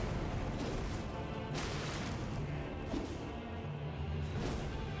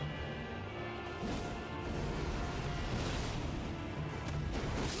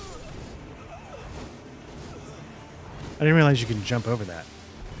 I didn't realize you can jump over that.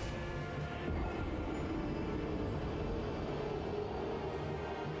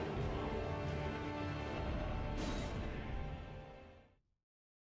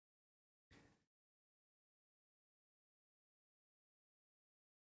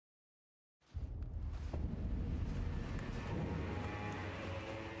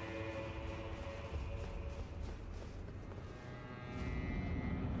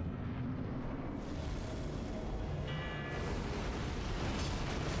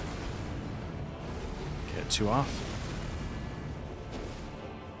 Two off.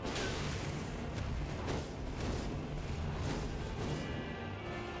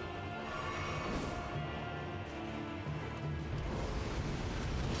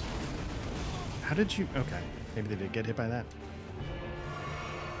 How did you? Okay, maybe they did get hit by that.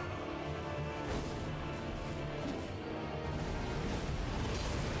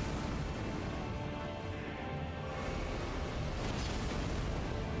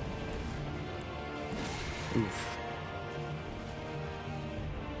 Oof.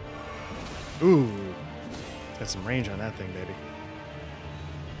 Ooh. Got some range on that thing, baby.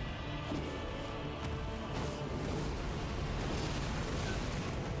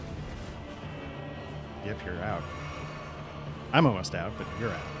 Yep, you're out. I'm almost out, but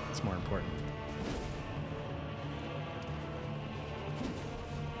you're out. It's more important.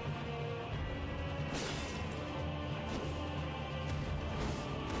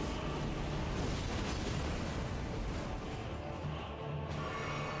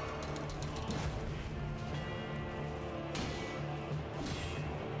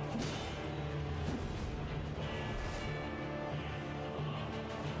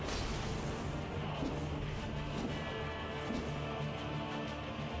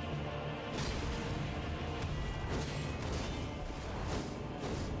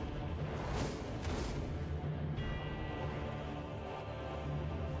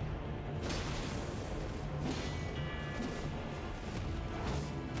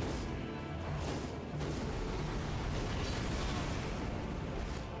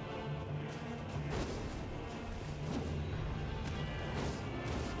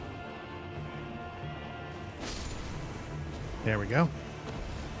 There we go.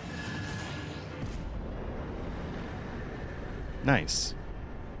 Nice.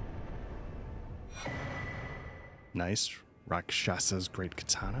 Nice. Rakshasa's Great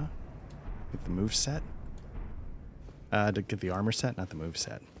Katana. Get the move set. To get the armor set, not the move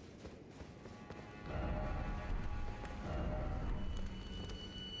set.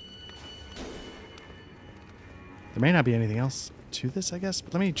 There may not be anything else to this, I guess,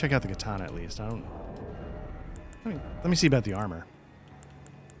 but let me check out the katana at least. Let me see about the armor.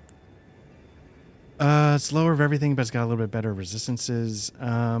 It's lower of everything, but it's got a little bit better resistances.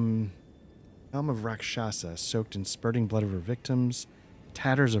 Helm of Rakshasa, soaked in spurting blood of her victims.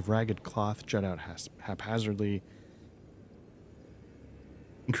 Tatters of ragged cloth jut out haphazardly.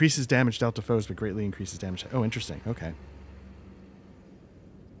 Increases damage dealt to foes, but greatly increases damage. Oh, interesting. Okay.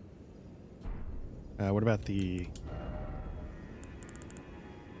 What about the...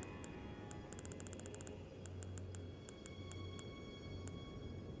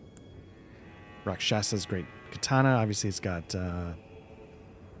 Rakshasa's Great Katana. Obviously, it's got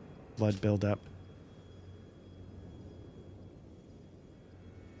blood buildup.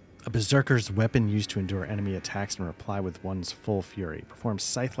 A berserker's weapon used to endure enemy attacks and reply with one's full fury. Performs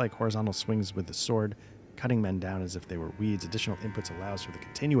scythe-like horizontal swings with the sword, cutting men down as if they were weeds. Additional inputs allows for the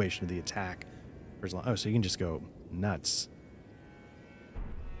continuation of the attack. Oh, so you can just go nuts.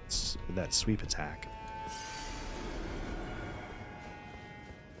 With that sweep attack.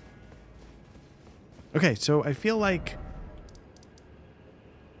 Okay, so I feel like...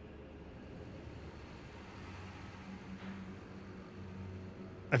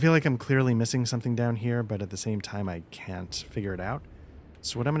 I'm clearly missing something down here, but at the same time I can't figure it out.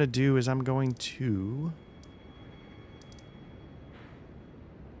 So what I'm going to do is I'm going to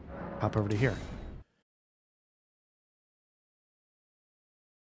hop over to here.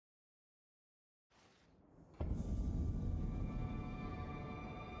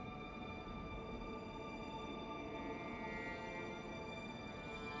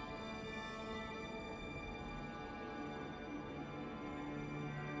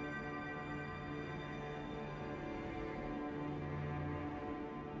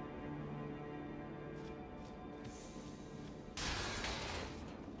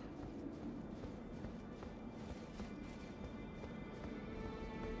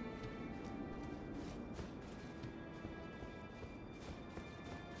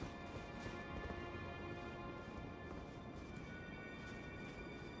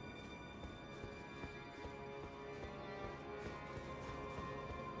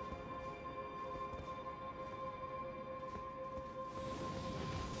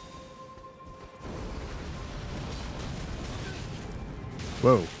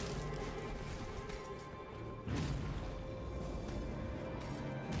 Whoa.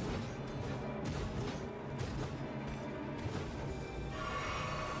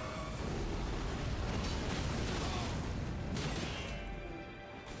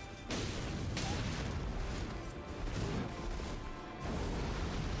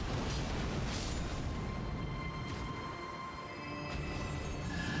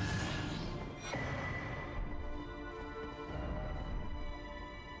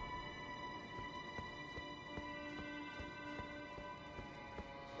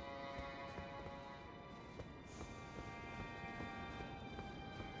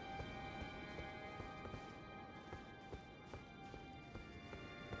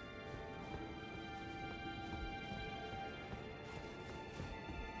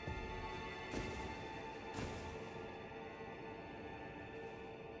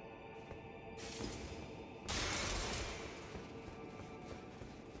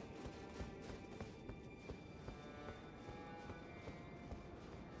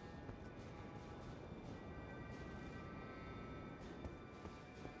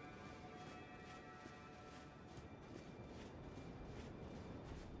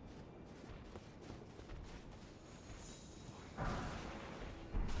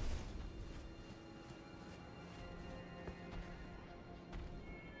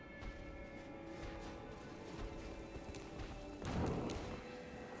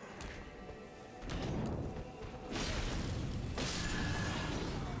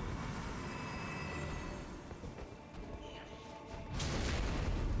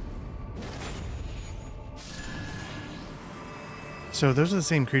 So those are the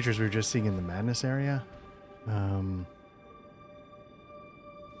same creatures we were just seeing in the madness area.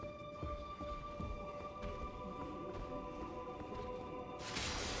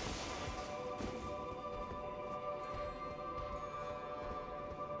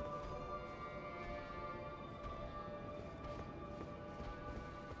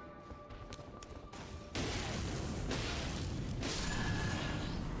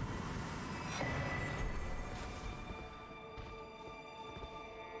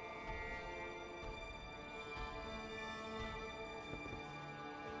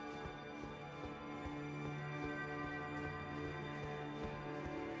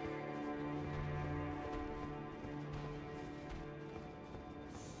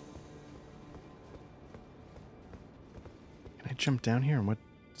 jump down here, and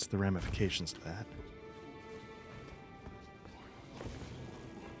what's the ramifications of that?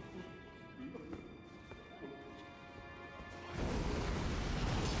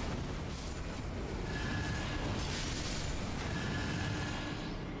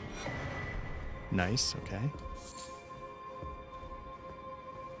 Nice, okay.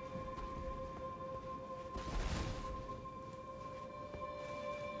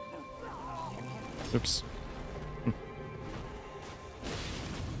 Oops.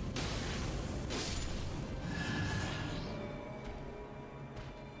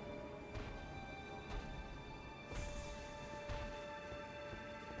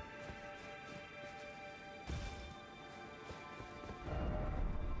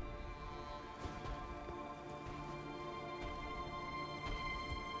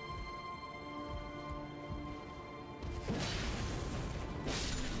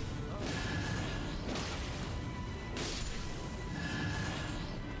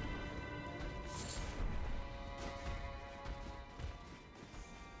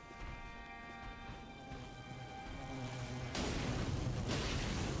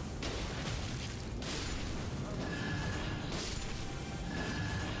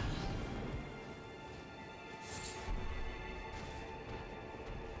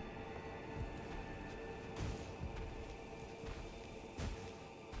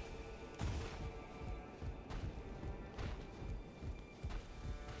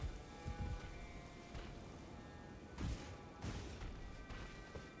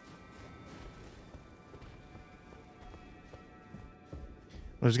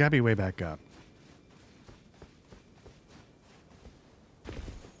 Well, there's got to be a way back up.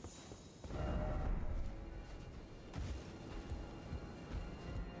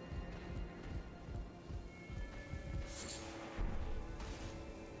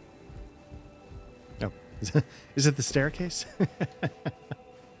 Oh, is it the staircase?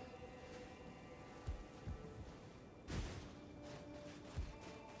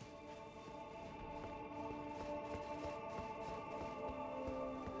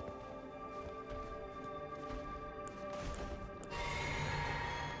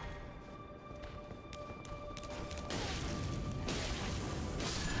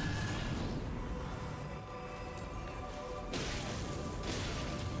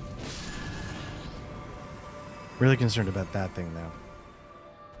 Really concerned about that thing, though.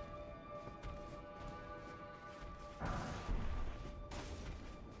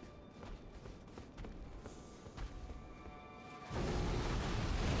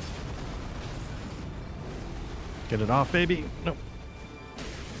 Get it off, baby. Nope.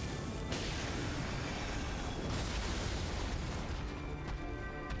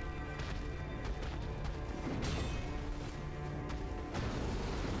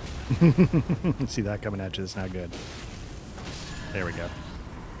 See that coming at you. It's not good. There we go.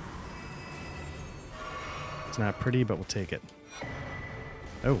 It's not pretty, but we'll take it.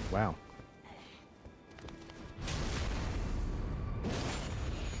 Oh, wow.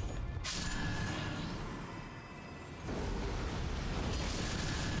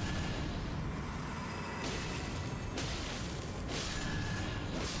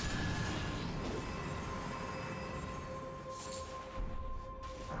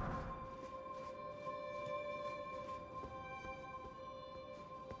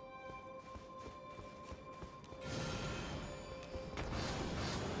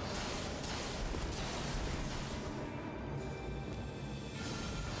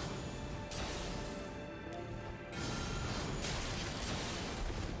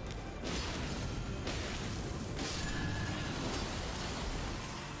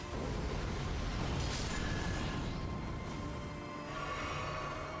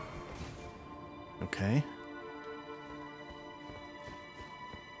 Okay.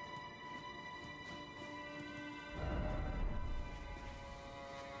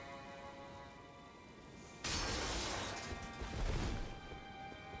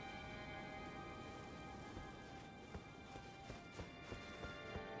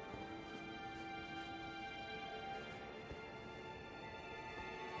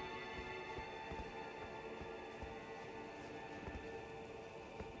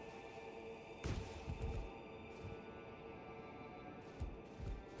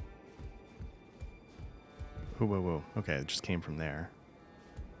 Whoa, whoa, whoa. Okay, it just came from there.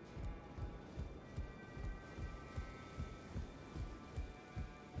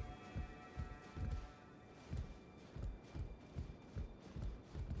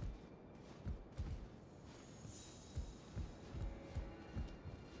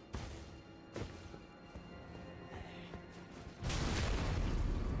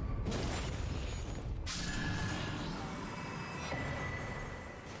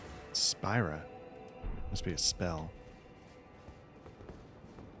 Spira. Must be a spell.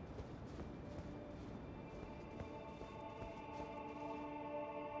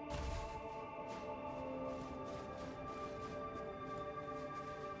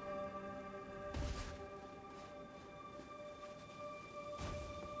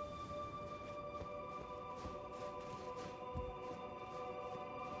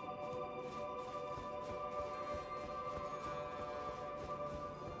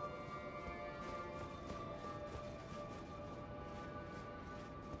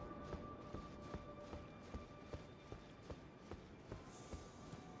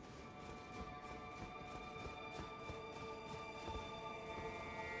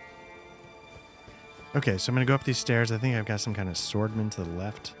 Okay, so I'm going to go up these stairs. I think I've got some kind of swordsman to the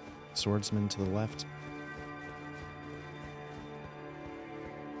left. Swordsman to the left.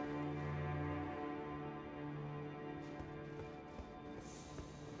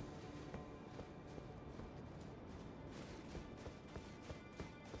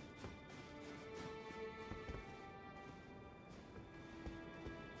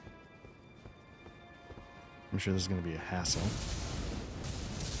 I'm sure this is going to be a hassle.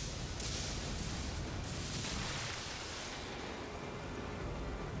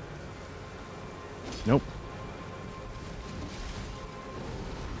 Nope.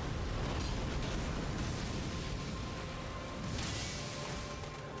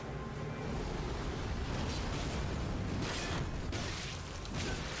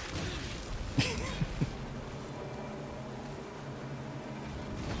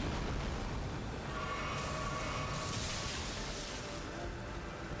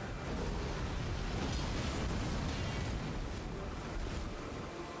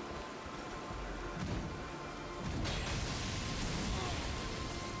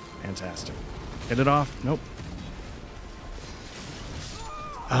 Fantastic. Hit it off. Nope.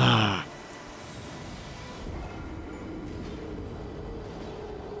 Ah.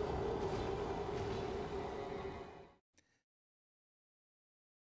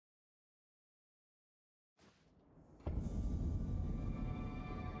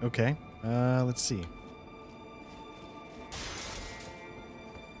 Okay. Let's see.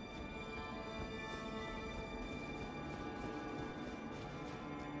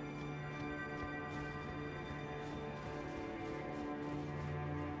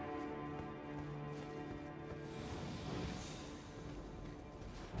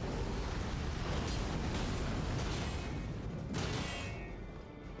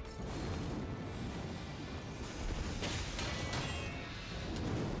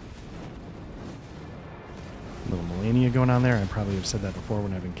 Going on there. I probably have said that before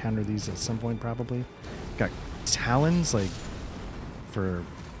when I've encountered these at some point, probably. Got talons, like, for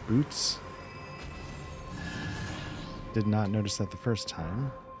boots. Did not notice that the first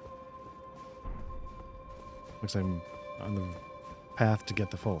time. Looks like I'm on the path to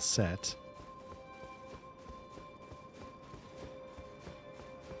get the full set.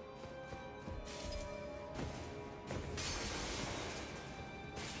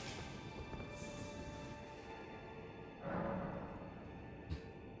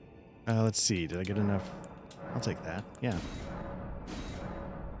 Let's see. Did I get enough? I'll take that. Yeah.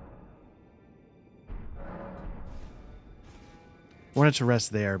 I wanted to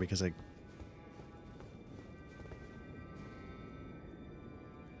rest there because I...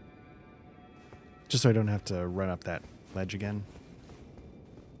 Just so I don't have to run up that ledge again.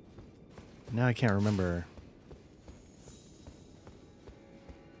 Now I can't remember...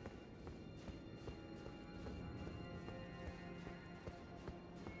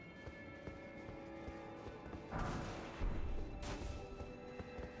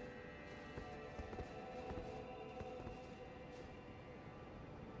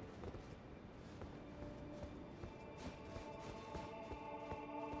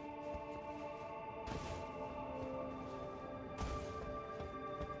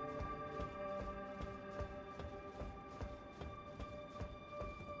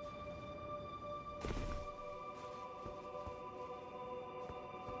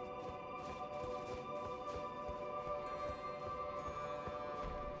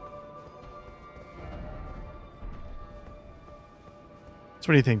 So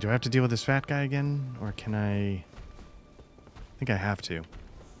what do you think? Do I have to deal with this fat guy again? Or can I think I have to.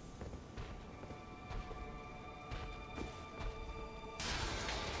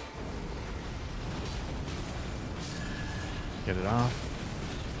 Get it off.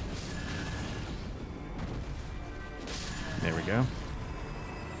 There we go.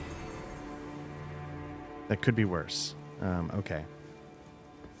 That could be worse. Okay.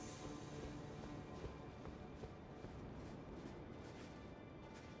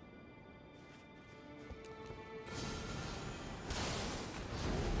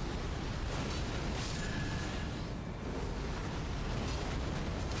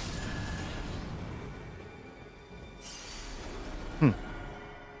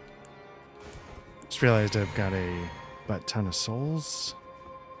 Just realized I've got a butt ton of souls.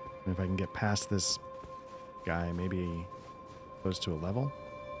 And if I can get past this guy, maybe close to a level.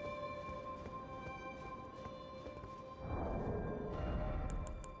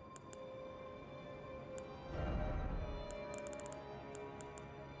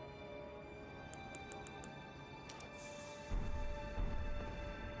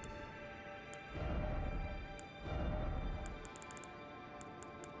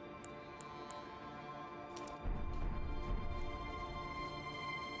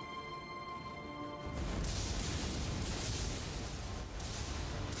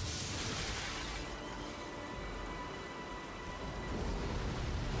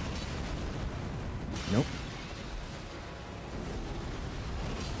 Nope.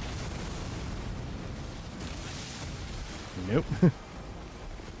 Nope.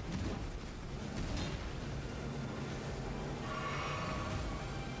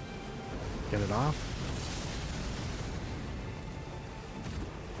 Get it off.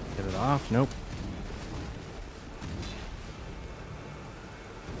 Get it off. Nope.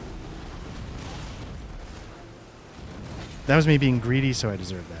 That was me being greedy, so I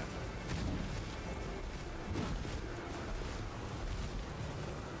deserve that.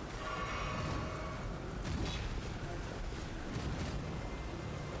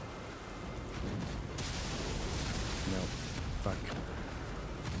 Nope. Fuck.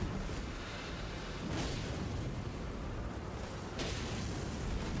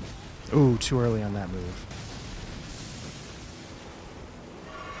 Ooh, too early on that move.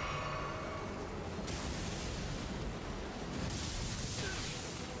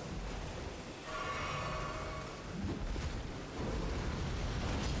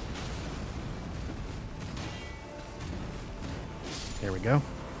 There we go.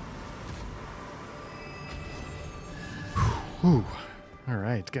 Whew. All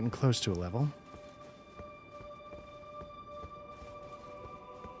right, getting close to a level.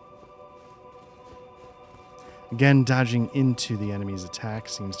 Again, dodging into the enemy's attack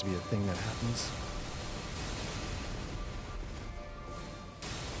seems to be a thing that happens.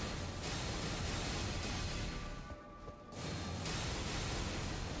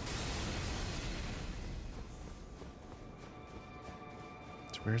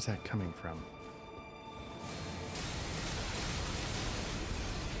 So where's that coming from?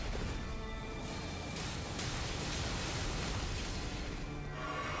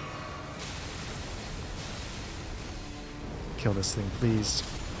 Kill this thing, please.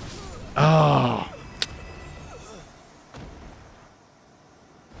 Oh!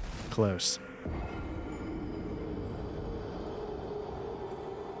 Close.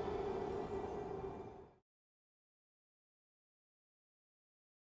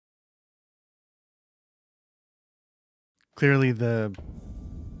 Clearly the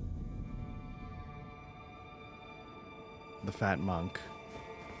fat monk.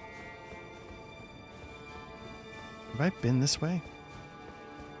 Have I been this way?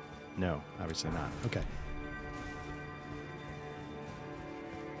 No, obviously not. Okay.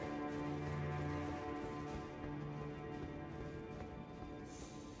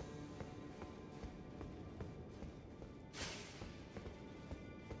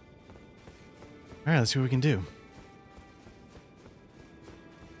 All right, let's see what we can do.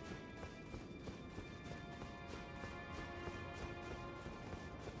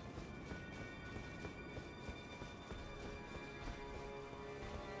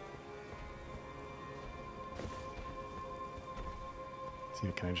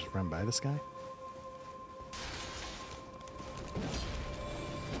 Can I just run by this guy?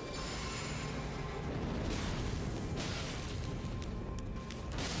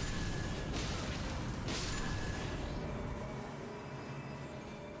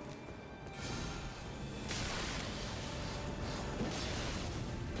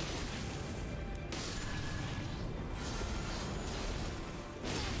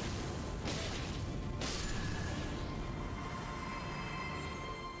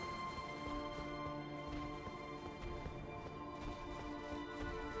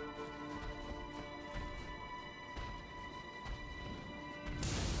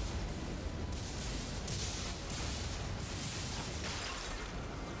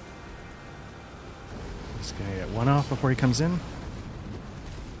 Can I get one off before he comes in?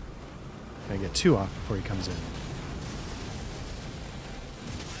 Can I get two off before he comes in?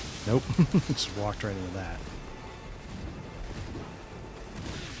 Nope. Just walked right into that.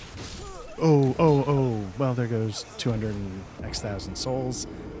 Oh. Well, there goes 200 and X thousand souls.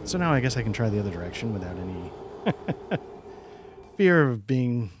 So now I guess I can try the other direction without any fear of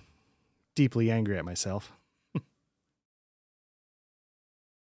being deeply angry at myself.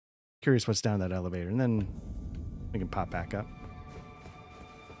 Curious what's down that elevator, and then we can pop back up.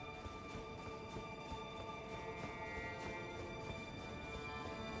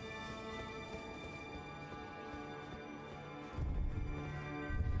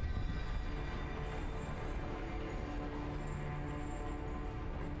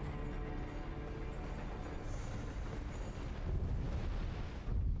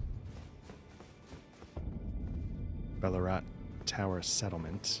 Ballarat Tower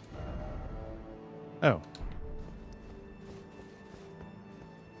Settlement. Oh.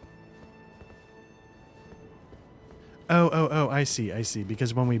 Oh, I see.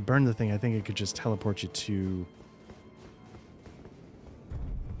 Because when we burn the thing, I think it could just teleport you to...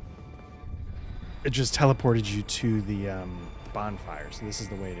 It just teleported you to the bonfire. So this is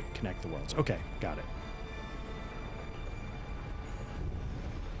the way to connect the worlds. Okay, got it.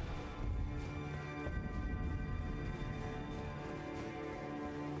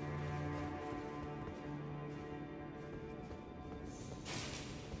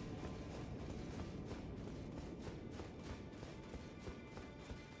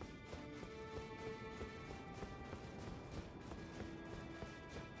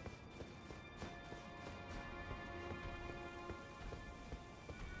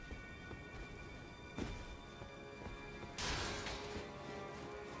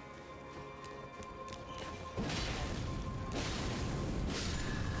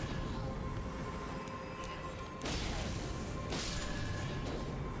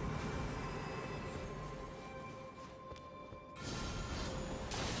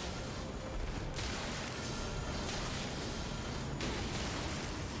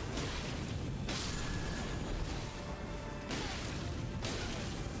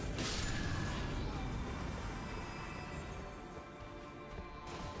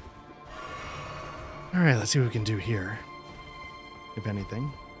 All right, let's see what we can do here, if anything.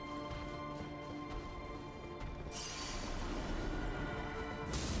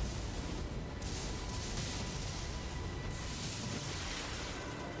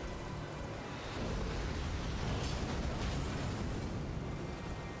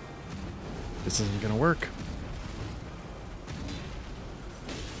 This isn't going to work.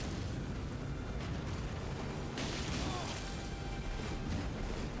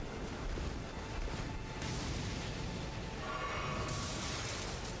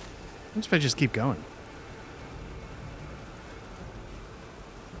 What if I just keep going?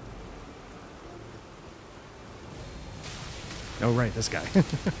 Oh, right, this guy.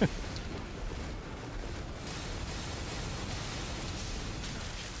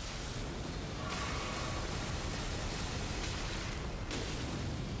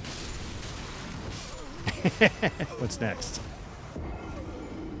 What's next?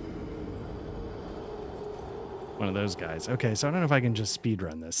 One of those guys. Okay, so I don't know if I can just speed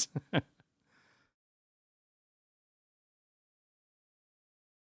run this.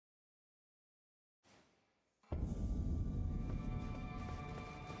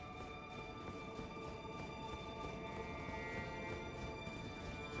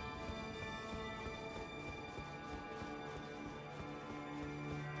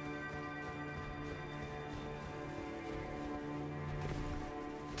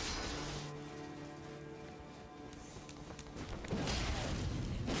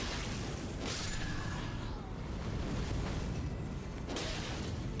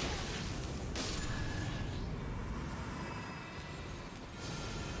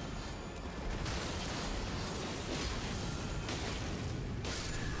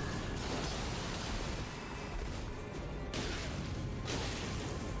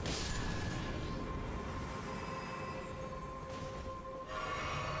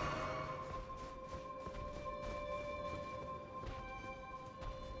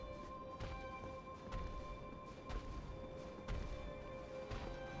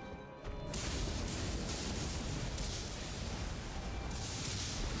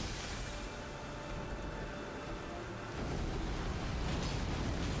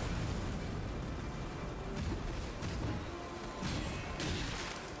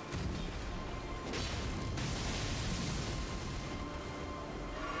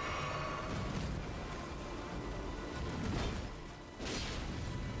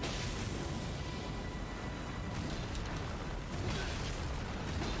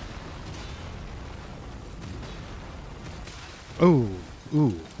 Oh,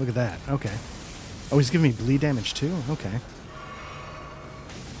 ooh, look at that. Okay. Oh, he's giving me bleed damage too? Okay.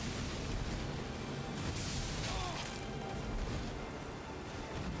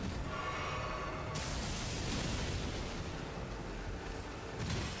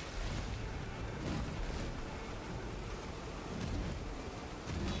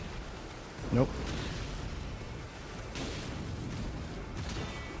 Nope.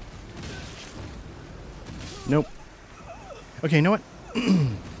 Nope. Okay, you know what?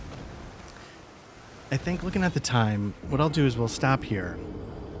 I think looking at the time, what I'll do is we'll stop here.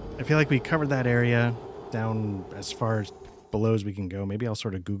 I feel like we covered that area down as far as below as we can go. Maybe I'll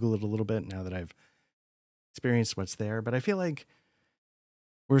sort of Google it a little bit now that I've experienced what's there. But I feel like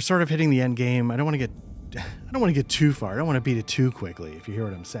we're sort of hitting the end game. I don't want to get too far. I don't want to beat it too quickly, if you hear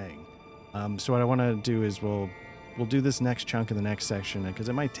what I'm saying. So what I want to do is we'll do this next chunk in the next section, because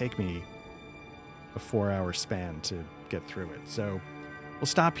it might take me a 4-hour span to get through it. So we'll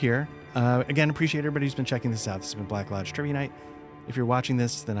stop here. Again, appreciate everybody who's been checking this out. This has been Black Lodge Trivia Night. If you're watching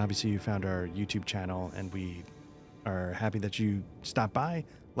this, then obviously you found our YouTube channel, and we are happy that you stopped by.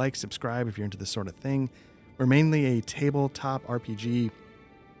 Like, subscribe if you're into this sort of thing. We're mainly a tabletop RPG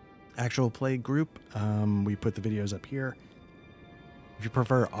actual play group. We put the videos up here. If you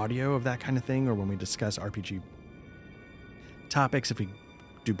prefer audio of that kind of thing, or when we discuss RPG topics, if we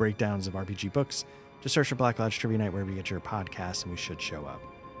do breakdowns of RPG books, just search for Black Lodge Trivia Night wherever you get your podcasts, and we should show up.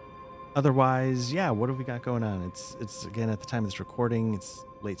 Otherwise, yeah, what have we got going on? It's again, at the time of this recording, it's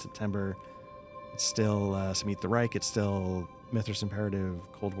late September. It's still some Eat the Reich. It's still Mithras Imperative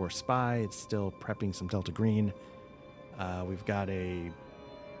Cold War Spy. It's still prepping some Delta Green. We've got a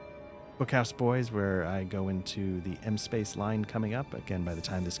Bookhouse Boys where I go into the M-Space line coming up. Again, by the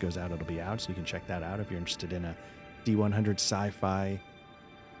time this goes out, it'll be out, so you can check that out if you're interested in a D100 sci-fi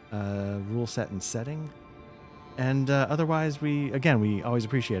rule set and setting. And otherwise, we always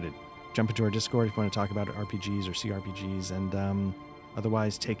appreciate it. Jump into our Discord if you want to talk about RPGs or CRPGs. And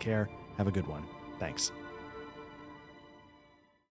otherwise, take care. Have a good one. Thanks.